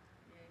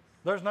 Yes.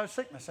 There's no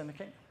sickness in the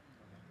kingdom.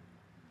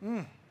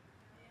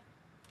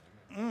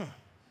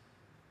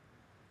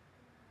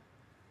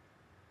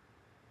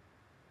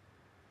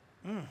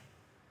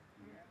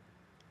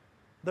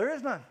 There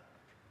is none.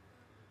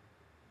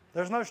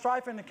 There's no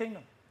strife in the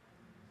kingdom.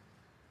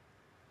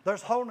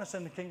 There's wholeness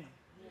in the kingdom.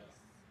 Yes.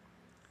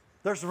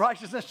 There's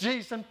righteousness,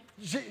 Jesus,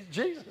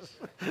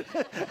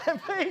 and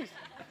peace.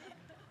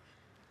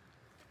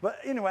 But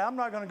anyway, I'm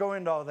not going to go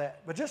into all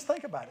that. But just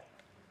think about it.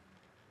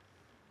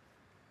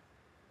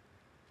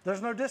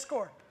 There's no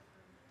discord.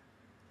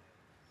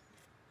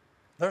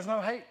 There's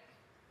no hate.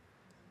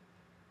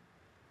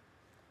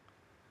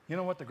 You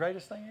know what the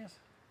greatest thing is?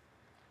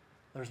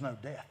 There's no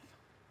death.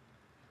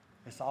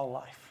 It's all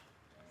life.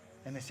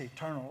 And it's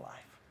eternal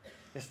life.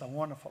 It's the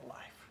wonderful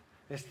life.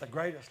 It's the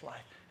greatest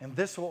life. And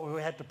this is what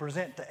we had to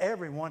present to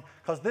everyone,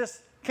 because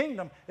this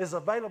kingdom is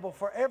available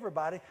for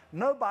everybody.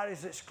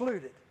 Nobody's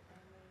excluded.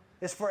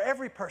 It's for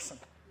every person.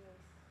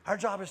 Our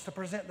job is to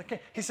present the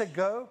kingdom. He said,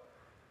 go.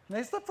 And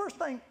it's the first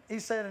thing he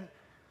said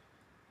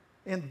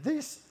in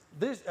these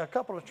a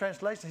couple of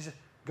translations. He said,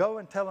 go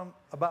and tell them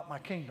about my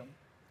kingdom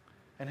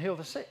and heal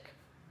the sick.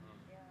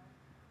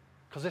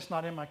 Because it's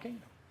not in my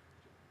kingdom.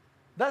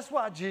 That's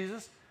why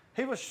Jesus,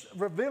 he was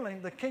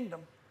revealing the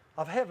kingdom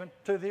of heaven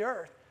to the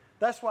earth.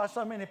 That's why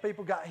so many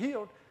people got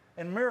healed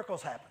and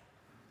miracles happened.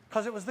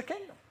 Because it was the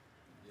kingdom.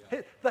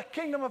 Yeah. The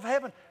kingdom of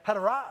heaven had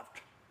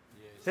arrived.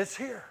 Yes. It's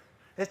here.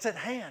 It's at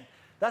hand.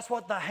 That's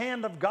what the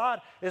hand of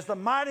God is, the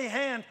mighty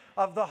hand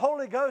of the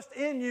Holy Ghost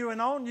in you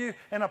and on you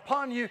and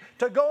upon you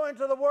to go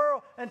into the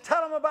world and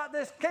tell them about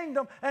this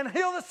kingdom and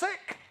heal the sick,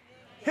 yes.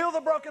 Heal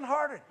the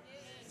brokenhearted,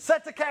 yes.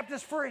 Set the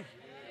captives free. Yes.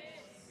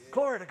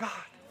 Glory to God.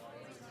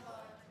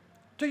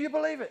 Do you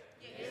believe it?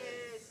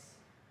 Yes.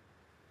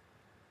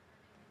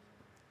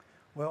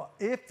 Well,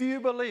 if you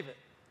believe it,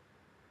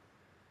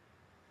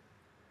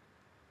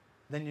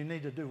 then you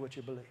need to do what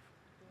you believe.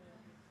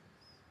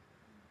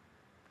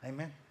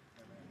 Amen?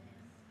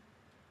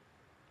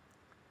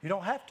 You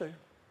don't have to,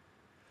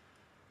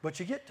 but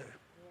you get to.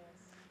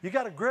 You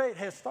got a great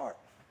head start.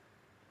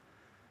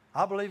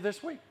 I believe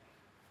this week,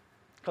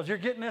 because you're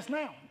getting this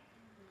now.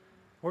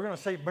 We're going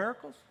to see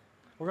miracles.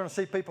 We're going to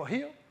see people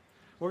healed.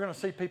 We're going to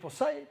see people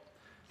saved.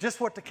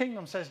 Just what the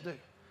kingdom says do.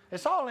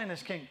 It's all in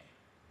His kingdom.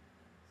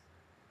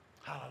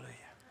 Hallelujah.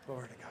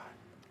 Glory to God.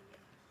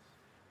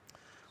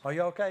 Are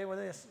you okay with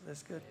this?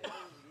 That's good.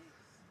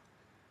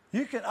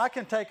 I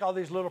can take all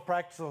these little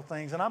practical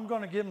things, and I'm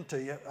going to give them to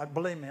you.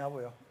 Believe me, I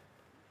will.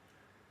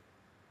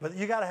 But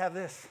you got to have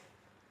this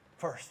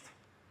first.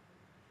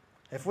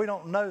 If we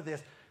don't know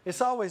this,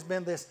 it's always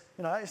been this,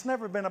 it's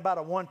never been about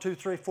a 1, 2,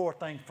 3, 4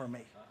 thing for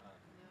me.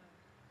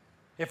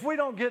 If we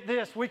don't get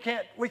this, we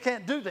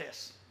can't do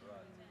this.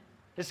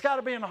 It's got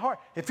to be in the heart.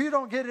 If you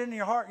don't get it in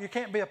your heart, you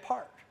can't be a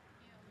part.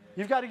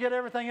 You've got to get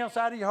everything else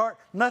out of your heart,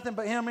 nothing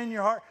but Him in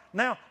your heart.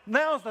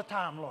 Now's the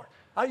time, Lord.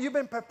 You've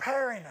been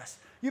preparing us.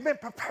 You've been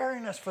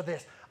preparing us for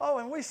this. Oh,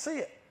 and we see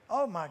it.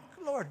 Oh, my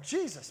Lord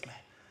Jesus, man.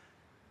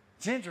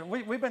 Ginger,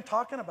 we've been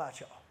talking about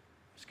y'all.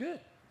 It's good.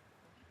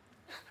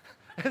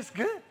 It's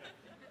good.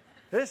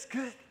 It's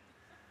good.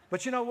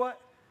 But you know what?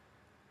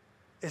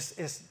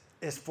 It's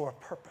for a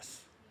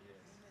purpose.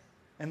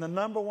 And the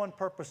number one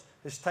purpose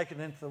is taking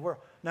it into the world.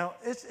 Now,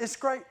 it's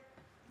great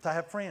to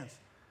have friends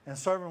and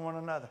serving one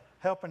another,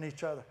 helping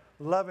each other,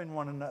 loving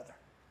one another.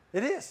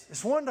 It is.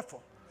 It's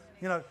wonderful.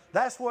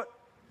 That's what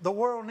the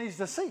world needs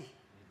to see.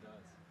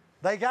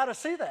 They got to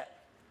see that.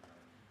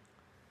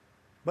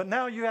 But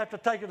now you have to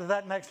take it to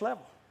that next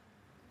level.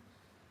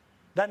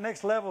 That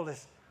next level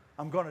is,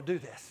 I'm going to do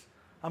this.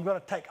 I'm going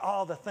to take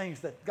all the things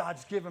that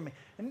God's given me.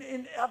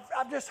 And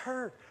I've just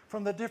heard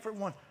from the different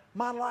ones,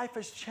 my life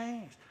has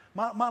changed.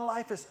 My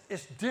life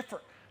is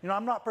different.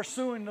 I'm not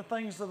pursuing the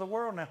things of the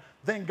world now.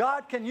 Then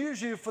God can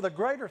use you for the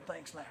greater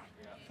things now.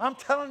 Yeah. I'm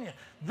telling you,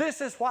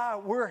 this is why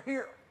we're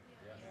here.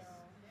 Yeah.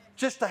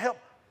 Just to help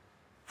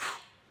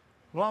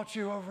launch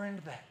you over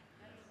into that.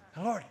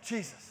 And Lord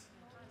Jesus.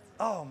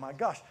 Oh my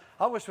gosh.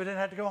 I wish we didn't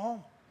have to go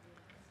home.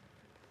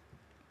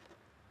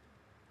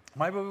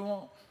 Maybe we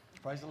won't.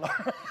 Praise the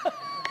Lord.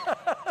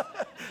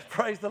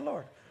 Praise the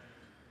Lord.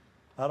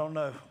 I don't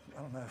know.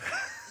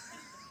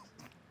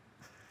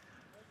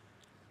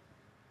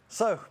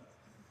 So,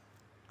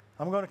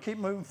 I'm going to keep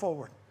moving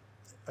forward.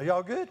 Are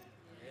y'all good?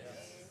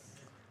 Yes.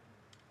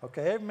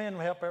 Okay, amen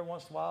will help every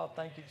once in a while.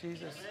 Thank you,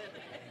 Jesus.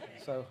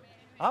 So,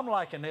 I'm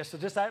liking this, so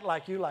just act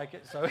like you like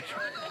it. So,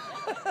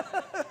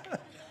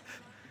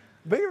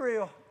 be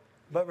real,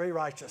 but be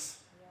righteous.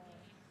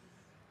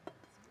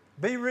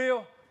 Be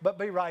real, but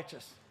be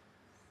righteous.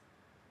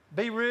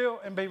 Be real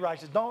and be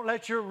righteous. Don't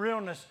let your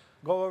realness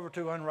go over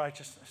to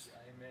unrighteousness.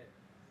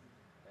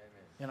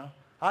 Amen.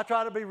 I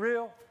try to be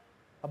real.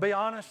 I'll be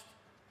honest,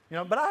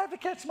 but I have to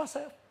catch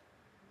myself.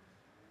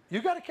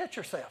 You got to catch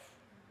yourself.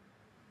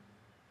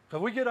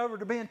 Because we get over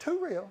to being too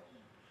real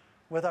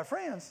with our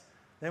friends,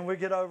 then we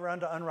get over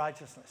unto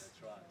unrighteousness.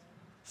 That's right.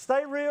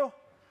 Stay real,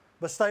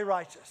 but stay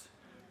righteous.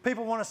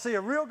 People want to see a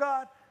real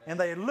God, and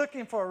they're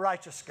looking for a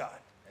righteous God.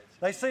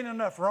 They've seen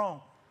enough wrong.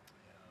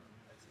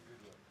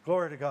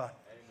 Glory to God.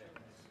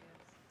 Amen.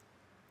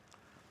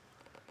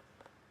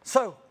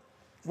 So,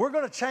 we're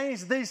going to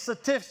change these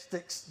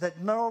statistics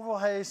that Norval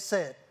Hayes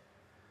said.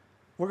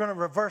 We're going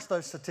to reverse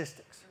those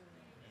statistics.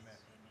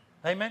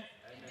 Amen? Amen?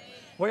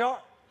 We are?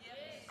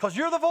 Because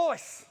you're the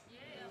voice.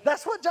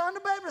 That's what John the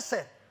Baptist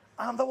said.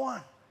 I'm the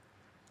one.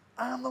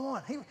 I'm the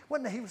one.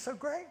 He was so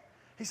great.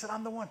 He said,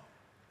 I'm the one.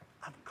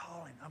 I'm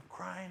calling. I'm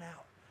crying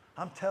out.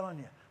 I'm telling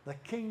you, the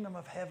kingdom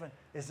of heaven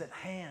is at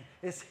hand.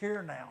 It's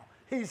here now.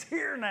 He's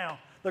here now.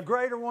 The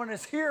greater one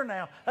is here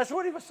now. That's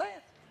what he was saying.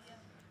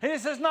 He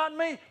says, not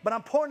me, but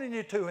I'm pointing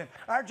you to him.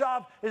 Our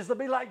job is to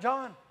be like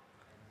John.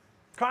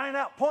 Crying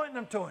out, pointing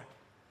them to him.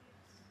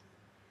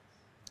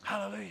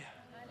 Hallelujah.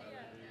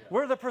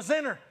 We're the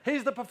presenter.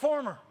 He's the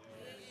performer.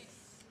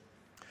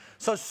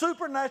 So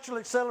supernatural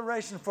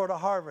acceleration for the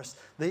harvest,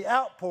 the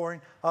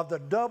outpouring of the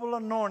double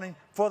anointing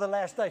for the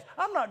last days.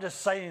 I'm not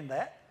just saying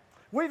that.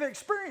 We've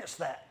experienced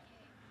that.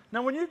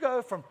 Now, when you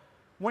go from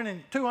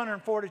winning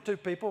 242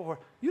 people, where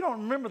you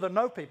don't remember the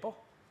no people,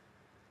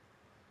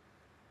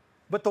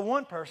 but the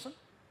one person,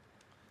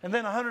 and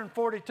then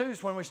 142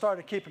 is when we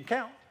started keeping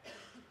count.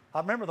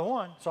 I remember the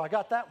one, so I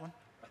got that one.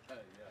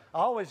 I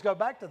always go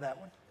back to that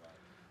one.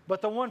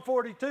 But the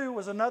 142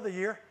 was another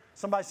year.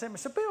 Somebody sent me,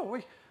 said,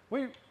 Bill,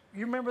 you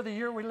remember the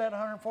year we led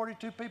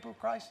 142 people to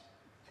Christ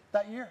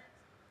that year?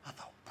 I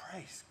thought,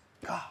 praise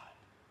God.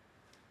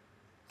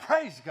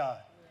 Praise God.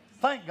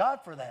 Thank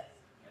God for that.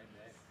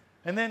 Amen.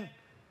 And then,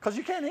 because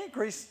you can't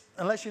increase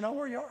unless you know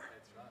where you are.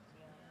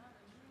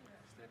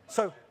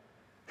 So,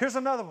 here's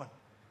another one.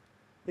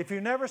 If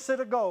you never set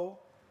a goal,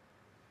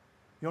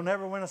 you'll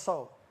never win a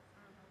soul.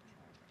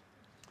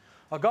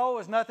 A goal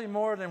is nothing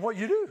more than what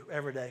you do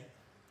every day.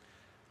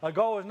 A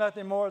goal is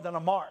nothing more than a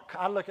mark.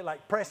 I look at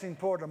like pressing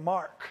toward the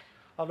mark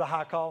of the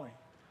high calling.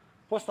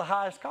 What's the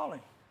highest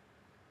calling?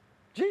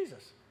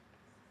 Jesus.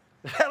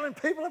 Telling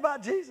people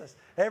about Jesus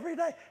every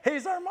day.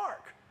 He's our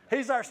mark.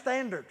 He's our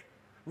standard,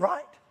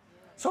 right?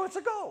 So it's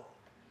a goal.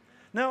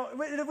 Now,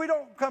 if we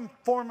don't come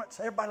performance,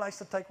 everybody likes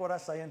to take what I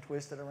say and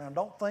twist it around.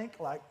 Don't think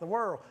like the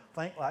world.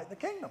 Think like the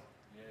kingdom.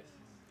 Yes.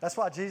 That's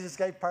why Jesus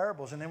gave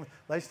parables, and then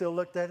they still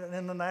looked at it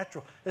in the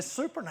natural. It's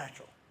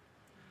supernatural.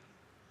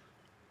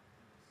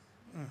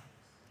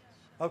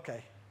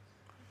 Okay.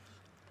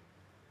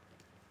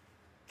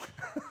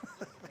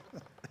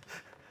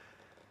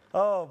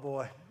 Oh,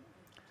 boy.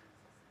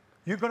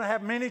 You're going to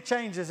have many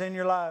changes in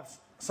your lives.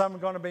 Some are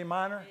going to be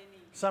minor.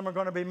 Some are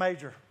going to be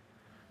major.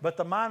 But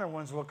the minor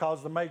ones will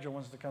cause the major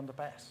ones to come to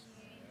pass.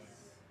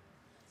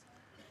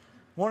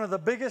 one of the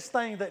biggest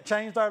things that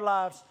changed our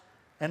lives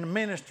and the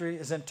ministry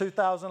is in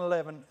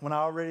 2011, when I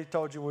already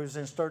told you we was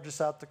in Sturgis,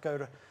 South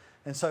Dakota.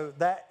 And so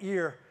that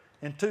year,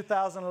 in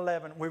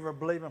 2011, we were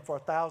believing for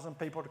 1,000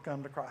 people to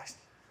come to Christ.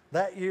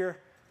 That year,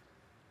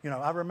 you know,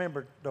 I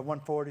remembered the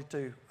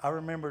 142. I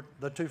remembered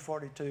the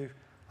 242.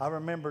 I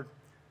remembered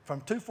from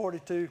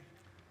 242,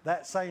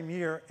 that same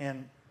year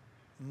in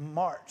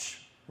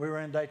March, we were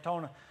in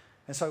Daytona.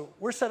 And so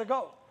we're set a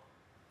goal.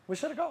 We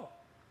set a goal.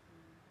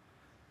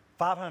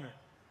 500.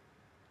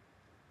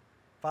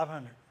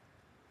 500.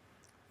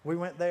 We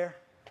went there.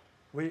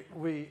 We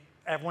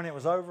when it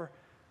was over,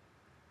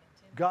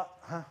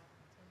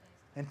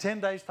 in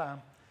 10 days'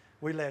 time,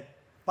 we led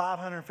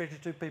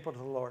 552 people to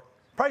the Lord.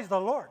 Praise the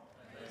Lord.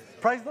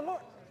 Praise the Lord.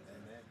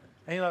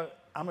 And you know,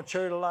 I'm a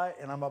charity light,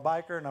 and I'm a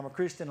biker, and I'm a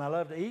Christian, and I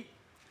love to eat,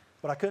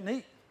 but I couldn't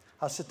eat.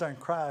 I sit there and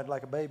cried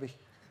like a baby.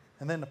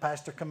 And then the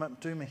pastor come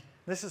up to me.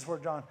 This is where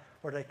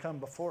they come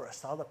before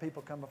us. All the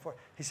people come before.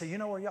 He said, you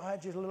know where y'all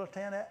had your little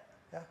tent at?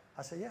 Yeah.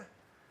 I said, yeah.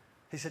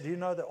 He said, do you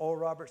know that Oral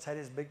Roberts had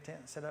his big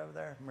tent set over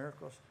there,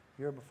 Miracles,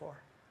 year before?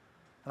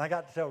 And I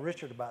got to tell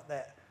Richard about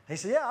that. He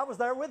said, yeah, I was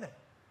there with him.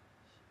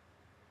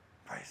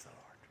 Praise the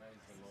Lord.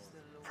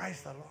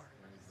 Praise the Lord.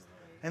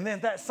 And then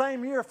that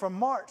same year from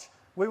March,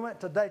 we went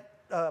to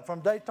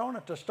from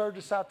Daytona to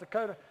Sturgis, South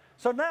Dakota.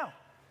 So now,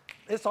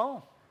 it's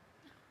on.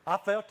 I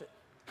felt it.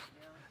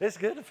 It's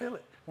good to feel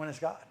it when it's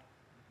God.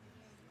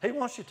 He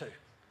wants you to.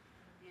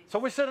 So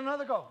we set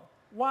another goal.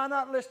 Why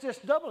not let's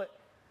just double it?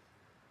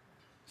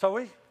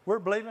 So we're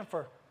believing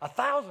for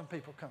 1,000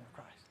 people come to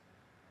Christ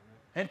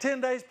in 10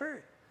 days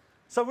period.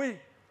 So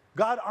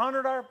God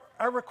honored our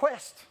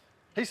request.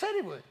 He said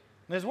he would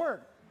in his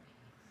word.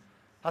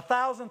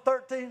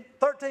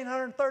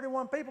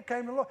 1,331 people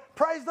came to the Lord.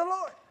 Praise the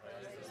Lord.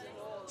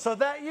 So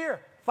that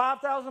year,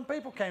 5,000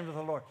 people came to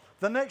the Lord.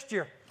 The next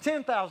year,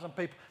 10,000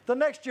 people. The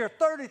next year,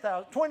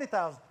 30,000,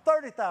 20,000,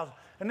 30,000,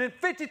 and then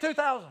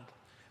 52,000.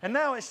 And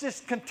now it's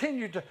just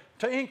continued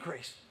to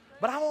increase.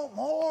 But I want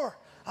more.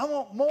 I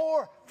want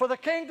more for the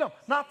kingdom,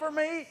 not for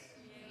me.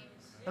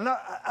 And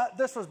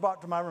this was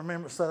brought to my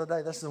remembrance the other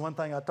day. This is the one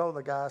thing I told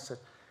the guy. I said,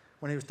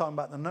 when he was talking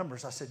about the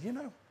numbers, I said, you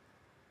know,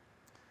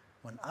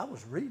 when I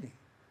was reading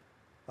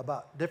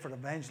about different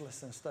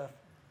evangelists and stuff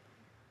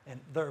and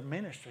their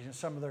ministries and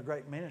some of their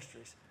great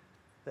ministries,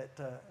 that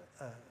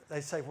they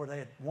say where they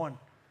had won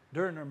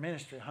during their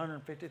ministry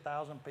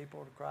 150,000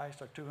 people to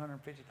Christ or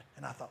 250.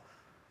 And I thought,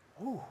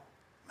 oh,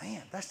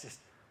 man, that's just,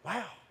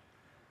 wow.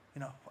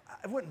 You know,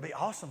 it wouldn't be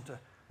awesome to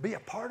be a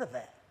part of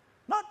that.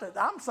 Not that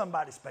I'm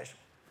somebody special.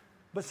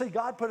 But see,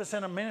 God put us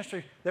in a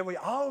ministry that we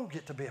all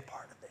get to be a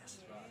part of this.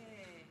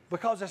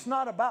 Because it's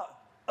not about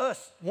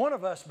us, one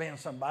of us being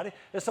somebody.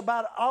 It's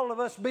about all of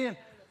us being,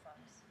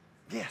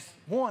 yes,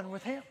 one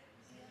with Him.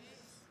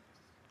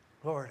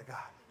 Glory to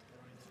God.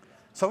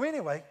 So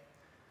anyway,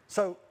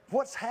 so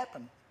what's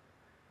happened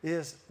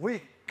is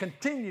we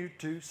continue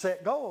to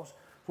set goals,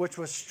 which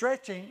was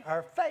stretching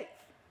our faith.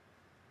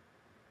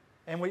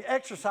 And we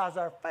exercise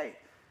our faith.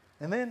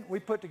 And then we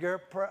put together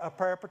a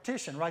prayer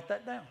petition. Write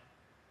that down.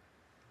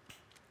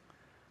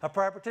 A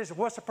prayer petition.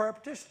 What's a prayer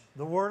petition?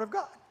 The Word of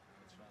God.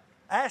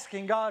 Right.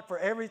 Asking God for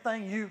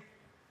everything you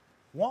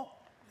want.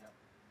 Yep.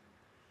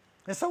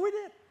 And so we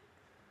did.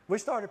 We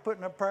started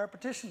putting a prayer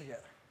petition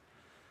together.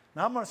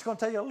 Now I'm just going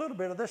to tell you a little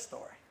bit of this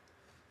story.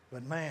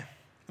 But man,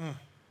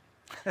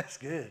 that's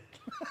good.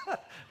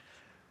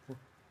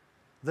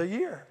 The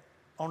year,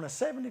 on the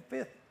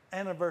 75th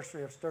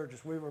anniversary of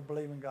Sturgis, we were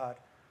believing God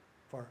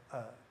for,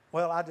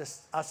 I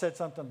said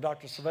something to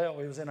Dr. Savelle.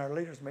 We was in our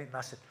leaders meeting.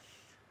 I said,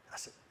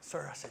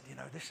 sir, you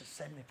know, this is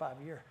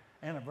 75-year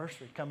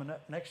anniversary coming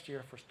up next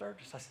year for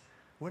Sturgis. I said,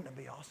 wouldn't it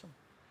be awesome?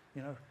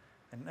 You know,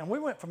 and we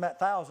went from that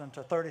 1,000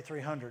 to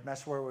 3,300, and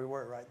that's where we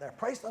were right there.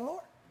 Praise the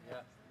Lord. Yeah.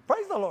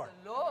 Praise the Lord.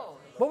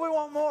 But we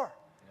want more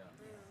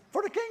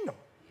for the kingdom.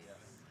 Yeah.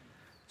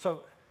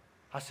 So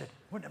I said,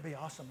 wouldn't it be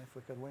awesome if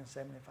we could win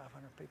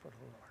 7,500 people to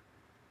the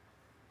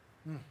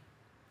Lord?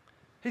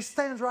 He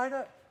stands right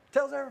up,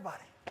 tells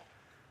everybody.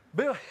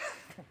 Bill,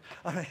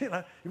 I mean,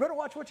 you better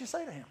watch what you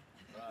say to him.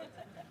 Right.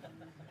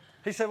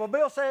 He said, well,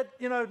 Bill said,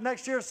 you know,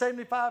 next year's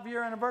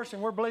 75-year anniversary,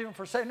 and we're believing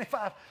for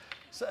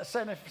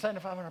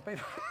 7,500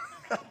 people.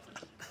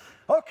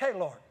 Okay,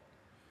 Lord,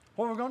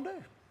 what are we going to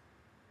do?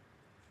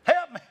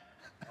 Help me.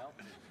 Help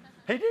me.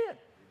 He did.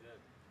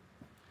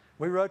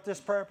 We wrote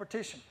this prayer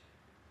petition.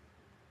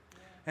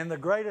 And the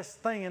greatest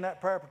thing in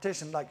that prayer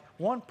petition, like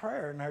one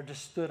prayer in there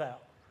just stood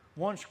out.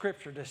 One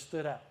scripture just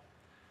stood out.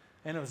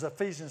 And it was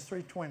Ephesians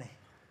 3:20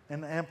 in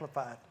the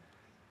Amplified.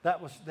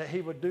 That was that He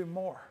would do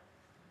more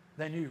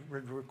than you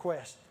would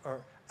request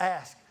or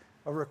ask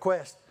or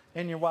request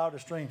in your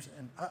wildest dreams.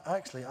 And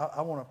I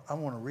want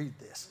to read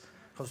this.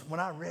 Because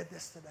when I read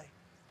this today,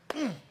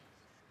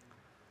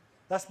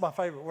 that's my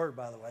favorite word,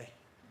 by the way.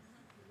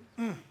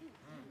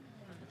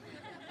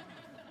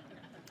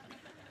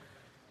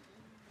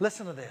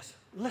 Listen to this.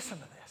 Listen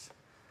to this.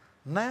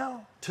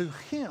 Now to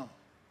Him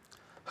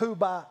who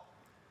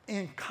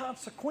in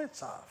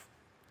consequence of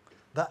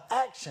the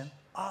action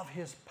of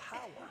His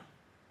power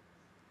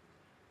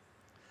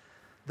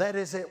that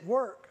is at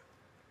work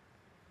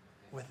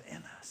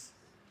within us.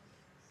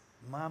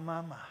 My.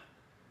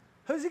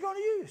 Who's he going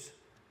to use?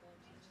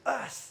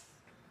 Us.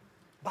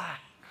 By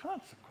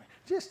consequence.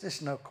 Just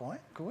it's no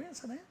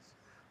coincidence.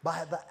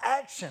 By the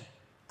action.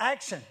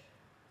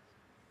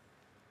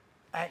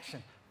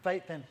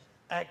 Faith in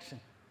action.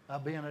 I'll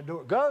be in a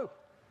door. Go.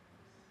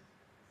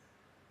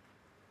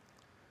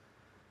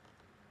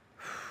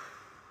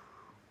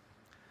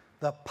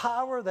 The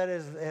power that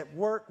is at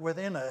work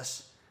within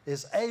us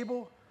is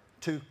able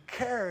to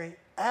carry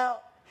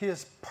out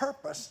his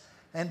purpose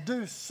and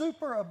do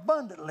super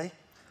abundantly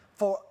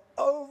far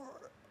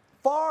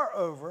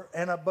over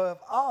and above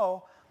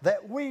all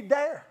that we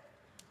dare.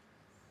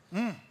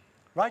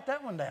 Write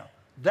that one down.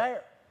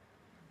 Dare.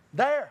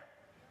 Dare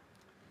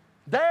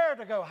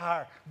to go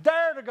higher.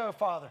 Dare to go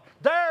farther.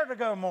 Dare to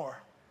go more.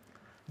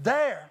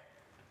 Dare.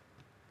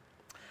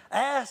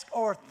 Ask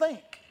or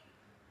think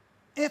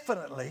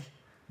infinitely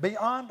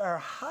beyond our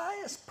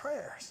highest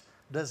prayers,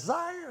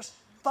 desires,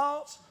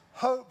 thoughts,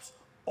 hopes,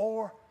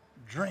 or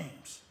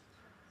dreams.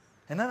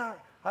 And then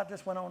I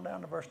just went on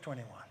down to verse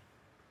 21,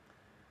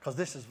 because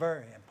this is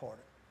very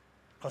important,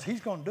 because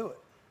he's going to do it.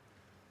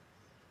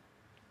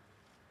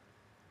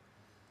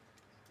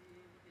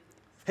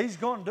 He's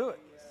going to do it,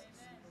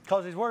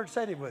 because his word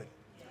said he would.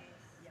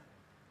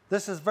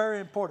 This is very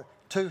important.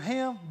 To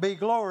him be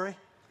glory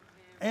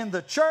in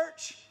the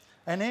church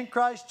and in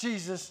Christ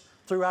Jesus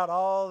throughout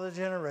all the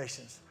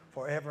generations,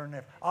 forever and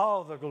ever.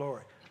 All the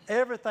glory.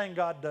 Everything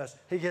God does,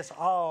 he gets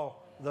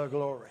all the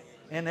glory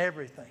in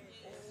everything.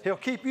 He'll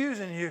keep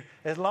using you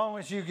as long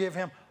as you give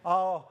him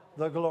all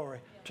the glory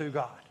to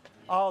God.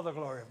 All the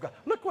glory of God.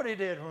 Look what he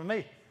did for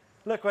me.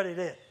 Look what he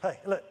did. Hey,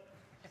 look.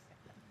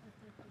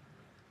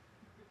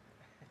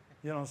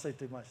 You don't see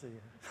too much, do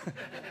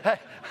you?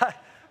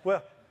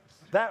 Well,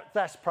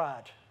 that's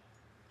pride.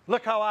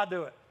 Look how I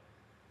do it.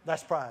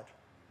 That's pride.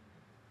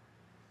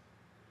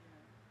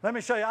 Let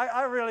me show you.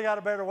 I really got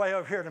a better way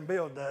over here than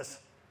Bill does.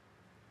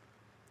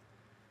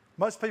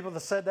 Most people that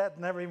said that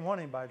never even want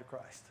anybody to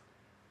Christ.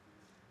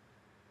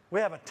 We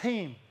have a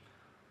team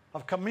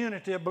of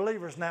community of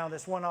believers now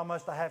that's won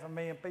almost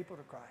 500,000 people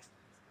to Christ.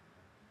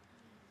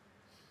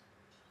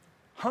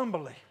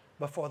 Humbly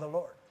before the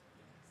Lord.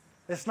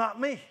 It's not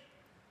me.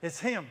 It's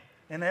him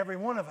and every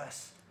one of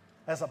us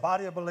as a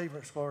body of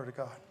believers. Glory to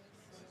God.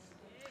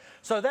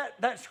 So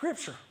that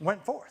scripture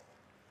went forth.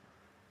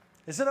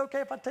 Is it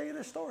okay if I tell you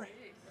this story?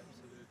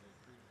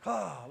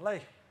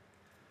 Golly.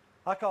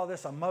 I call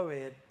this a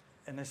moed,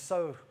 and there's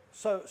so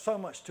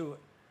much to it.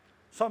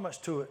 So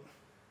much to it.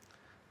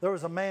 There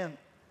was a man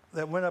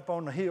that went up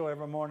on the hill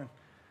every morning,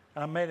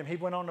 and I met him. He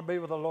went on to be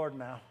with the Lord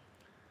now.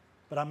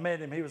 But I met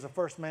him. He was the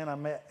first man I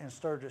met in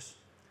Sturgis.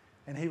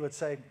 And he would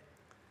say,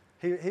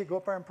 he'd go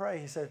up there and pray.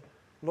 He said,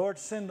 Lord,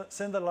 send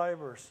the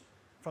laborers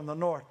from the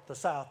north, the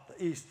south,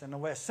 the east, and the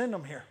west. Send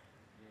them here.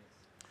 Yes.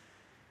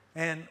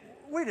 And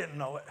we didn't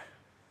know it.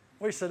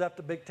 We set up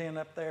the big tent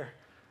up there.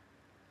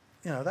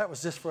 You know, that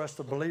was just for us,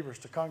 the believers,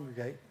 to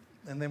congregate.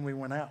 And then we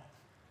went out.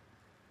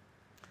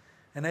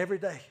 And every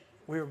day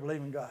we were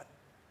believing God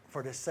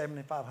for this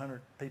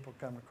 7,500 people to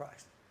come to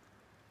Christ.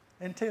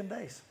 In 10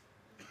 days.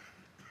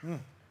 And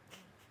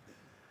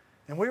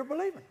we were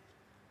believing.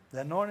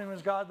 The anointing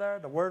was God there,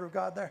 the word of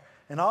God there.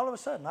 And all of a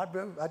sudden,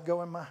 I'd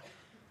go in my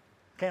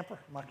camper,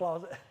 my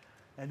closet,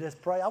 and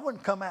just pray. I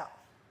wouldn't come out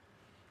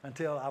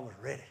until I was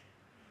ready.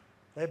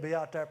 They'd be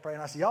out there praying.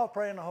 I said, y'all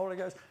pray in the Holy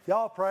Ghost?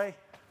 Y'all pray?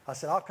 I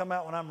said, I'll come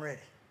out when I'm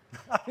ready.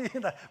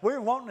 We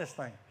were wanting this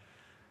thing.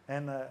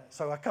 And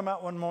so I come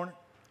out one morning,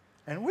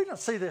 and we don't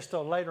see this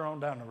till later on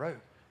down the road.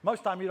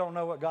 Most time you don't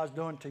know what God's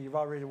doing until you've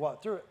already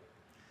walked through it.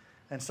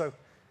 And so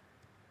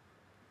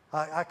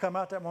I come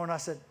out that morning, I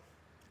said,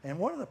 and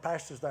one of the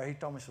pastors there, he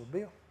told me, he said,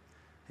 Bill,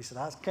 he said,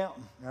 I was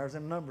counting. There's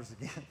them numbers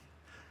again.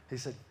 He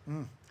said,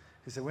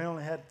 we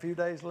only had a few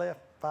days left,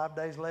 5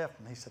 days left.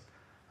 And he said,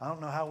 I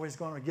don't know how we're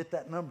going to get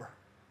that number.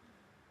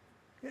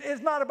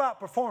 It's not about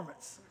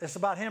performance. It's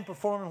about him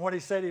performing what he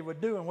said he would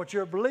do and what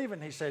you're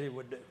believing he said he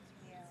would do.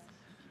 Yeah.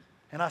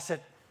 And I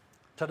said,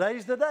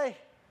 today's the day.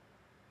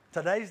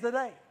 Today's the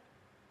day.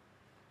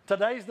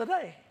 Today's the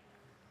day.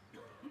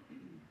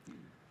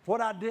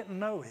 What I didn't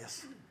know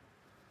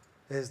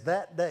is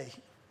that day,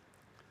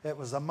 it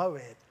was a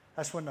moed.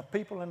 That's when the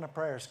people and the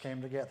prayers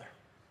came together.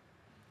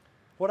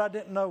 What I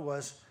didn't know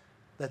was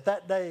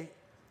that day,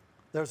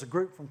 there was a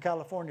group from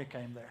California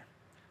came there.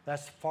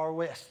 That's far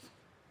west.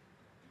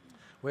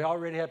 We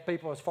already had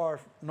people as far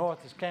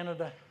north as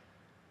Canada.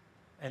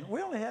 And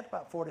we only had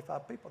about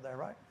 45 people there,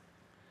 right?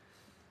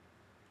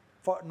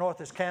 Far north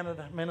is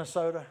Canada,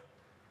 Minnesota.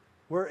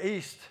 We're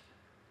east,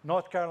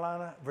 North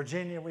Carolina,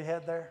 Virginia we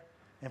had there.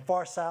 And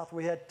far south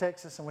we had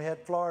Texas and we had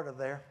Florida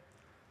there.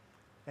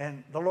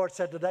 And the Lord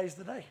said, today's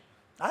the day.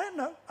 I didn't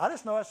know. I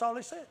just know that's all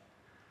he said.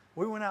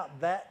 We went out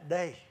that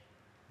day,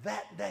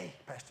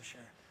 Pastor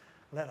Sharon,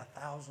 led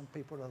 1,000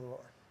 people to the Lord.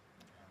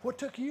 What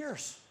took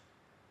years?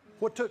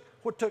 What took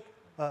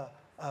a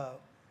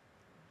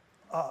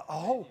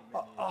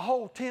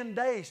whole 10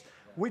 days,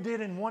 we did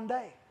in one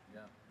day.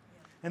 Yeah.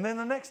 And then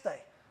the next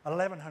day,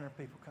 1,100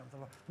 people come to the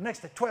Lord. The next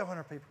day,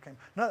 1,200 people came.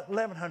 Another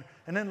 1,100.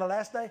 And then the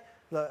last day,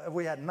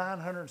 we had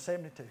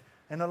 972.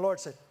 And the Lord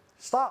said,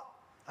 stop.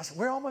 I said,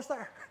 we're almost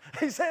there.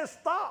 He said,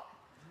 stop.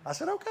 I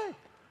said, okay.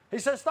 He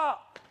said,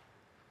 stop.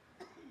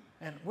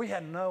 And we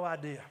had no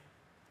idea.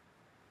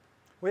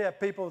 We had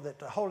people that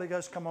the Holy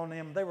Ghost come on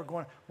them. They were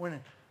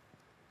winning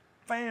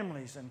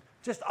families and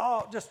just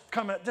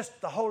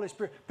the Holy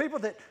Spirit. People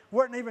that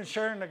weren't even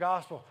sharing the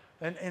gospel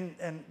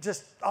and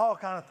just all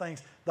kind of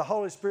things. The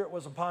Holy Spirit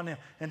was upon them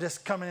and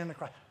just coming into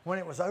Christ. When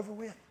it was over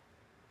with,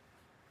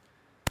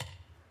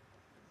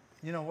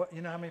 you know what?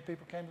 You know how many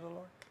people came to the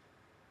Lord?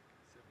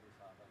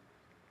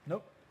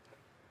 Nope.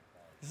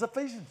 It's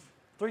Ephesians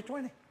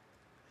 3:20.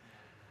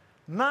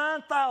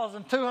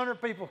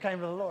 9,200 people came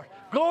to the Lord.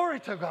 Glory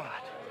to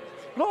God.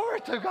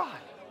 Glory to God.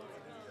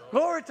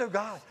 Glory to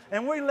God.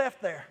 And we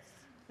left there.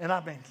 And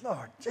I mean,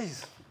 Lord,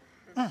 Jesus.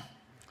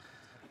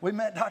 We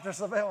met Dr.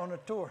 Savelle on a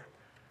tour.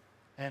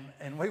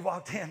 And we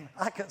walked in.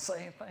 I couldn't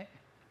say anything.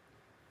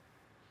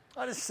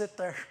 I just sit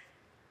there.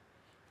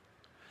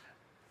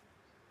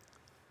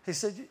 He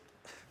said,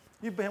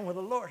 you've been with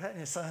the Lord, haven't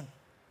you, son?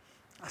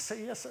 I said,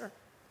 yes, sir.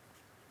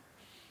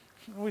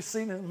 We've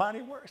seen his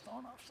mighty works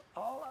on us,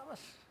 all of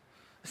us.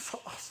 It's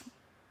so awesome.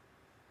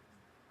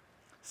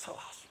 So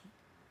awesome.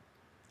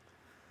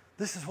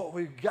 This is what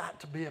we've got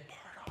to be a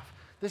part of.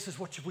 This is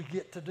what we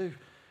get to do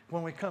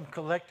when we come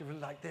collectively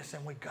like this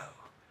and we go,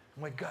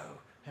 and we go,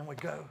 and we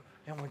go,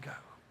 and we go.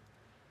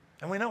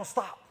 And we don't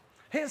stop.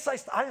 He didn't say,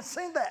 I didn't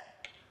see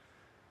that.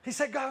 He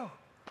said, go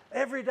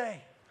every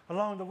day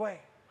along the way.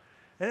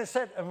 And it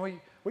said, and we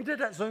did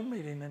that Zoom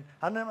meeting, and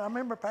I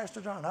remember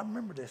Pastor John, I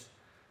remember this.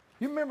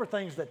 You remember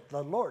things that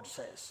the Lord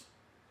says.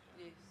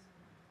 Yes.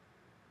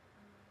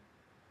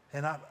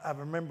 And I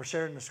remember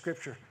sharing the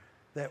scripture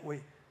that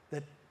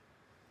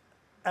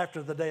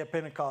after the day of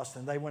Pentecost,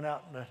 and they went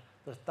out and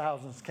the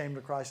thousands came to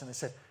Christ, and they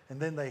said, and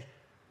then they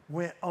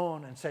went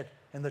on and said,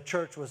 and the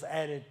church was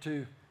added to.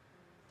 Daily.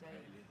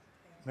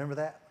 Remember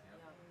that?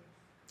 Yep.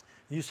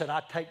 You said,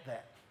 I take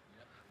that.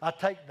 Yep. I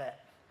take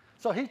that.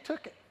 So he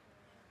took it.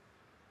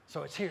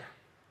 So it's here.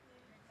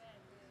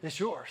 It's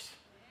yours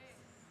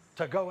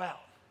to go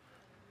out,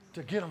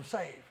 to get them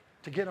saved,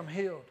 to get them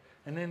healed,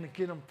 and then to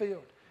get them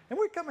filled. And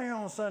we come here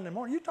on Sunday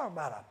morning, you talking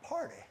about a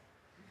party.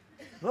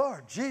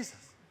 Lord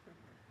Jesus.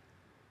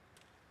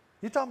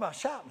 You talking about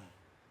shouting.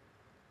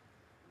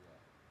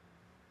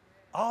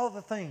 All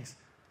the things.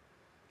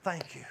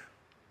 Thank you.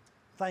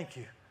 Thank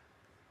you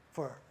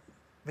for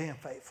being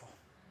faithful.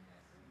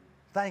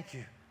 Thank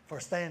you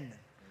for standing.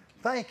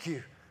 Thank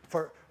you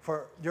for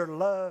your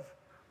love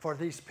for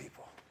these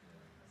people.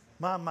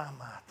 My.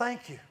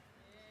 Thank you.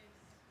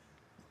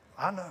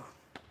 I know.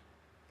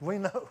 We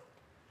know.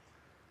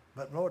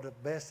 But Lord, the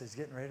best is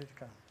getting ready to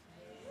come.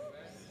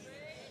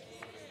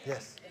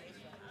 Yes.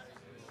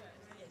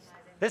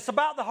 It's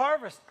about the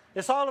harvest.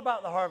 It's all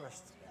about the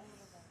harvest.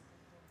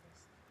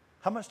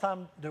 How much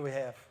time do we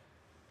have?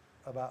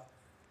 About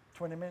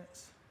 20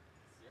 minutes?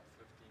 Yeah,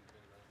 15,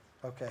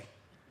 20 minutes. Okay.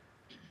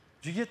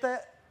 Did you get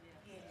that?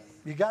 Yes.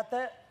 You got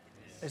that?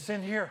 Yes. It's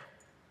in here.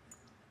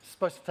 You're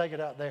supposed to take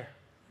it out there.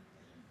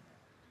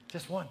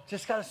 Just one.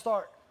 Just got to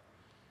start.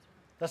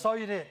 That's all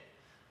you did.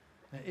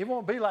 It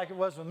won't be like it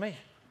was with me.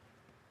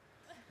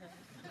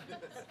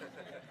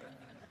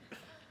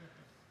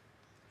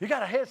 You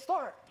got a head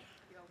start.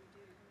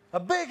 A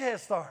big head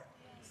start.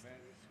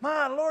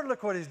 My Lord,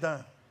 look what he's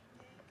done.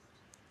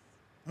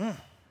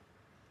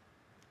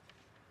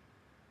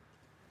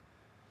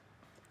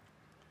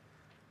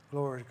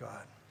 Glory to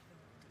God.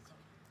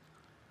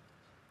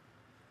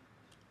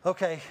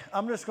 Okay,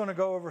 I'm just going to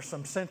go over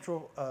some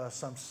simple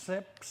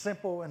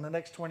in the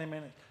next 20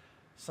 minutes.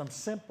 Some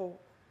simple,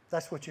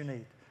 that's what you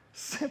need.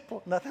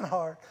 Simple, nothing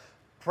hard,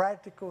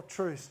 practical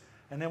truths.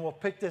 And then we'll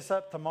pick this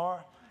up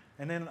tomorrow.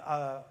 And then,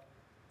 I'd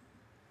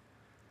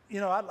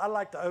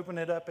like to open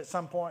it up at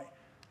some point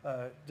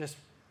just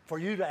for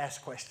you to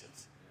ask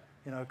questions.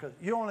 Because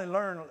you only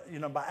learn,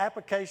 by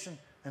application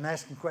and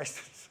asking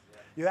questions.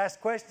 You ask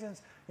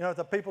questions,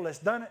 the people that's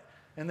done it,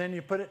 and then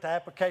you put it to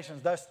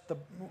applications. That's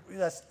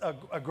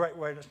a great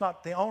way. It's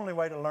not the only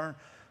way to learn,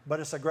 but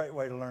it's a great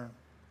way to learn.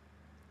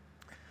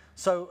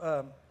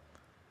 So,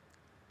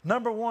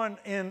 number one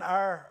in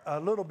our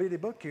little bitty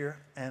book here,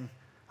 and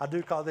I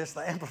do call this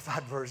the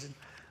Amplified version,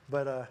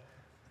 but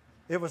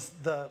it was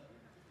the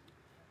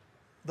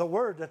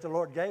word that the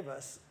Lord gave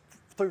us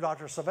through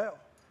Dr. Savelle.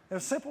 It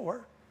was a simple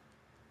word.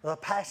 A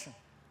passion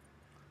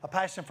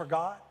for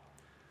God,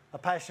 a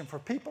passion for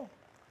people,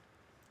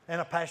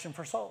 and a passion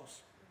for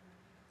souls.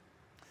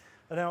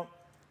 Now,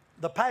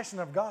 the passion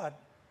of God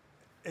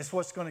is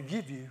what's going to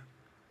give you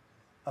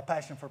a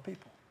passion for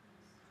people.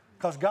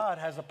 Because God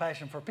has a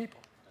passion for people.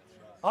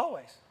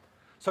 Always.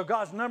 So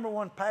God's number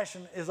one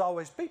passion is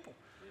always people.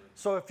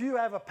 So if you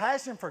have a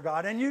passion for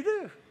God, and you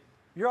do,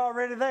 you're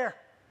already there.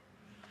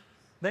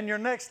 Then your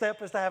next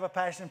step is to have a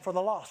passion for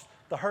the lost,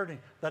 the hurting,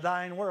 the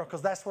dying world,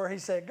 because that's where he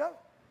said go.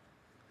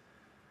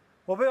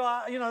 Well, Bill,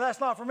 that's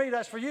not for me,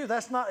 that's for you.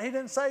 He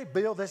didn't say,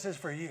 Bill, this is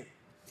for you.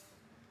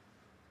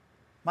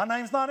 My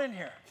name's not in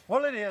here.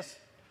 Well, it is.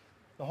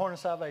 The horn of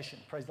salvation.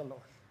 Praise the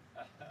Lord.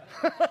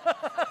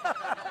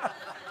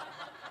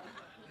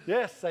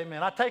 Yes,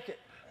 amen. I take it.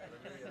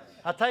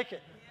 I take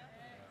it.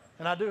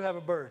 And I do have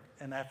a bird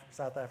in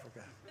South Africa,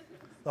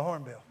 the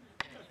hornbill.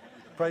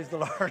 Praise the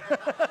Lord.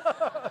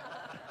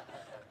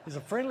 He's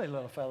a friendly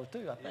little fellow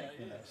too, I think,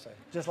 so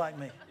just like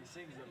me.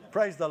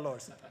 Praise the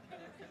Lord.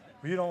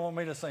 You don't want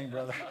me to sing,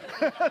 brother.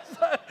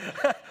 So,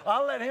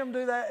 I'll let him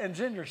do that, and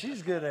Ginger,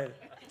 she's good at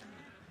it.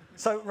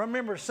 So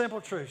remember,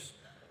 simple truths.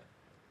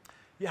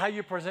 How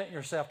you present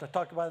yourself. I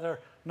talked about there.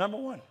 Number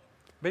one,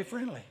 be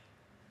friendly.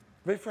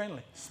 Be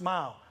friendly.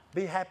 Smile.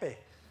 Be happy.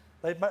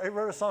 They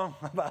wrote a song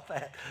about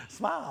that.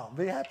 Smile.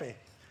 Be happy.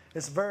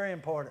 It's very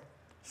important.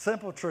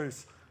 Simple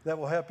truths that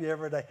will help you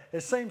every day.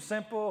 It seems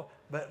simple,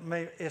 but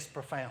it's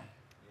profound.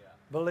 Yeah.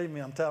 Believe me,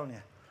 I'm telling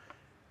you.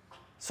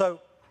 So,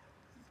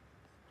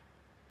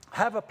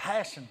 have a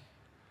passion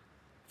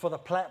for the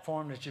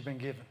platform that you've been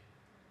given.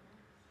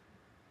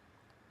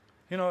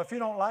 You know, if you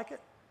don't like it,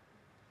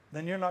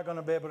 then you're not going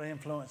to be able to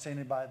influence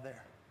anybody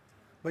there.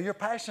 But your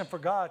passion for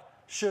God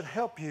should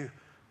help you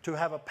to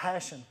have a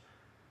passion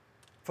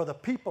for the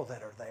people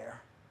that are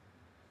there.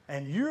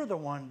 And you're the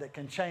one that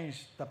can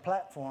change the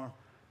platform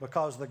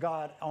because the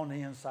God on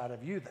the inside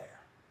of you there.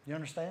 You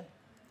understand?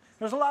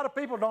 There's a lot of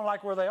people who don't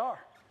like where they are.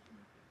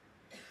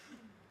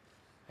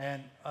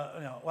 And,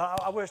 well,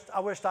 I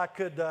wished I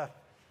could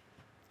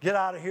get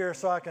out of here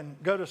so I can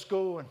go to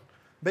school and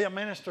be a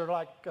minister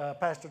like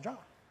Pastor John.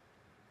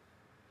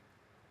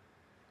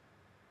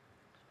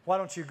 Why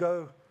don't you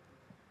go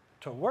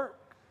to work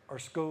or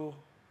school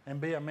and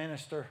be a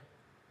minister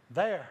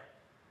there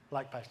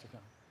like Pastor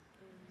John?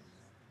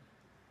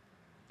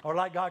 Or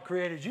like God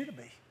created you to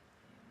be.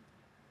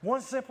 One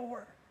simple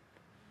word.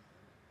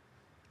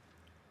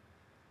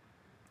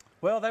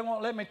 Well, they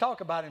won't let me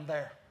talk about him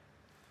there.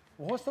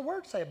 Well, what's the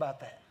word say about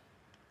that?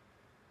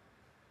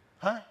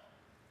 Huh?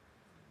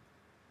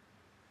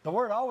 The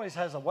word always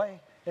has a way.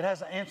 It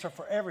has an answer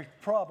for every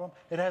problem.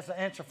 It has an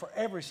answer for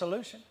every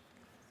solution.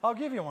 I'll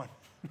give you one.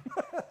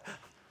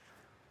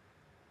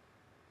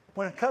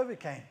 When COVID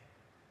came,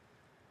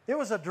 it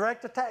was a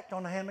direct attack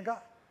on the hand of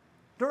God.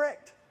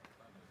 Direct.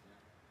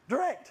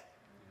 Direct.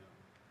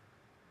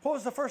 What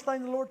was the first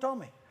thing the Lord told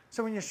me?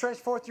 So when you stretch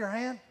forth your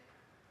hand,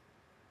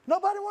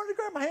 nobody wanted to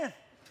grab my hand.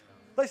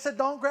 They said,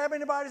 don't grab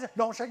anybody's hand.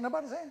 Don't shake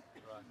nobody's hand.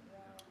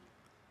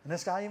 And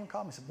this guy even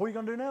called me and said, what are you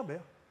going to do now, Bill?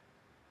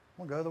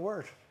 I'm going to go to the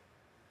Word.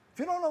 If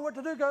you don't know what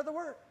to do, go to the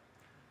Word.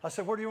 I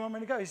said, where do you want me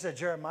to go? He said,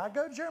 Jeremiah.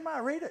 Go to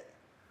Jeremiah. Read it.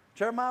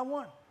 Jeremiah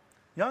 1.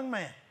 Young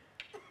man.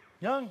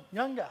 Young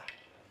guy.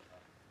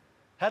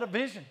 Had a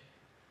vision.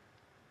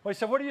 Well, he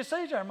said, what do you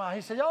see, Jeremiah?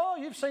 He said, oh,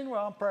 you've seen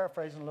well. I'm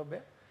paraphrasing a little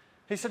bit.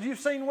 He said, you've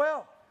seen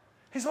well.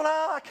 He said,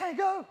 well, I can't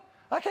go.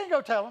 I can't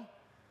go tell them.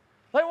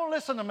 They won't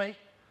listen to me.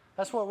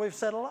 That's what we've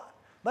said a lot.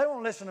 They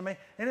won't listen to me.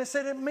 And it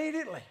said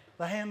immediately,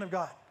 the hand of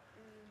God.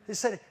 He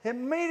said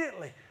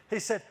immediately. He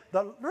said,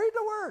 read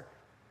the word.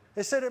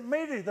 It said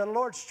immediately the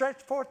Lord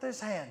stretched forth his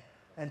hand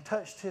and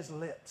touched his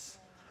lips.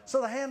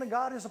 So the hand of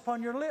God is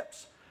upon your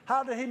lips.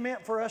 How did he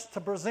meant for us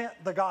to present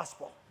the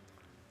gospel?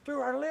 Through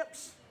our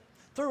lips,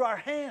 through our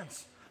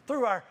hands,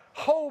 through our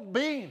whole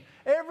being.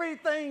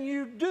 Everything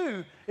you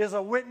do is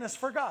a witness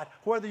for God,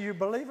 whether you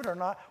believe it or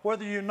not,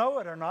 whether you know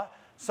it or not.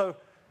 So,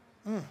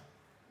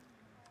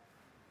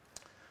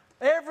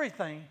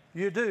 everything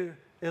you do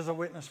is a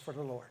witness for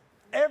the Lord.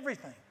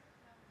 Everything.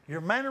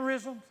 Your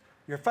mannerisms,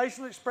 your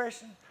facial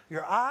expression,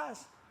 your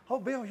eyes. Oh,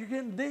 Bill, you're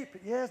getting deep.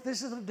 Yes,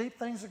 this is the deep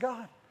things of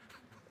God.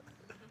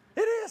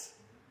 It is.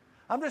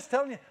 I'm just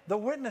telling you, the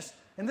witness,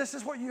 and this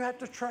is what you have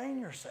to train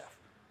yourself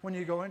when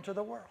you go into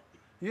the world.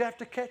 You have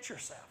to catch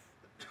yourself.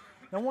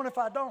 And what if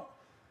I don't?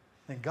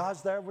 Then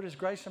God's there with his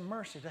grace and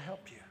mercy to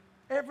help you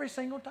every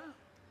single time.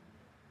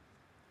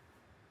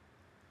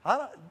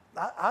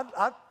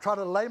 I try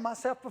to lay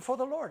myself before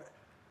the Lord.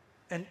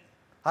 And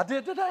I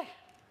did today.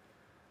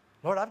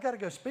 Lord, I've got to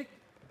go speak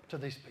to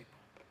these people.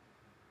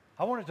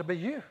 I want it to be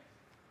you,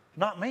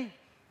 not me.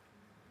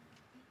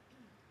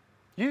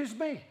 Use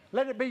me.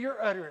 Let it be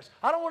your utterance.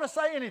 I don't want to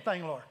say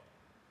anything, Lord,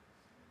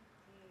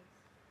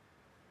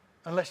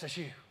 unless it's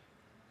you.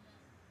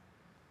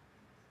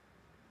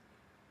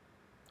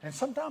 And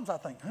sometimes I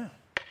think, I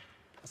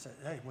said,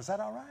 hey, was that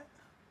all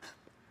right?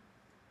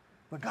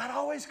 But God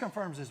always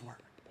confirms his word.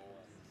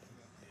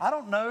 I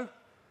don't know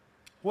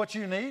what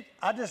you need.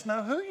 I just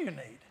know who you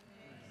need.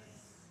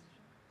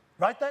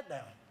 Write that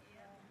down.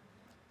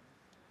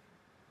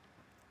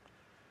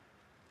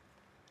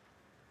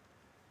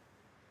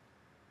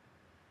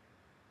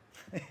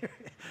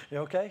 You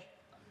okay?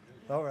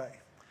 All right.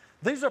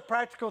 These are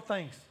practical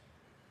things.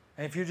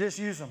 And if you just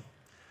use them.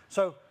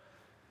 So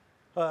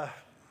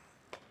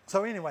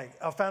anyway,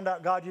 I found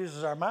out God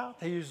uses our mouth.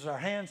 He uses our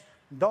hands.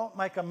 Don't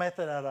make a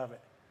method out of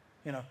it.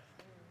 You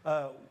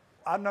know,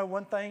 I know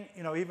one thing,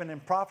 you know, even in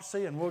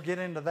prophecy, and we'll get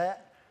into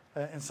that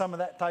and some of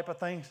that type of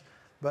things,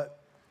 but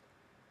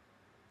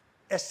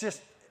it's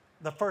just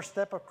the first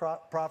step of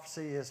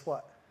prophecy is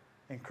what?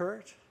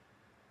 Encourage,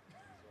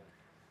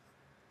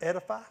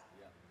 edify,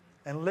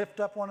 and lift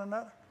up one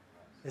another?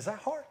 Is that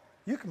hard?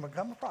 You can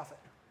become a prophet.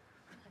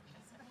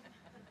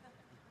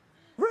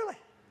 Really?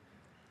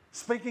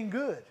 Speaking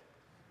good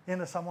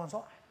into someone's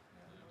life.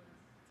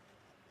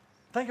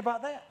 Think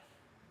about that.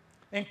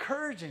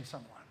 Encouraging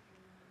someone.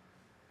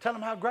 Tell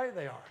them how great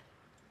they are.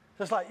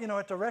 Just like,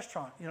 at the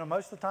restaurant,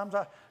 most of the times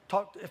I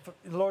talk, if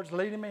the Lord's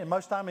leading me, and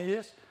most of the time He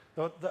is,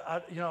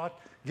 I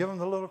give them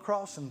the little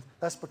cross, and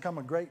that's become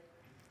a great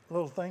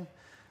little thing.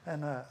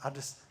 And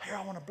here,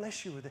 I want to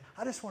bless you with it.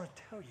 I just want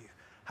to tell you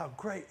how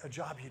great a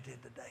job you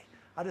did today.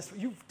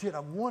 You did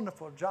a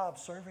wonderful job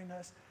serving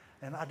us,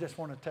 and I just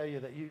want to tell you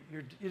that you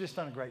just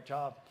done a great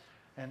job.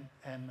 And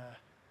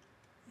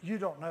you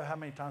don't know how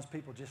many times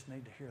people just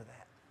need to hear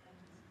that.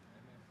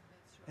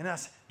 And I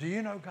said, do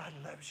you know God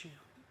loves you?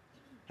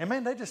 And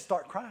man, they just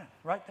start crying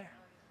right there.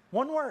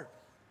 One word.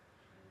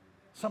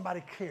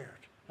 Somebody cared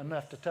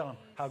enough to tell them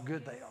how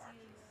good they are.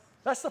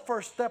 That's the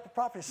first step of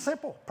prophecy.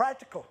 Simple,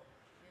 practical.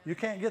 You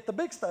can't get the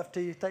big stuff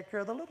till you take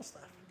care of the little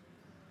stuff.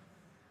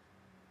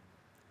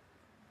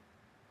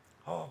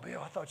 Oh,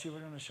 Bill, I thought you were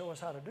going to show us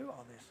how to do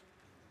all this.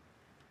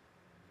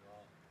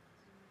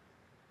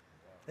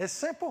 It's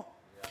simple.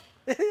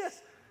 It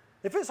is.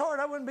 If it's hard,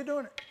 I wouldn't be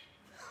doing it.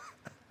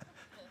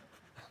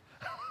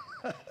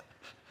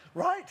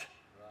 Right?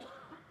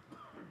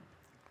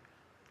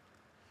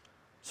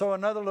 So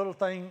another little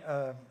thing,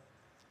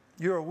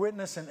 you're a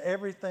witness in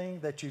everything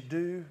that you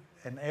do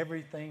and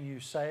everything you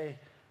say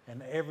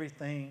and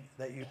everything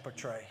that you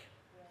portray.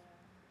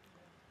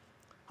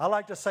 I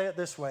like to say it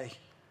this way.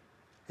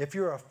 If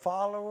you're a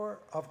follower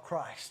of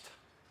Christ,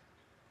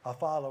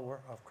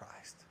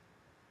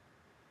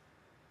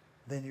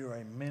 then you're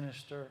a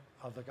minister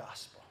of the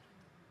gospel.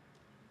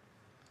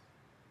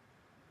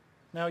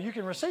 Now, you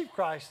can receive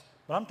Christ,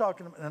 but I'm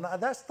talking, and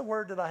that's the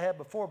word that I had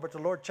before, but the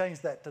Lord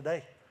changed that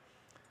today.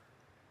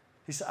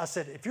 I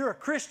said, if you're a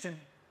Christian,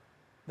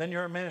 then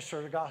you're a minister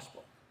of the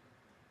gospel.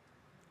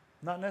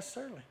 Not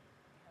necessarily.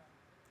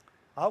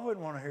 I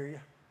wouldn't want to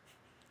hear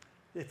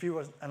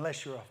you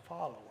unless you're a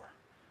follower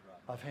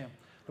of Him.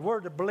 The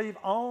word to believe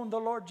on the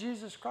Lord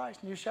Jesus Christ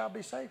and you shall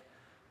be saved.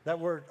 That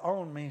word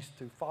on means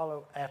to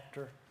follow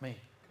after me.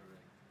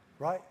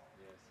 Right?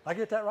 Yes. I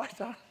get that right,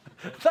 John?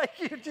 Thank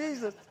you,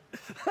 Jesus.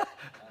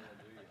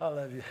 I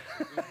love you.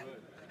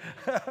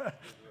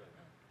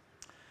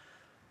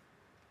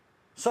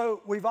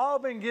 So we've all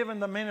been given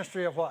the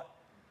ministry of what?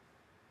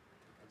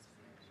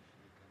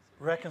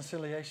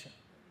 Reconciliation.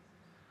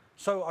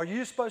 So are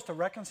you supposed to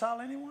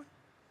reconcile anyone?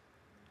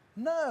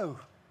 No.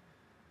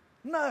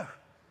 No.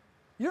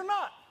 You're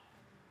not.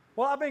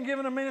 Well, I've been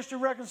given a ministry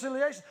of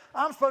reconciliation.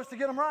 I'm supposed to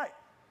get them right.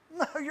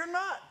 No, you're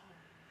not.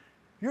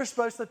 You're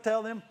supposed to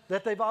tell them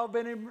that they've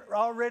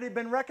already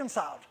been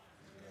reconciled.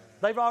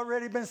 They've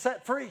already been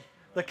set free.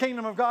 The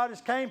kingdom of God has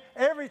came.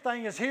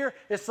 Everything is here.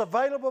 It's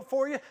available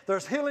for you.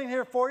 There's healing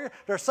here for you.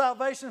 There's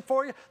salvation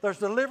for you. There's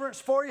deliverance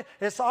for you.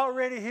 It's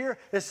already here.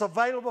 It's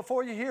available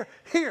for you here.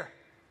 Here.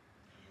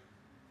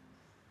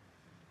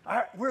 All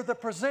right, we're the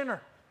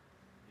presenter.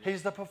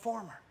 He's the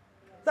performer.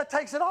 That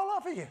takes it all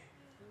off of you.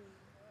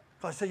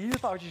 Because see, you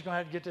thought you was going to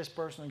have to get this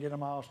person and get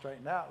them all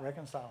straightened out,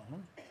 reconcile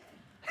them.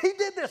 He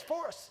did this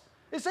for us.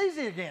 It's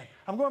easy again.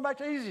 I'm going back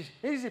to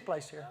easy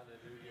place here.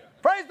 Hallelujah.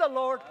 Praise the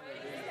Lord.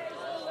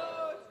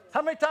 Hallelujah.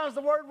 How many times does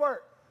the word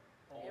work?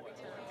 Always.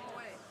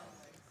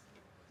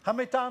 How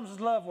many times does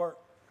love work?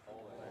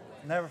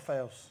 Always. Never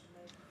fails.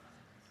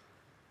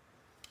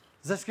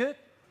 Is this good?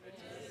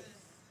 Yes.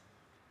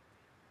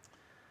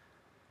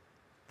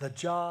 The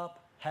job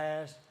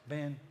has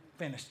been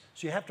finished.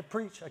 So you have to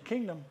preach a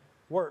kingdom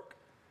work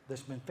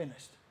that's been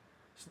finished.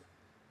 It's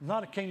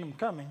not a kingdom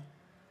coming.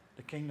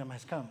 The kingdom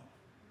has come.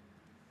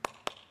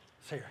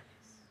 It's here.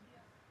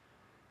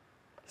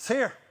 It's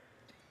here.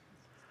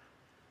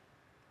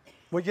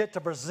 We get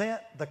to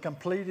present the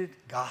completed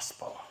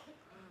gospel.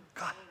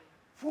 God,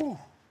 whew.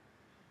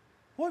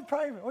 We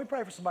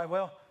pray for somebody.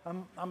 Well,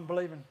 I'm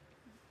believing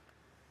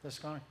this is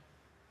coming.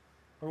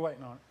 We're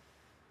waiting on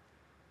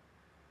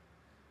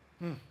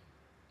it.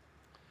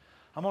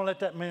 I'm going to let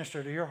that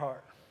minister to your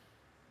heart.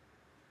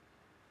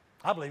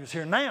 I believe it's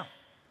here now.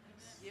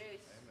 Yes.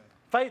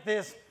 Faith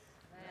is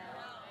now.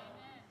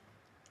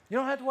 You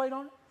don't have to wait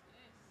on it.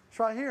 It's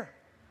right here.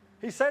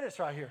 He said it's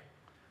right here.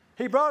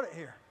 He brought it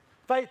here.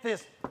 Faith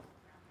is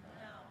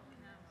now.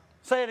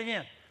 Say it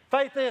again.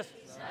 Faith is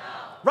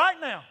now. Right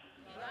now.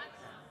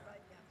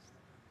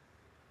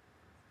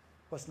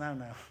 What's now?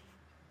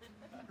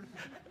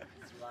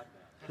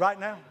 Right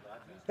now?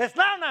 It's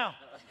now.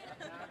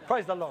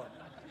 Praise the Lord.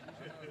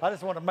 I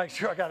just want to make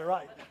sure I got it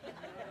right.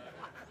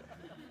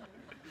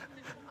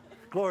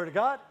 Glory to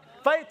God.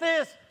 Faith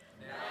is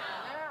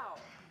now.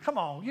 Come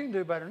on, you can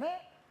do better than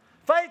that.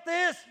 Faith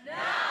is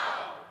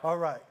now. All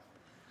right.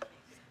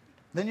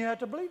 Then you have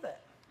to believe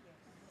that.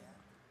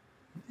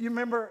 You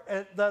remember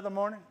the other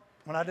morning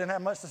when I didn't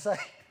have much to say?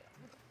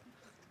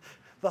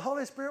 The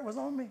Holy Spirit was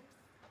on me.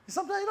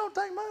 Sometimes it don't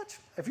take much.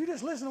 If you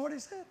just listen to what He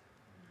said.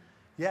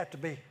 You have to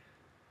be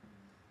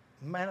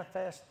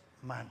manifest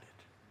minded.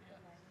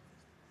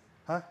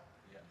 Huh?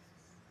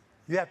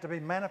 You have to be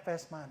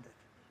manifest minded.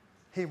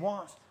 He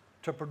wants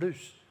to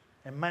produce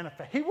and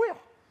manifest. He will.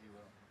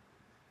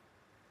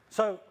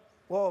 So,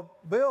 well,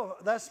 Bill,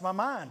 that's my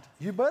mind.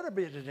 You better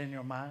be it in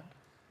your mind.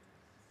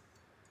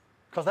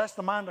 Because that's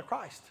the mind of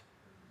Christ,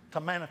 to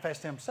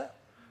manifest himself.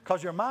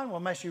 Because your mind will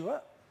mess you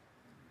up.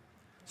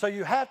 So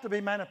you have to be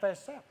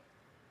manifest self.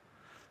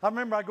 I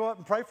remember I go up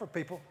and pray for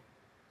people.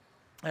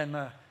 And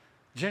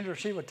Ginger,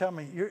 she would tell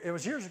me, it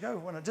was years ago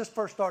when I just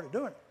first started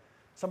doing it.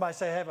 Somebody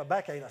say, I have a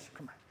backache. I said,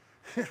 come here.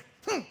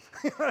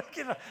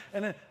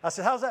 And then I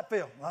said, how's that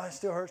feel? Well, it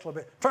still hurts a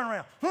little bit. Turn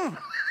around.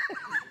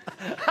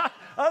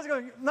 I was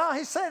going, no,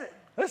 he said it.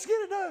 Let's get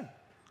it done.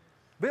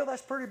 Bill,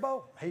 that's pretty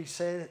bold. He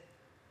said it.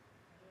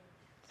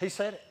 He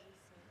said it.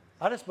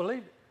 I just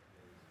believed it.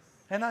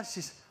 And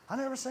she said, I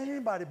never seen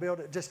anybody build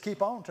it, just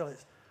keep on till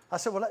it's. I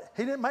said, well,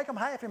 he didn't make them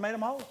half, he made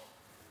them whole.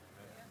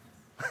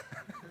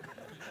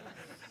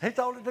 He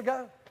told it to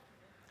go.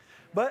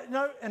 But, you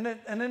know, and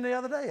then the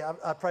other day,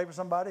 I prayed for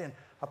somebody, and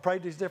I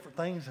prayed these different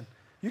things, and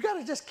you got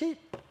to just keep.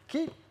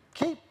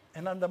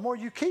 And then the more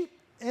you keep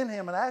in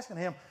him and asking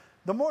him,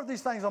 the more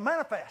these things will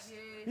manifest.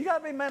 Yes. You got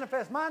to be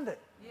manifest-minded.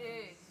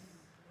 Yes.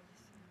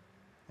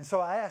 And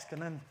so I asked,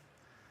 and then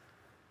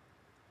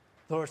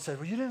the Lord said,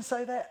 well, you didn't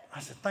say that.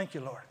 I said, thank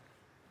you, Lord.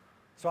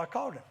 So I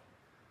called him.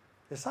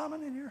 Is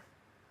Simon in here?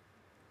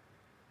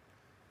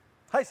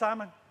 Hey,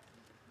 Simon.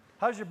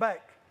 How's your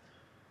back?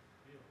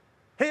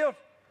 Healed.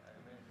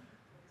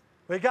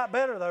 Well, it got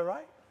better, though,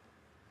 right?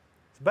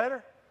 It's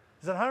better?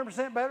 Is it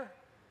 100% better?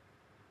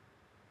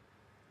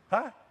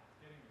 Huh?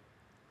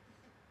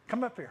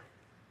 Come up here.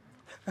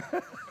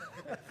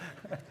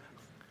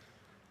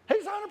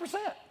 He's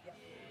 100%.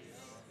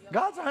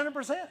 God's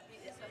 100%.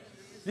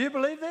 Do you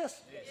believe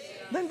this?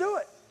 Then do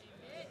it.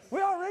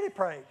 We already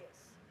prayed.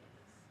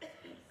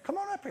 Come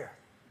on up here.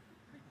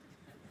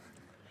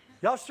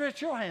 Y'all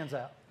stretch your hands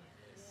out.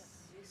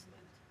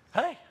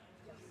 Hey,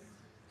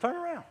 turn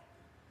around.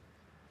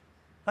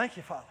 Thank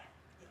you, Father.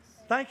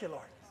 Thank you,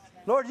 Lord.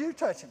 Lord, you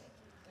touch him.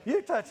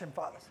 You touch him,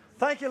 Father.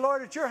 Thank you,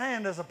 Lord, that your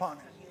hand is upon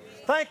him.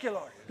 Thank you,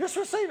 Lord. Just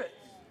receive it.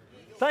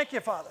 Thank you,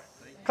 Father.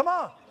 Come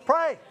on,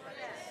 pray.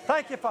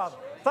 Thank you, Father.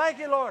 Thank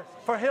you, Lord,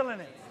 for healing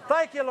him.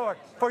 Thank you, Lord,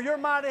 for your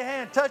mighty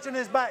hand touching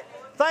his back.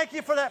 Thank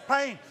you for that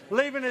pain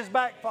leaving his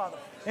back, Father.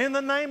 In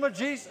the name of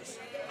Jesus.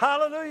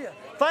 Hallelujah.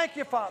 Thank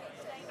you, Father.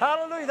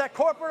 Hallelujah. That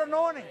corporate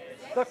anointing.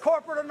 The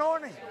corporate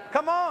anointing.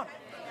 Come on.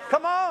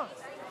 Come on.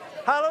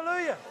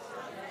 Hallelujah.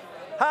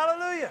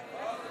 Hallelujah.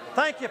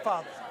 Thank you,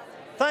 Father.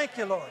 Thank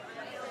you, Lord.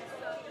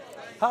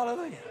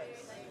 Hallelujah.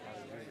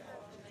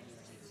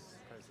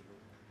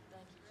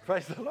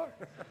 Praise the Lord.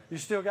 You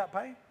still got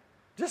pain?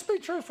 Just be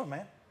truthful,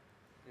 man.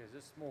 Yeah,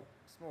 just small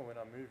when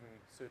I'm moving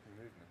certain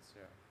movements,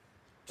 yeah.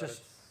 But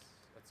Just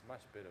it's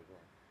much better,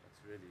 Will.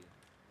 It's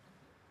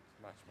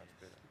much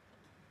better.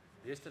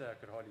 Yesterday I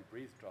could hardly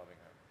breathe driving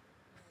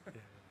home.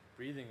 Yeah.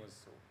 Breathing was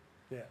sore.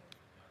 yeah.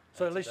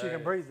 So at least you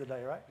can breathe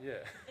today, right? Yeah.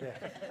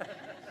 Yeah.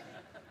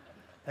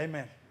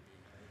 Amen.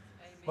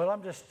 Well,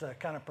 I'm just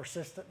kind of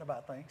persistent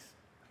about things,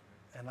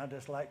 and I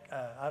just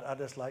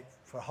like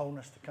for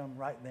wholeness to come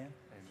right then.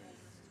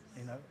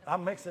 Amen.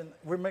 You know,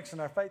 we're mixing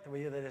our faith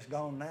with you that it's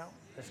gone now,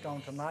 it's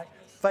gone tonight.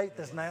 Faith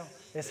is now.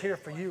 It's here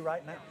for you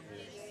right now,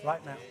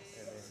 right now.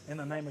 In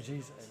the name of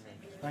Jesus.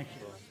 Thank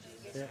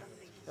you. Yeah.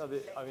 No,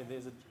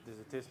 there's a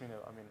testimony.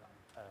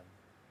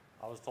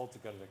 I was told to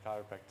go to the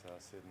chiropractor. I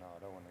said no, I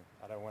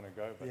don't want to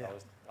go. But Yeah.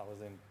 I was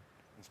then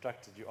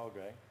instructed you are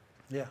going.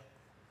 Yeah.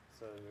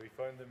 So we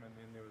phoned them, and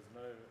then there was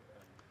no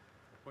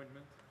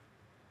appointment.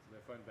 So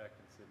they phoned back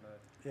and said no.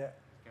 Yeah.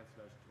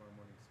 Cancellation tomorrow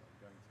morning, so I'm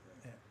going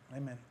today. Yeah.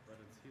 Amen. But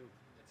it's healed.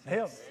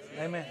 Healed.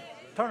 Amen.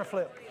 Turn a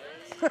flip.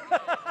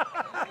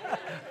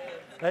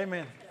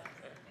 Amen.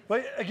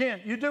 But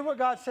again, you do what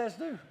God says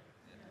do.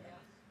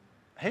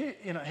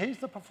 He's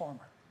the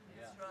performer.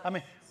 I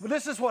mean, but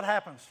this is what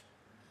happens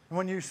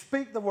when you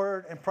speak the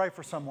word and pray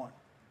for someone.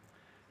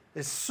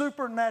 It's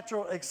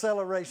supernatural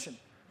acceleration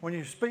when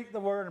you speak the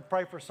word and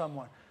pray for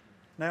someone.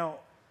 Now,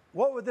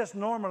 what would this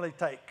normally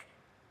take?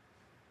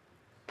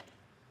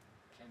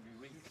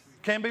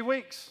 Can be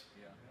weeks.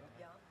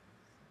 Yeah.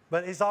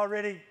 But he's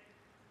already,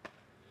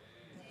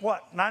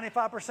 what,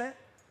 95%?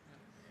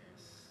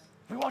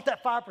 We want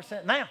that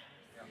 5% now.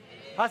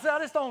 I said, I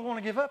just don't want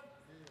to give up.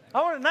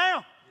 I want it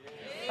now.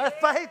 That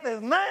faith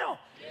is now.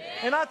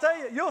 And I tell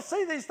you, you'll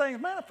see these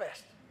things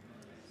manifest.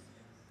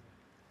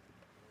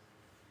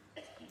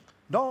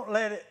 Don't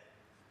let it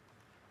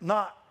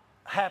not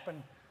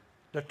happen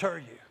deter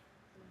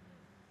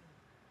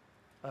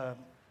you.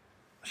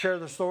 Share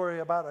the story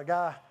about a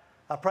guy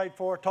I prayed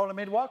for, told him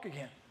he'd walk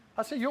again.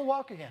 I said, you'll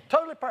walk again.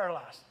 Totally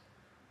paralyzed.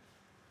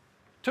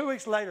 2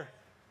 weeks later,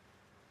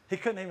 he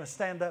couldn't even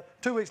stand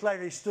up. 2 weeks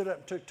later, he stood up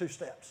and took 2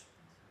 steps.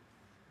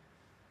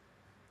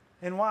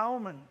 In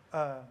Wyoming,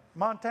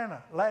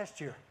 Montana, last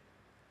year,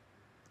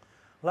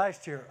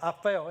 I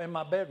fell in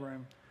my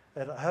bedroom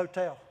at a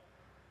hotel.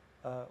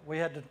 We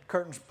had the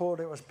curtains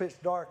pulled. It was pitch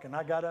dark, and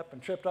I got up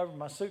and tripped over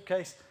my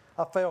suitcase.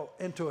 I fell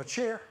into a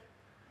chair,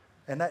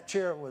 and that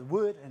chair was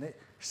wood, and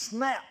it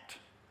snapped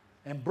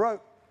and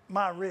broke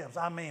my ribs,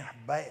 I mean,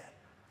 bad.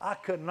 I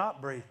could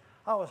not breathe.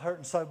 I was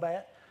hurting so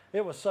bad.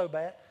 It was so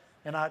bad.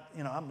 And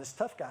I'm this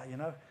tough guy,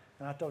 And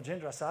I told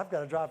Ginger, I said, I've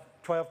got to drive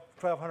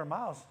 1,200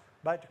 miles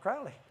back to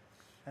Crowley.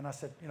 And I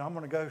said, I'm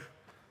going to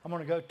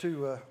go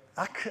to,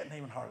 I couldn't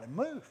even hardly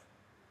move.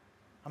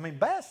 I mean,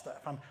 bad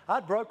stuff.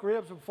 I'd broke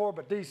ribs before,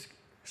 but these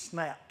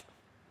snapped.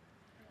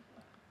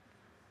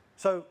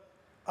 So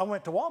I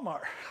went to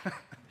Walmart.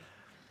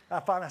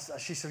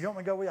 She said, you want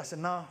me to go with you? I said,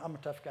 no, I'm a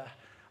tough guy.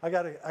 I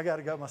got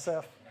to go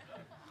myself.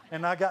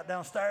 And I got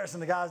downstairs,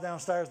 and the guys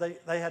downstairs,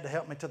 they had to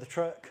help me to the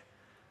truck.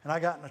 And I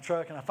got in the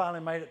truck, and I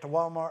finally made it to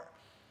Walmart.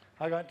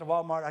 I got to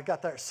Walmart. I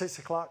got there at 6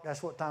 o'clock.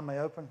 That's what time they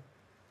open.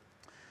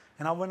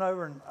 And I went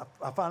over, and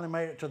I finally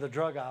made it to the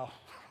drug aisle.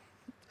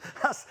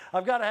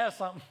 I've got to have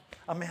something.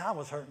 I mean, I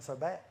was hurting so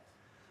bad.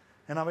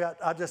 And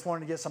I just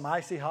wanted to get some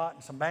icy hot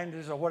and some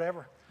bandages or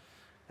whatever.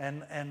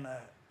 And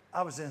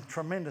I was in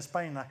tremendous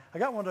pain. I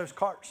got one of those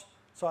carts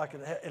so I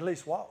could at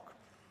least walk.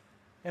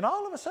 And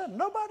all of a sudden,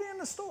 nobody in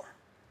the store.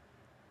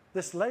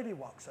 This lady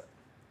walks up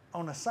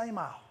on the same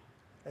aisle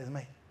as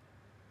me.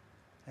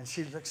 And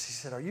she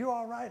said, are you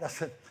all right? I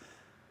said,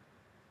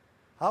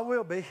 I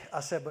will be. I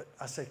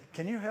said,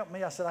 can you help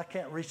me? I said, I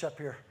can't reach up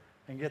here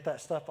and get that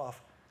stuff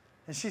off.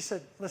 And she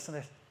said, listen to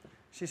this.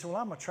 She said,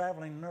 well, I'm a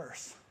traveling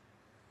nurse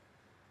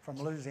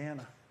from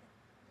Louisiana.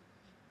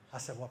 I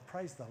said, well,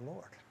 praise the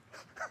Lord.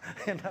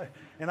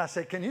 And I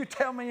said, can you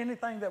tell me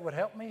anything that would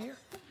help me here?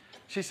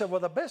 She said, well,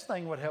 the best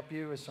thing would help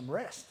you is some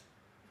rest.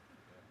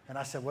 And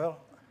I said, well,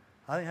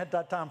 I ain't had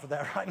that time for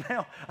that right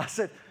now. So I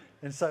said,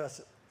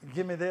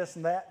 give me this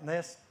and that and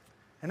this.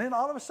 And then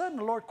all of a sudden,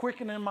 the Lord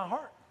quickened in my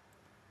heart.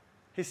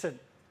 He said,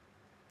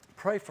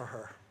 pray for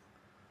her.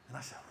 And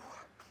I said,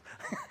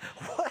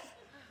 what?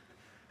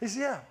 He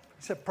said, yeah.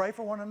 He said, pray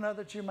for one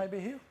another that you may be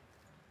healed.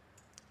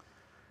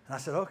 And I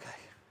said, okay.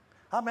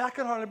 I mean, I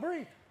could hardly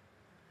breathe.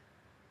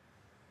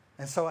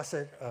 And so I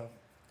said,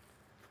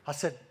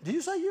 do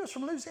you say you was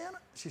from Louisiana?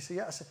 She said,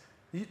 yeah. I said,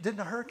 didn't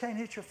a hurricane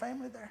hit your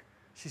family there?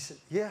 She said,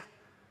 yeah.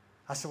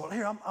 I said, well,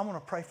 here, I'm going to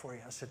pray for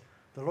you. I said,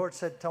 the Lord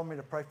told me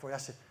to pray for you. I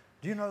said,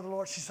 do you know the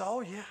Lord? She said, oh,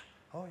 yeah.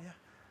 Oh, yeah.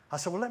 I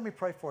said, well, let me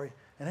pray for you.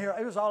 And here,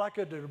 it was all I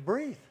could do to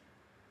breathe.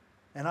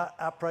 And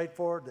I prayed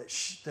for her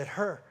that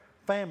her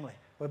family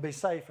would be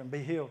safe and be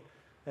healed.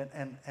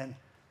 And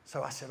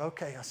so I said,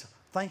 okay. I said,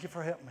 thank you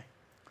for helping me.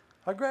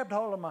 I grabbed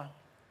hold of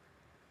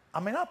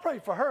I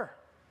prayed for her.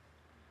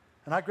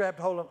 And I grabbed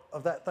hold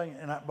of that thing.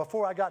 And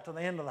before I got to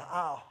the end of the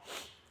aisle,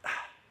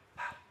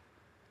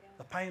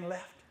 the pain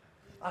left.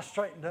 I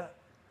straightened up.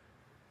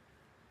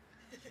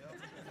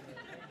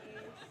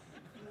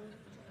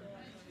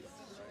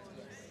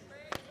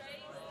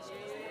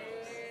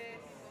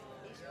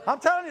 I'm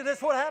telling you, this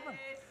is what happened.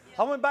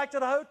 I went back to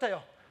the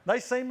hotel. They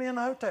seen me in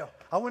the hotel.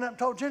 I went up and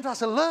told Ginger, I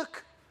said,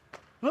 look.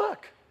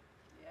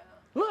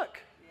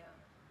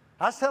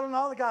 I was telling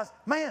all the guys,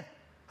 man,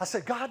 I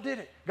said, God did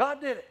it. God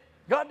did it.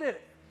 God did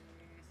it.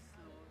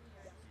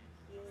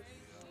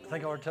 I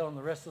think I already telling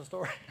the rest of the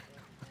story.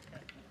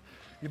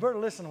 You better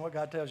listen to what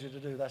God tells you to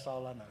do. That's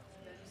all I know.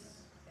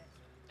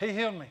 He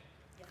healed me.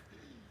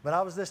 But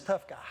I was this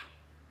tough guy.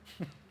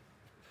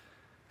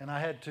 And I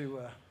had to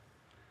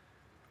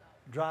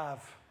drive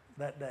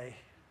that day.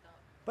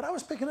 But I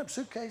was picking up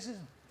suitcases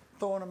and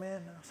throwing them in.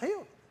 And I was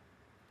healed.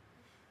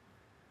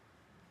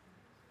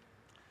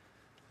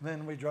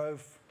 Then we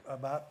drove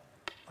about,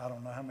 I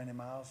don't know how many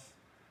miles.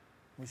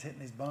 We was hitting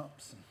these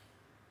bumps and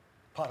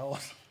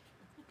potholes.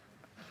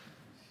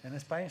 And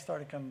this pain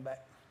started coming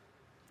back.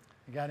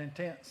 It got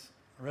intense,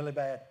 really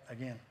bad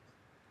again.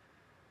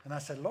 And I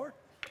said, Lord,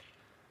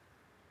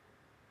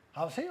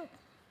 I was healed.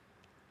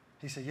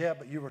 He said, yeah,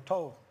 but you were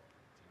told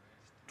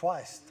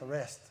twice to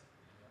rest.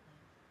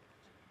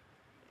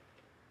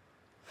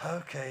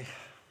 Okay.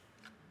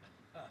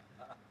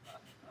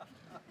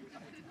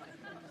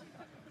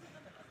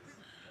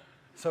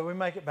 So we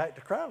make it back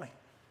to Crowley.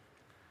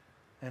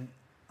 And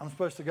I'm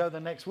supposed to go the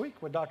next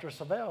week with Dr.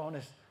 Savelle on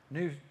his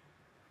new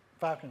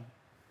Falcon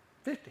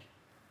 50.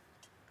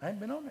 I ain't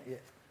been on it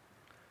yet.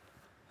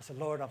 I said,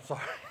 Lord, I'm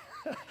sorry.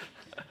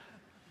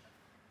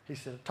 He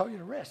said, I told you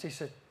to rest.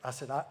 I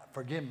said,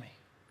 forgive me.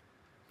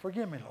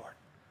 Forgive me, Lord,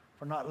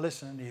 for not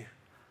listening to you.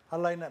 I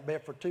lay in that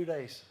bed for 2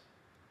 days.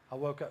 I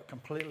woke up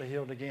completely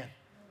healed again.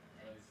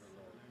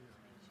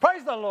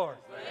 Praise the Lord.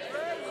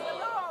 Praise the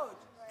Lord.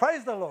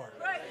 Praise the Lord.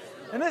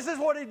 And this is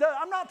what he does.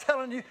 I'm not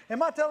telling you.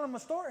 Am I telling him a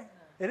story?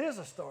 It is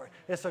a story.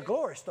 It's a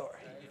glory story.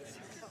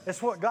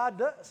 It's what God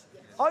does.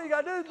 All you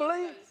got to do is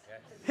believe.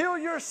 Heal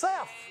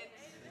yourself.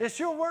 It's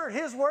your word,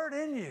 his word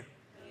in you.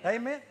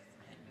 Amen.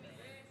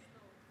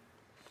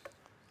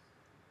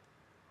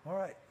 All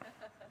right.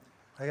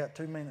 I got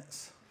 2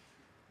 minutes.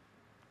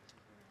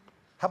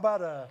 How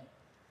about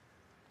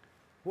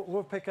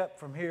we'll pick up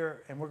from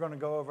here, and we're going to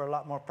go over a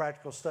lot more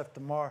practical stuff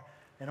tomorrow.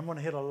 And I'm going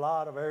to hit a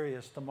lot of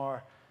areas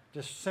tomorrow.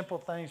 Just simple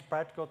things,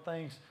 practical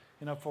things,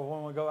 for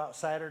when we go out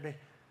Saturday.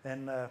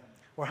 And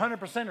we're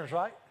 100%ers,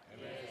 right?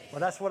 Yes. Well,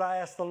 that's what I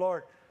asked the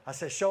Lord. I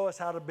said, show us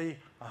how to be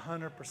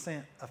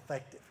 100%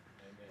 effective.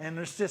 Amen. And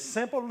there's just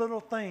simple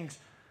little things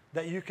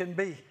that you can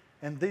be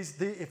And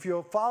if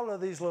you'll follow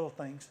these little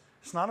things,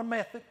 it's not a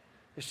method.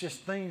 It's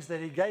just things that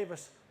he gave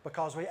us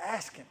because we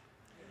ask him.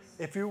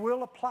 If you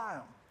will apply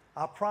them,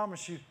 I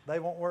promise you they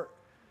won't work.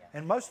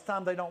 And most of the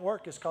time they don't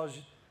work is because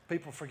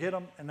people forget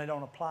them and they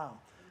don't apply them.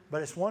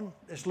 But it's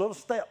little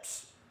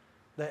steps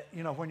that,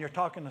 when you're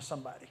talking to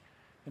somebody.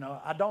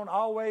 I don't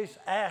always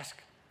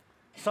ask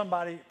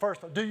somebody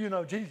first, do you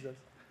know Jesus?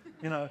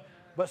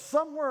 But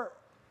somewhere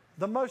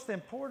the most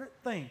important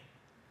thing,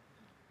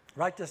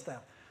 write this down,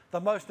 the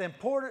most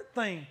important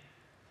thing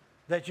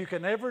that you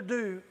can ever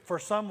do for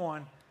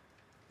someone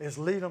is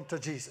lead them to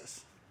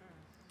Jesus.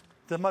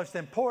 The most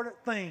important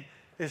thing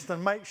is to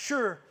make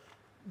sure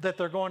that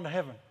they're going to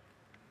heaven.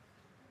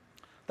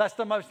 That's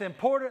the most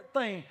important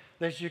thing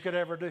that you could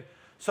ever do.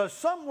 So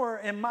somewhere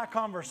in my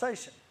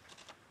conversation,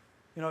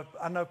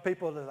 I know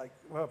people that are like,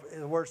 well,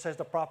 the word says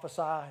to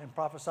prophesy and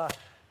prophesy.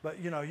 But,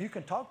 you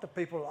can talk to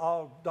people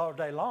all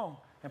day long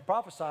and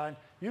prophesy. And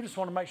you just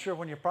want to make sure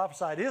when you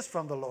prophesy it is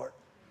from the Lord.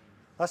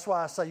 That's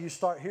why I say you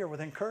start here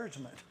with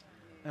encouragement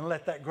and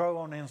let that grow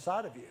on the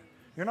inside of you.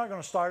 You're not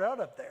going to start out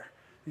up there.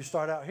 You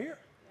start out here.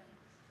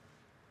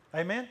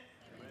 Amen?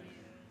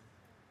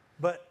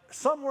 But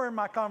somewhere in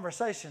my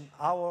conversation,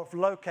 I will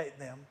locate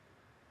them,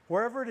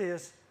 wherever it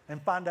is,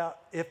 and find out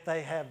if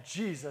they have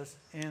Jesus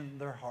in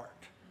their heart.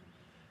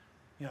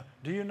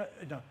 Do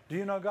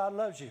you know God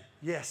loves you?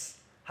 Yes.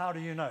 How do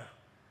you know?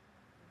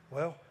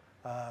 Well,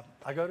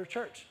 I go to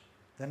church.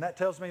 Then that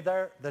tells me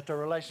there that the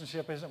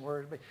relationship isn't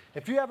where it be.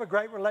 If you have a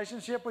great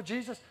relationship with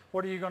Jesus,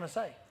 what are you going to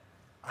say?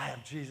 I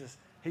have Jesus.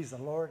 He's the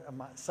Lord and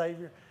my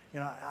Savior.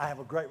 I have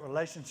a great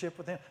relationship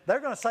with him. They're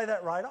going to say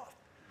that right off.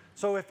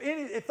 So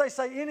if they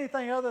say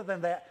anything other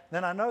than that,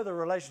 then I know the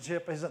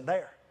relationship isn't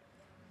there.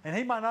 And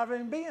he might not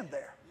even be in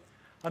there.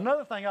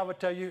 Another thing I would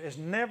tell you is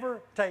never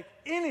take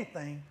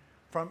anything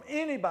from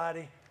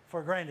anybody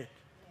for granted.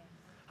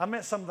 I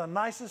met some of the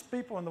nicest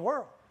people in the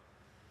world.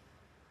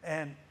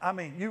 And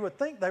you would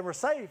think they were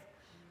saved,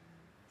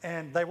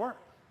 and they weren't,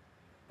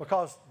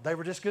 because they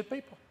were just good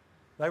people.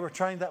 They were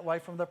trained that way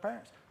from their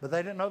parents, but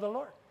they didn't know the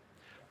Lord.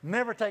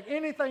 Never take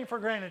anything for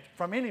granted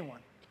from anyone.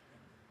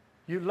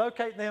 You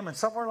locate them, and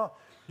somewhere along,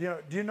 do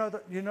you know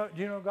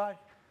God?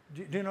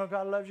 Do you know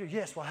God loves you?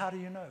 Yes. Well, how do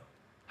you know?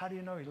 How do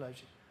you know he loves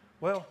you?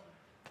 Well,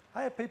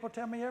 I had people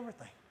tell me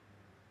everything.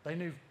 They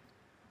knew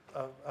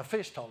a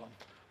fish told them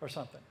or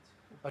something,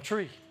 a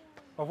tree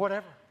or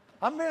whatever.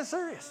 I'm being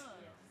serious.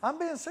 I'm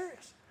being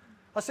serious.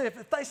 I say,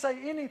 if they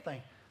say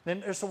anything,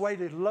 then there's a way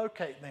to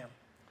locate them.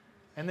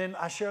 And then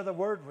I share the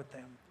word with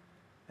them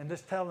and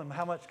just tell them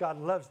how much God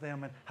loves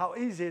them and how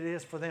easy it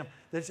is for them.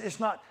 It's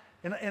not,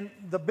 and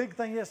the big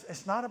thing is,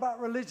 it's not about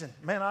religion.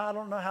 Man, I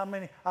don't know how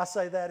many, I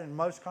say that in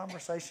most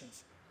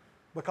conversations.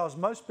 Because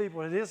most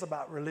people, it is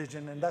about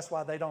religion, and that's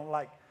why they don't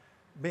like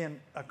being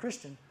a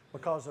Christian,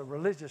 because of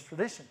religious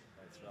tradition.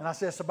 Right. And I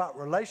say it's about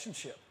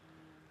relationship.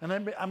 And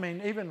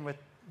then, even with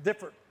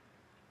different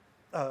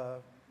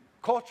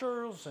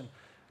cultures and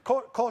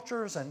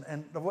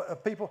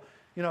people,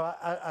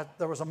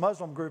 there was a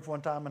Muslim group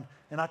one time,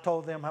 and I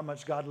told them how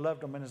much God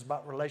loved them, and it's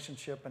about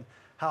relationship and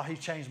how he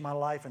changed my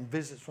life and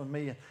visits with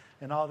me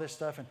and all this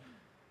stuff. And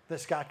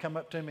this guy come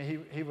up to me,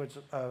 he was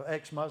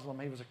ex-Muslim,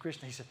 he was a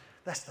Christian. He said,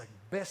 that's the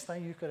best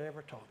thing you could have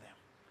ever told them,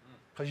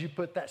 because you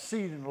put that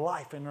seed in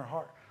life in their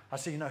heart. I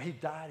said, he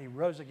died, he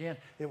rose again,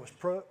 it was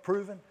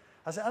proven.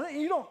 I said,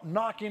 you don't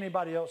knock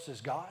anybody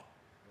else's God.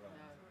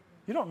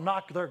 You don't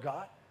knock their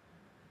God.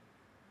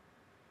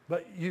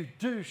 But you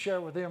do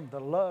share with them the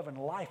love and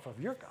life of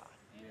your God.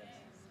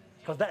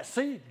 Because that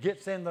seed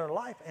gets in their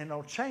life and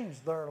it'll change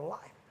their life.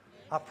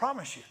 I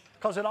promise you.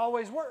 Because it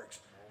always works.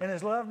 And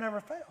his love never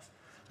fails.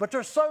 But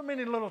there's so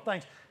many little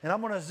things. And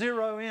I'm going to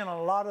zero in on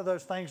a lot of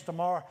those things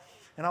tomorrow.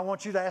 And I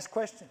want you to ask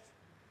questions.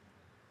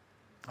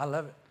 I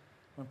love it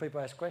when people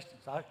ask questions.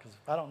 Because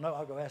if I don't know,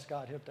 I'll go ask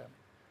God. He'll tell me.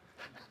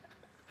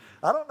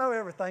 I don't know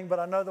everything, but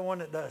I know the one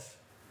that does.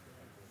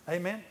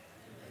 Amen?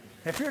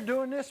 If you're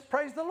doing this,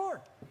 praise the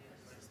Lord.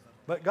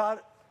 But God,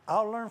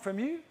 I'll learn from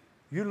you.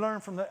 You learn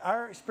from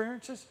our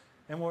experiences,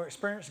 and we'll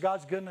experience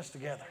God's goodness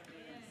together.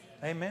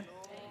 Amen.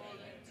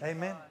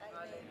 Amen.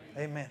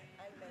 Amen.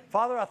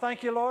 Father, I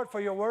thank you, Lord,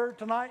 for your word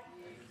tonight.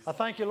 I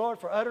thank you, Lord,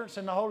 for utterance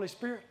in the Holy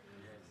Spirit.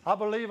 I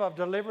believe I've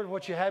delivered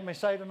what you had me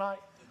say tonight.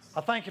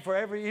 I thank you for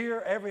every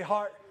ear, every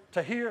heart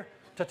to hear,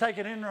 to take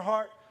it in their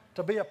heart,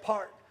 to be a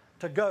part,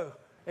 to go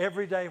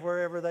every day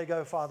wherever they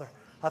go, Father.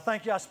 I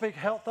thank you. I speak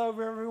health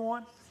over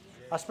everyone.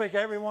 I speak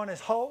everyone is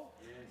whole,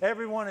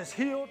 everyone is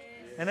healed,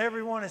 and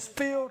everyone is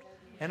filled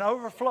and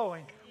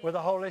overflowing with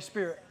the Holy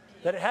Spirit.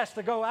 That it has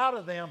to go out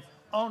of them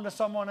onto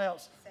someone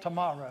else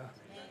tomorrow.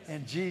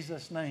 In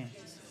Jesus' name.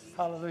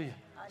 Hallelujah.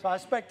 So I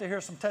expect to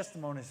hear some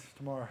testimonies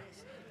tomorrow.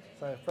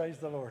 So praise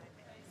the Lord.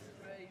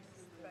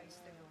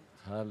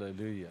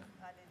 Hallelujah.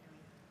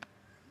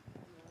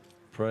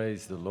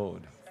 Praise the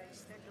Lord.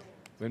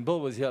 When Bill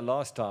was here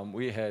last time,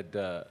 we had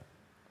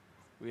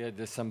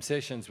some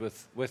sessions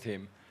with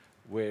him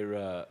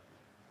where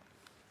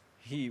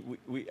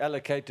we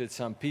allocated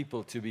some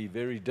people to be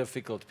very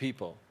difficult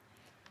people,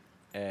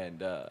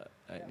 and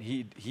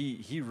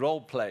he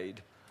role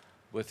played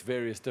with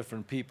various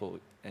different people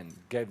and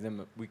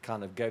we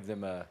kind of gave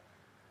them a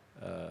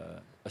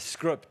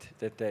script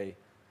that they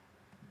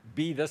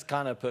be this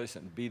kind of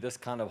person, be this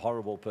kind of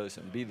horrible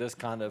person, be this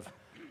kind of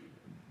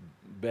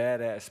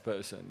badass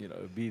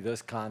person, be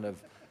this kind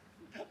of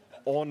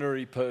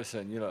ornery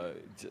person,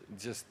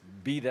 just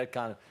be that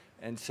kind of.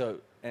 And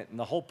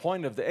the whole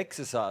point of the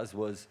exercise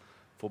was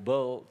for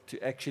Bill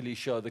to actually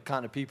show the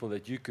kind of people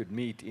that you could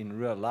meet in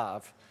real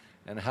life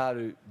and how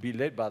to be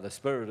led by the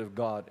Spirit of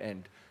God,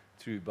 and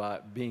by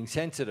being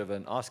sensitive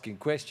and asking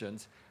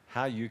questions,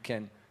 how you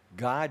can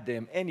guide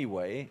them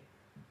anyway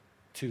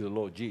to the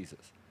Lord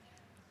Jesus.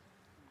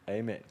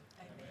 Amen.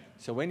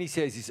 So when he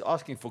says he's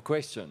asking for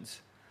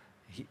questions,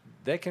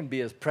 they can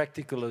be as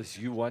practical as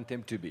you want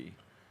them to be.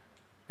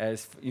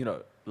 As,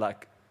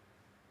 like,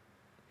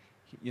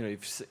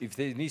 if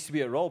there needs to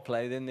be a role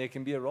play, then there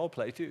can be a role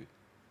play too.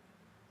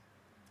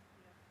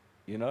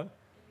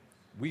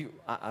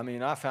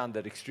 I found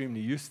that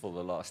extremely useful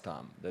the last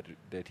time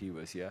that he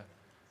was here.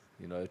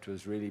 It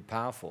was really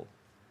powerful.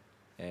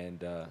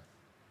 And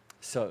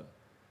so,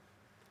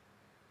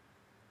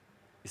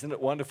 isn't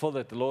it wonderful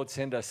that the Lord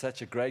sent us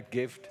such a great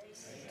gift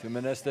to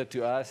minister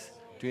to us,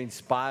 to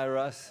inspire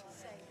us,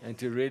 and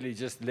to really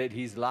just let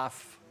his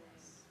life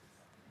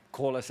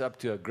call us up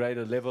to a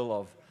greater level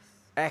of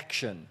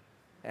action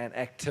and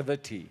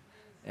activity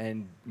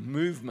and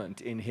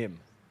movement in him.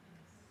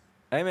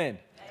 Amen.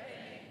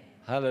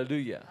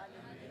 Hallelujah.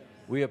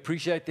 We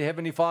appreciate the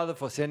Heavenly Father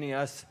for sending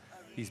us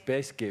his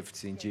best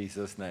gifts in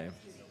Jesus' name.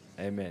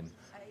 Amen.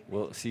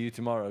 We'll see you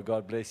tomorrow.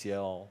 God bless you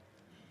all.